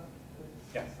with some of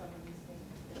these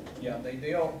things? Yeah, they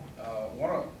deal.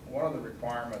 One of the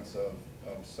requirements of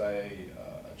say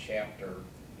a chapter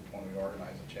when we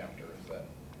organize a chapter is that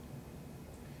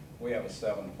we have a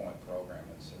 7-point program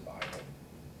in survival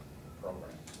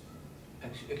program.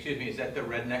 Excuse me, is that the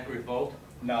Redneck Revolt?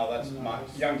 No, that's my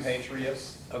Young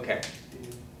Patriots. Okay.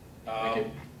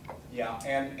 Yeah,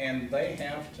 and they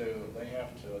have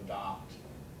to adopt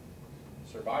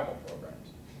survival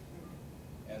programs,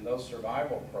 and those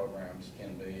survival programs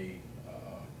can be,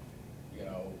 you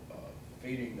know,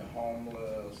 feeding the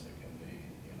homeless. It can be,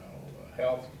 you know,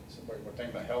 health. So we're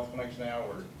thinking about health clinics now,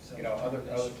 or you know, other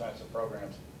types of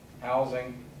programs,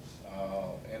 housing,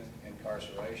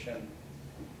 incarceration.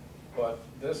 But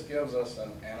this gives us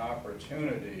an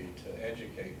opportunity to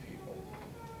educate people.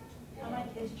 I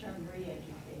like his term,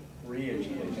 re-educate.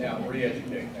 Re-educate, yeah,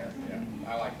 re-educate there, yeah,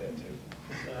 I like that too.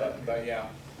 But yeah,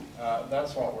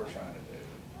 that's what we're trying to do.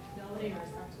 Melody or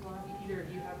Asantewaa, either of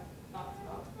you have thoughts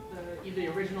about either the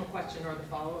original question or the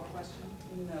follow-up question?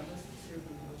 No, this is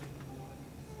Susan.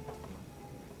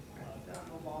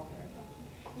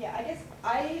 Yeah, I guess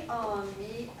I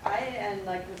and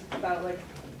like with about like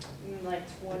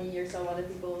 20 or so other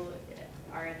people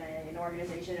are in an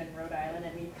organization in Rhode Island,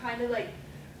 and we kind of like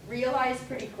realized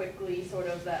pretty quickly sort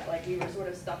of that like we were sort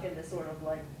of stuck in this sort of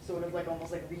like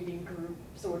almost like reading group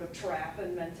sort of trap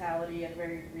and mentality, and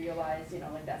we realized, you know,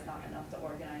 like that's not enough to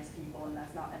organize people, and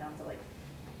that's not enough to like,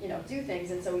 you know, do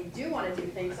things. And so we do want to do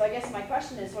things. So I guess my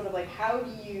question is sort of like, how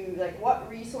do you, like, what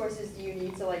resources do you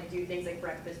need to like do things like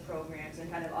breakfast programs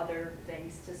and kind of other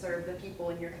things to serve the people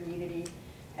in your community?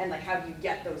 And like, how do you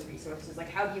get those resources? Like,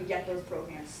 how do you get those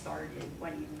programs started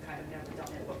when you've kind of never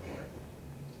done it before?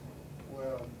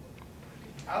 Well,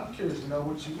 I'm curious to know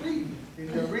what you read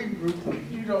in your reading group.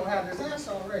 You don't have this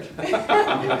answer already.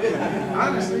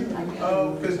 Honestly,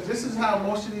 because this is how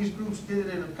most of these groups did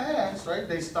it in the past, right?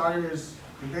 They started as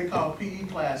what they call PE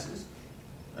classes,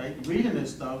 right? Reading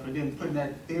this stuff and then putting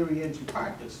that theory into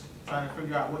practice, trying to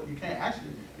figure out what you can.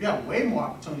 Actually, you have way more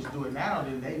opportunities to do it now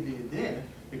than they did then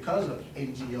because of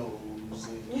NGOs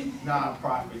and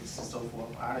nonprofits and so forth.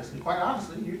 Honestly, quite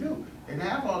honestly, you do. They didn't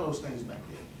have all those things back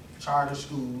then. Charter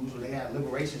schools, or they had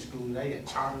liberation schools, they had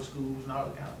charter schools and all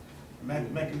that kind of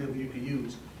mechanism you could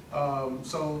use.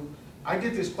 So I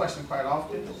get this question quite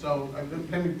often, so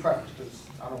let me preface, because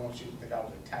I don't want you to think I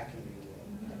was attacking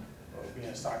you or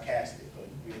being sarcastic or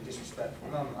being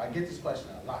disrespectful. No, I get this question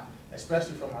a lot,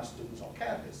 especially from my students on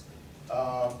campus.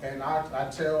 And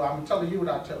I'm telling you what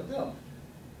I tell them.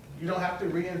 You don't have to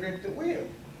reinvent the wheel.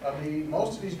 I mean,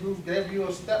 most of these groups gave you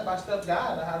a step-by-step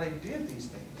guide of how they did these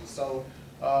things. So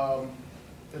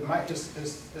it might just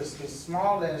as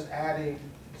small as adding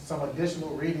some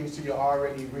additional readings to your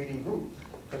already reading group,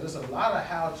 because there's a lot of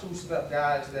how-to step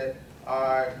guides that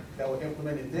were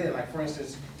implemented then. Like for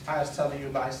instance, I was telling you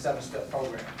about a 7-step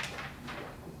program.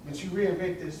 Did you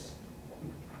reinvent this?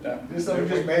 No. This is something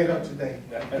just made up today.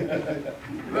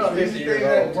 No, these things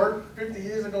that worked 50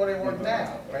 years ago, they work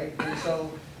now, right? And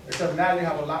so now you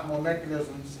have a lot more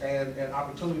mechanisms and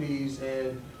opportunities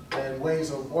and ways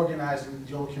of organizing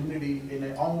your community in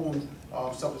their own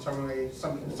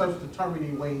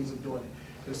self-determining ways of doing it.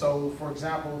 And so, for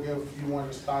example, if you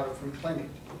want to start a free clinic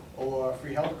or a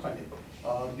free health clinic,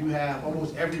 you have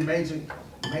almost every major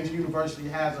university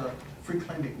has a free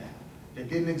clinic now. That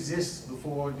didn't exist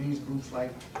before these groups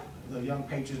like the Young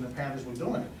Patriots and the Panthers were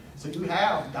doing it. So you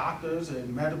have doctors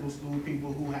and medical school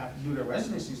people who have to do their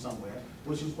residency somewhere,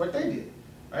 which is what they did.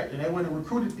 Right? And they went and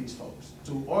recruited these folks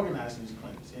to organize these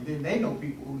clinics. And then they know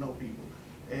people who know people.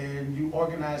 And you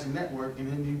organize a network,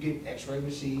 and then you get x-ray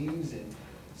machines and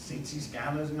CT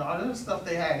scanners and all that stuff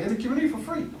they had in the community for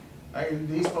free. Right? And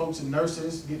these folks and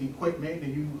nurses get equipment,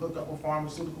 and you hook up with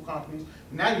pharmaceutical companies.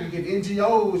 Now you can get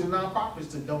NGOs and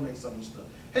nonprofits to donate some of this stuff.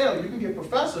 Hell, you can get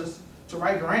professors to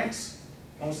write grants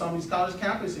on some of these college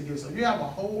campuses. So you have a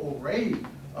whole array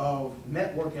of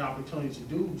networking opportunities to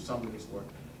do some of this work.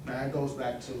 Now that goes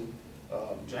back to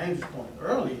James' point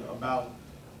earlier about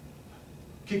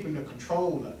keeping the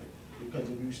control of it, because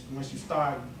once you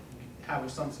start having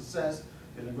some success,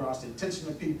 then it draws the attention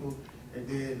of people, and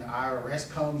then the IRS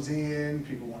comes in.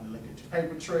 People want to look at your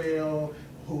paper trail.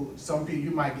 Some people,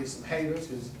 you might get some haters,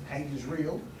 because hate is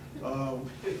real.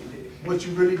 What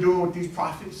you really doing with these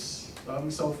profits?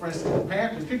 So, for instance, the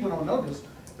Panthers, people don't know this.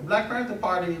 The Black Panther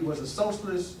Party was a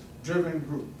socialist-driven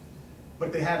group,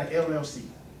 but they had an LLC.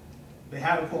 They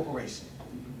had a corporation.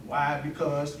 Why?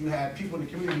 Because you had people in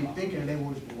the community thinking they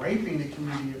were raping the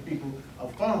community of people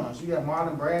of funds. You have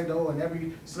Marlon Brando and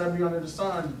every celebrity under the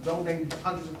sun donating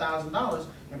hundreds of thousands of dollars,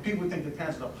 and people think the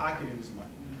Panthers are pocketing this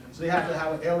money. So they have to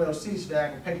have an LLC so they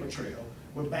have a paper trail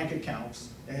with bank accounts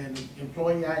and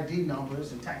employee ID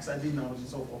numbers and tax ID numbers and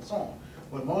so forth and so on.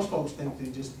 But most folks think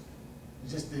that it's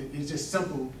just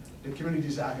simple, the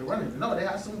community's out here running it. No, they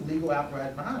have some legal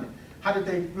apparatus behind it. How did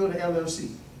they build an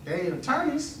LLC? They ain't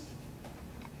attorneys.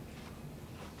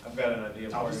 I've got an idea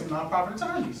Talk for to some you. nonprofit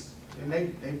attorneys, and they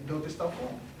built this stuff for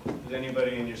them. Does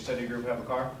anybody in your study group have a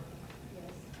car? Yes.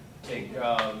 Take,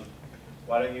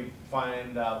 why don't you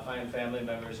find family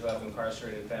members who have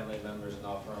incarcerated family members and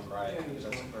offer them rides, because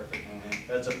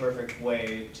that's a perfect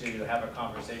way to have a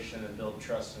conversation and build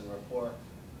trust and rapport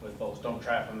with folks. Don't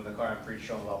trap them in the car and preach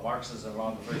to them about Marxism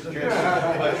on the first trip.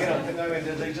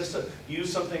 But they just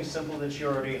use something simple that you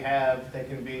already have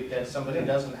that somebody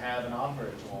doesn't have, and offer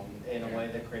it to them in a way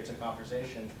that creates a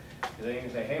conversation. Then you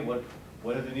can say, hey, what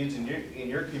are the needs in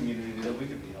your community that we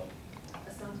could be helping?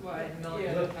 Asantewaa and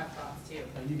Milligan have thoughts too.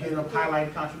 And you get up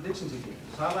highlight contradictions again.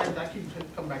 So I keep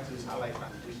coming back to this highlight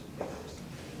contradictions.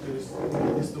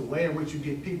 It's the way in which you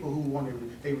get people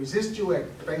who they resist you at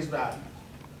face value.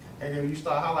 And then you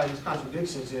start highlighting these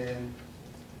contradictions and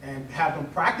have them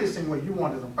practicing what you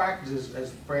wanted them to practice,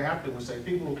 as Fred Hampton would say.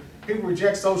 People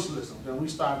reject socialism. Then we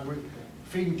start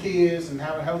feeding kids and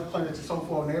having health clinics and so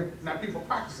forth, and now people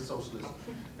practicing socialism.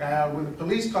 Now, when the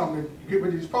police come to get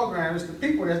rid of these programs, it's the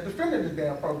people that's defending the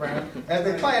damn program as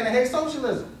they claim they hate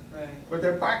socialism. Right. But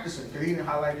they're practicing, because he didn't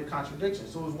highlight the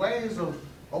contradictions. So there's ways of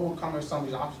overcoming some of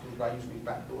these obstacles by using these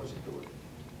back doors to do it.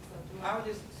 I would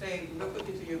just say, real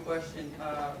quickly to your question,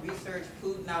 research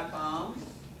Food Not Bombs,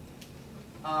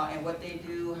 and what they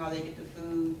do, how they get the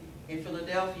food. In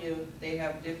Philadelphia, they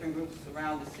have different groups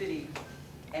around the city,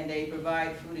 and they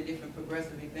provide food at different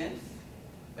progressive events.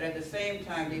 But at the same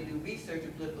time, they do research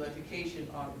and political education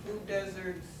on food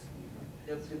deserts,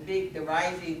 the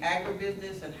rising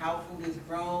agribusiness and how food is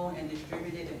grown and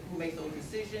distributed and who makes those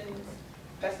decisions,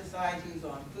 pesticides used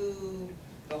on food,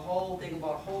 the whole thing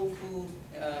about Whole Foods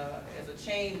as a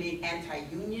chain being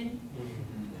anti-union,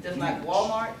 just like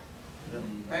Walmart,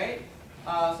 right?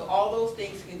 So all those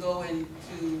things can go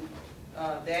into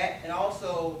that, and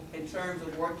also in terms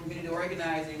of community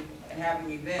organizing and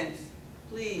having events,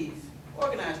 please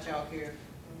organize childcare.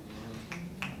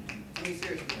 I mean,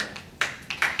 seriously.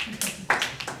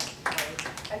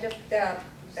 And just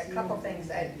a couple things.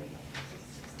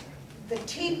 The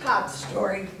teapot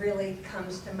story really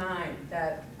comes to mind.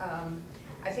 That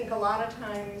I think a lot of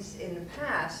times in the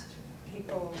past,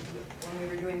 people, when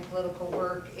we were doing political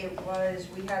work, it was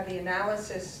we had the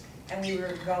analysis and we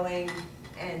were going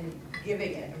and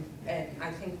giving it. And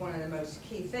I think one of the most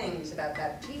key things about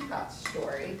that teapot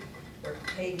story, where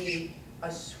Peggy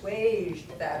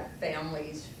assuaged that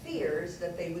family's fears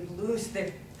that they would lose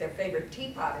their favorite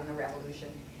teapot in the revolution,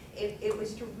 it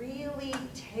was to really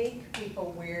take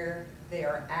people where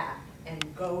they're at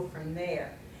and go from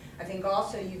there. I think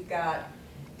also you've got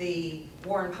the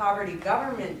war and poverty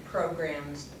government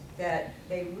programs that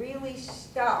they really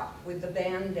stop with the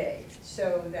Band-Aid,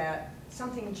 so that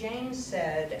something James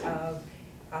said of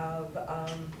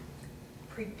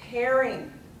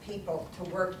preparing people to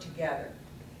work together.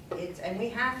 And we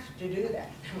have to do that.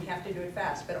 We have to do it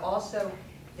fast. But also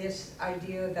this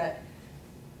idea that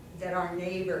our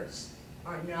neighbors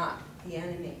are not the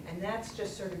enemy. And that's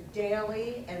just sort of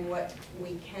daily and what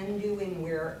we can do in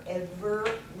wherever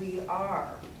we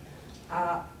are.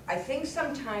 I think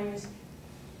sometimes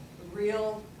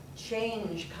real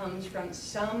change comes from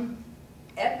some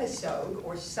episode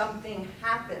or something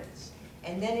happens.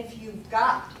 And then if you've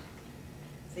got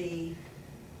the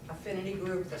affinity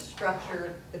group, the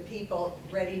structure, the people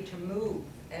ready to move,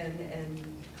 and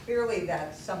clearly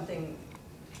that's something,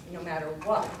 no matter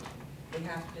what, we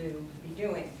have to be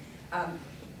doing.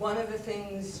 One of the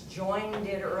things Join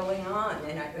did early on,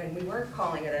 and we weren't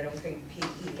calling it, I don't think,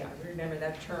 PE. I remember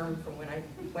that term from when I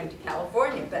went to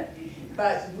California, but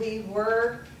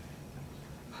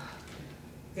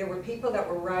there were people that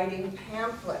were writing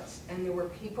pamphlets, and there were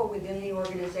people within the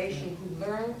organization who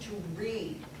learned to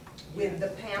read with the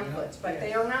pamphlets, but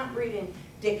they are not reading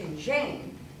Dick and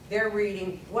Jane. They're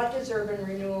reading, what does urban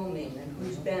renewal mean and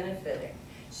who's benefiting?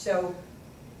 So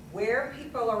where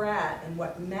people are at and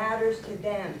what matters to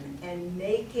them, and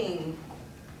making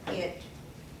it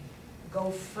go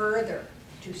further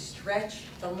to stretch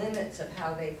the limits of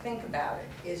how they think about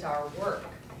it is our work.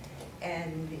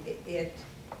 And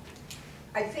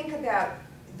I think about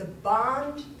the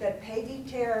bond that Peggy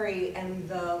Terry and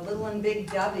the Little and Big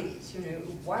Dubbies,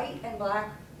 white and black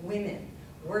women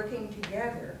working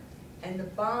together, and the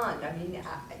bond, I mean,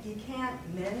 you can't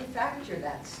manufacture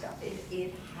that stuff.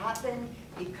 It happened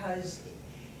because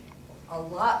a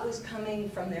lot was coming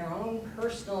from their own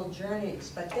personal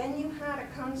journeys, but then you had a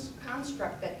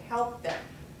construct that helped them.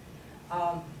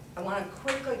 I want to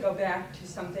quickly go back to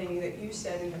something that you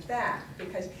said in the back,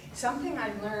 because something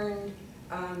I learned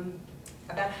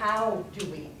about how do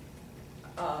we,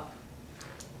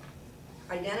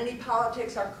 identity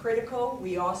politics are critical.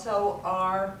 We also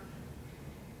are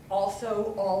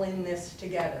all in this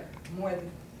together, more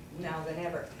now than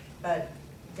ever. But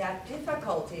that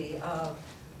difficulty of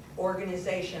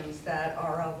organizations that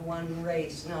are of one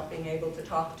race not being able to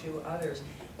talk to others.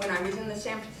 When I was in the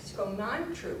San Francisco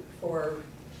Mime Troupe for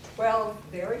 12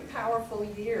 very powerful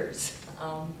years,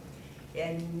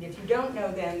 and if you don't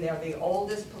know them, they're the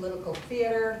oldest political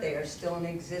theater. They are still in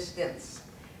existence,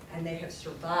 and they have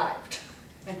survived.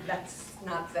 And that's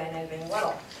not saying anything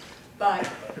little. But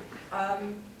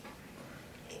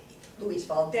Luis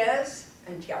Valdez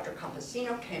and Teatro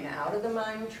Campesino came out of the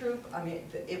mime troupe. I mean,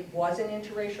 it was an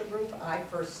interracial group. I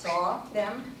first saw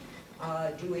them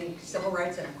doing civil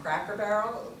rights in a Cracker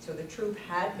Barrel. So the troupe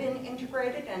had been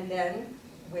integrated, and then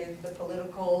with the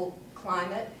political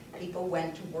climate, people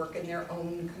went to work in their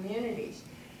own communities.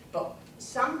 But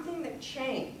something that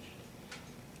changed,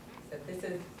 that this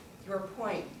is your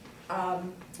point,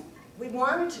 we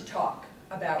wanted to talk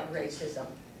about racism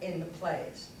in the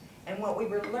plays. And what we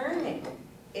were learning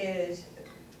is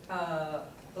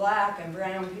black and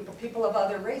brown people, people of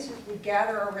other races would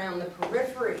gather around the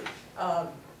periphery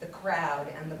of the crowd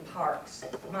and the parks.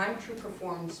 Nkrumah-Ture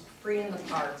performs free in the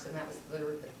parks, and that was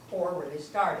the core where they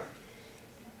started.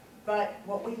 But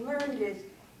what we learned is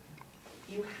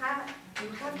you have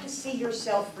to see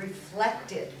yourself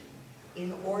reflected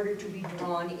in order to be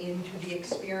drawn into the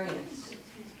experience.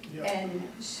 Yep. And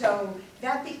so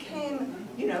that became,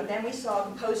 you know, then we saw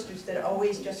the posters that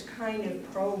always just kind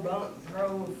of pro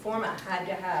forma had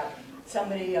to have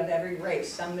somebody of every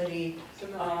race, somebody. So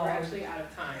no, we're actually out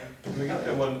of time. Can we get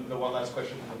the one last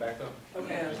question from the back though?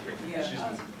 Okay.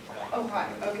 Yeah. Oh, hi.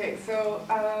 Okay, so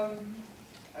I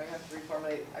have to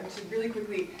reformulate. Actually, really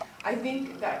quickly, I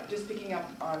think that just picking up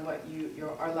on what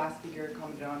our last speaker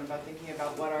commented on about thinking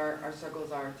about what our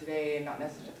struggles are today and not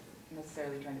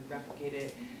necessarily trying to replicate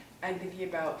it, and thinking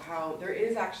about how there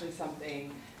is actually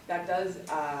something that does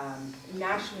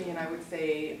nationally, and I would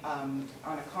say on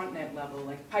a continent level,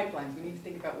 like pipelines. We need to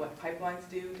think about what pipelines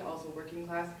do to also working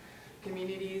class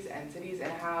communities and cities,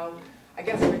 and how, I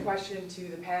guess my question to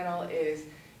the panel is,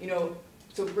 you know,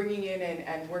 so bringing in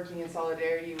and working in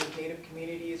solidarity with Native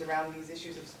communities around these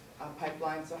issues of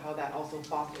pipelines, so how that also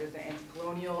fosters the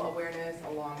anti-colonial awareness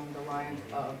along the lines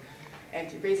of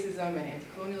anti-racism and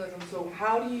anti-colonialism. So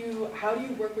how do you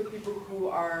work with people who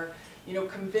are, you know,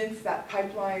 convinced that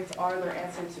pipelines are their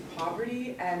answer to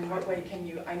poverty, and what way can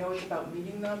you, I know it's about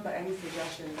meeting them, but any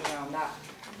suggestions around that,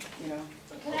 you know?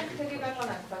 So can I piggyback on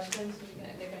that question so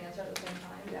they can answer at the same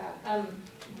time? Yeah.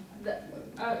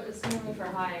 Similarly for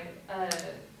High,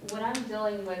 what I'm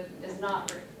dealing with is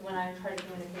not, when I try to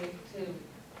communicate to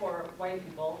poor white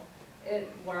people,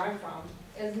 where I'm from,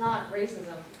 is not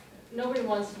racism. Nobody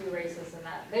wants to be racist in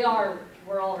that.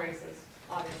 We're all racist,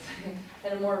 obviously,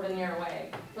 in a more veneer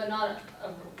way, but not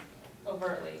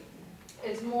overtly.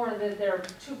 It's more that they're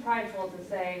too prideful to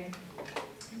say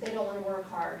they don't want to work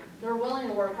hard. They're willing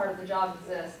to work hard if the jobs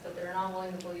exist, but they're not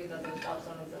willing to believe that those jobs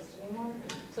don't exist anymore.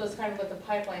 So it's kind of with the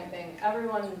pipeline thing.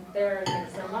 Everyone there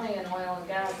makes their money in oil and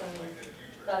gas, and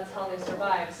that's how they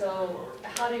survive. So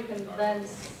how do you deal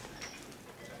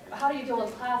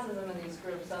with classism in these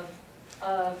groups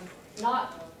of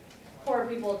not poor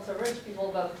people to rich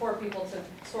people, but poor people to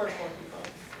sort of poor people,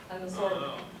 and the sort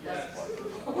of less poor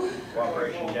people?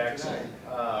 Cooperation Jackson.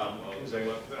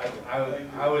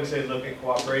 I would say look at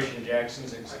Cooperation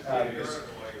Jackson's because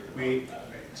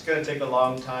it's going to take a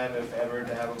long time, if ever,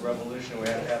 to have a revolution. We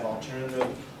have to have alternative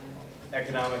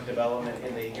economic development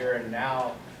in the here and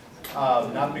now,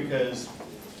 not because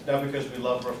we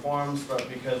love reforms, but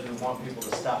because we want people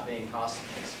to stop being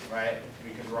hostages, right?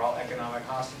 Because we're all economic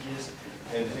hostages,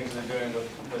 and the things they're doing with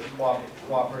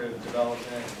cooperative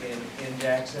development in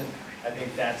Jackson, I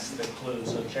think that's the clue.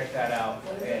 So check that out,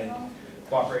 and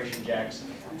Cooperation Jackson.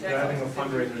 They're having a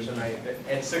fundraiser tonight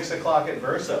at 6 o'clock at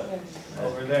Verso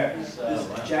over there. So,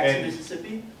 Jackson,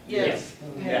 Mississippi? Yes.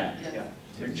 Yeah.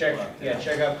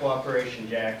 Check out Cooperation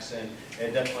Jackson,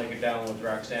 and definitely get down with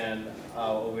Roxanne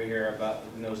over here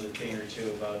who knows a thing or two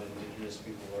about Indigenous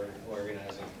people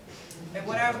organizing. And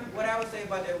what I would say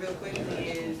about that real quickly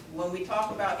is, when we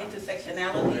talk about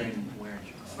intersectionality,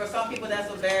 for some people that's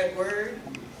a bad word,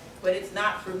 but it's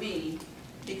not for me,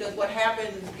 because what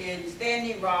happens in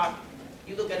Standing Rock,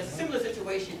 you look at a similar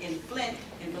situation in Flint,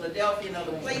 in Philadelphia, and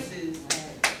other places,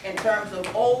 in terms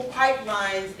of old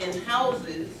pipelines in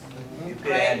houses,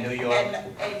 right? New York.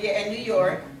 And New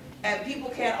York, and people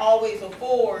can't always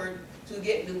afford to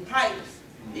get new pipes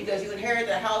because you inherit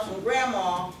the house from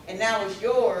grandma and now it's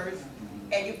yours,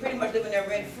 and you pretty much living there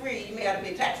rent free. You may have to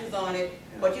pay taxes on it,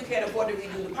 but you can't afford to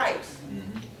redo the pipes.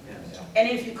 And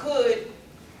if you could,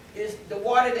 is the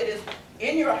water that is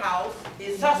in your house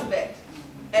is suspect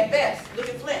at best. Look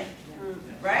at Flint,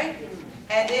 right?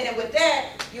 And then with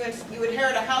that, you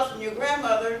inherit a house from your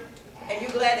grandmother, and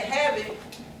you're glad to have it,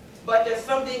 but there's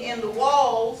something in the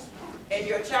walls, and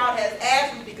your child has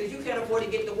asthma because you can't afford to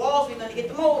get the walls, you're going to get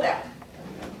the mold out,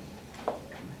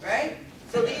 right?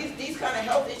 So these kind of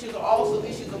health issues are also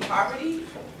issues of poverty,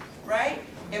 right?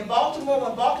 In Baltimore,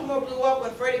 when Baltimore blew up,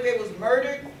 when Freddie Gray was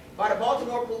murdered by the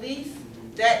Baltimore police,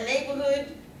 that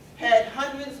neighborhood had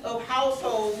hundreds of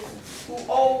households who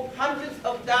owed hundreds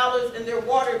of dollars in their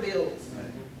water bills.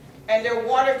 And their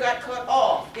water got cut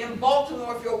off. In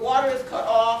Baltimore, if your water is cut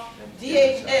off,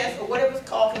 DHS or whatever it's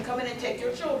called can come in and take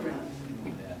your children.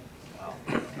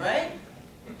 Right?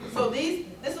 So this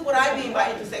is what I mean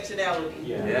by intersectionality.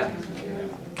 Yeah.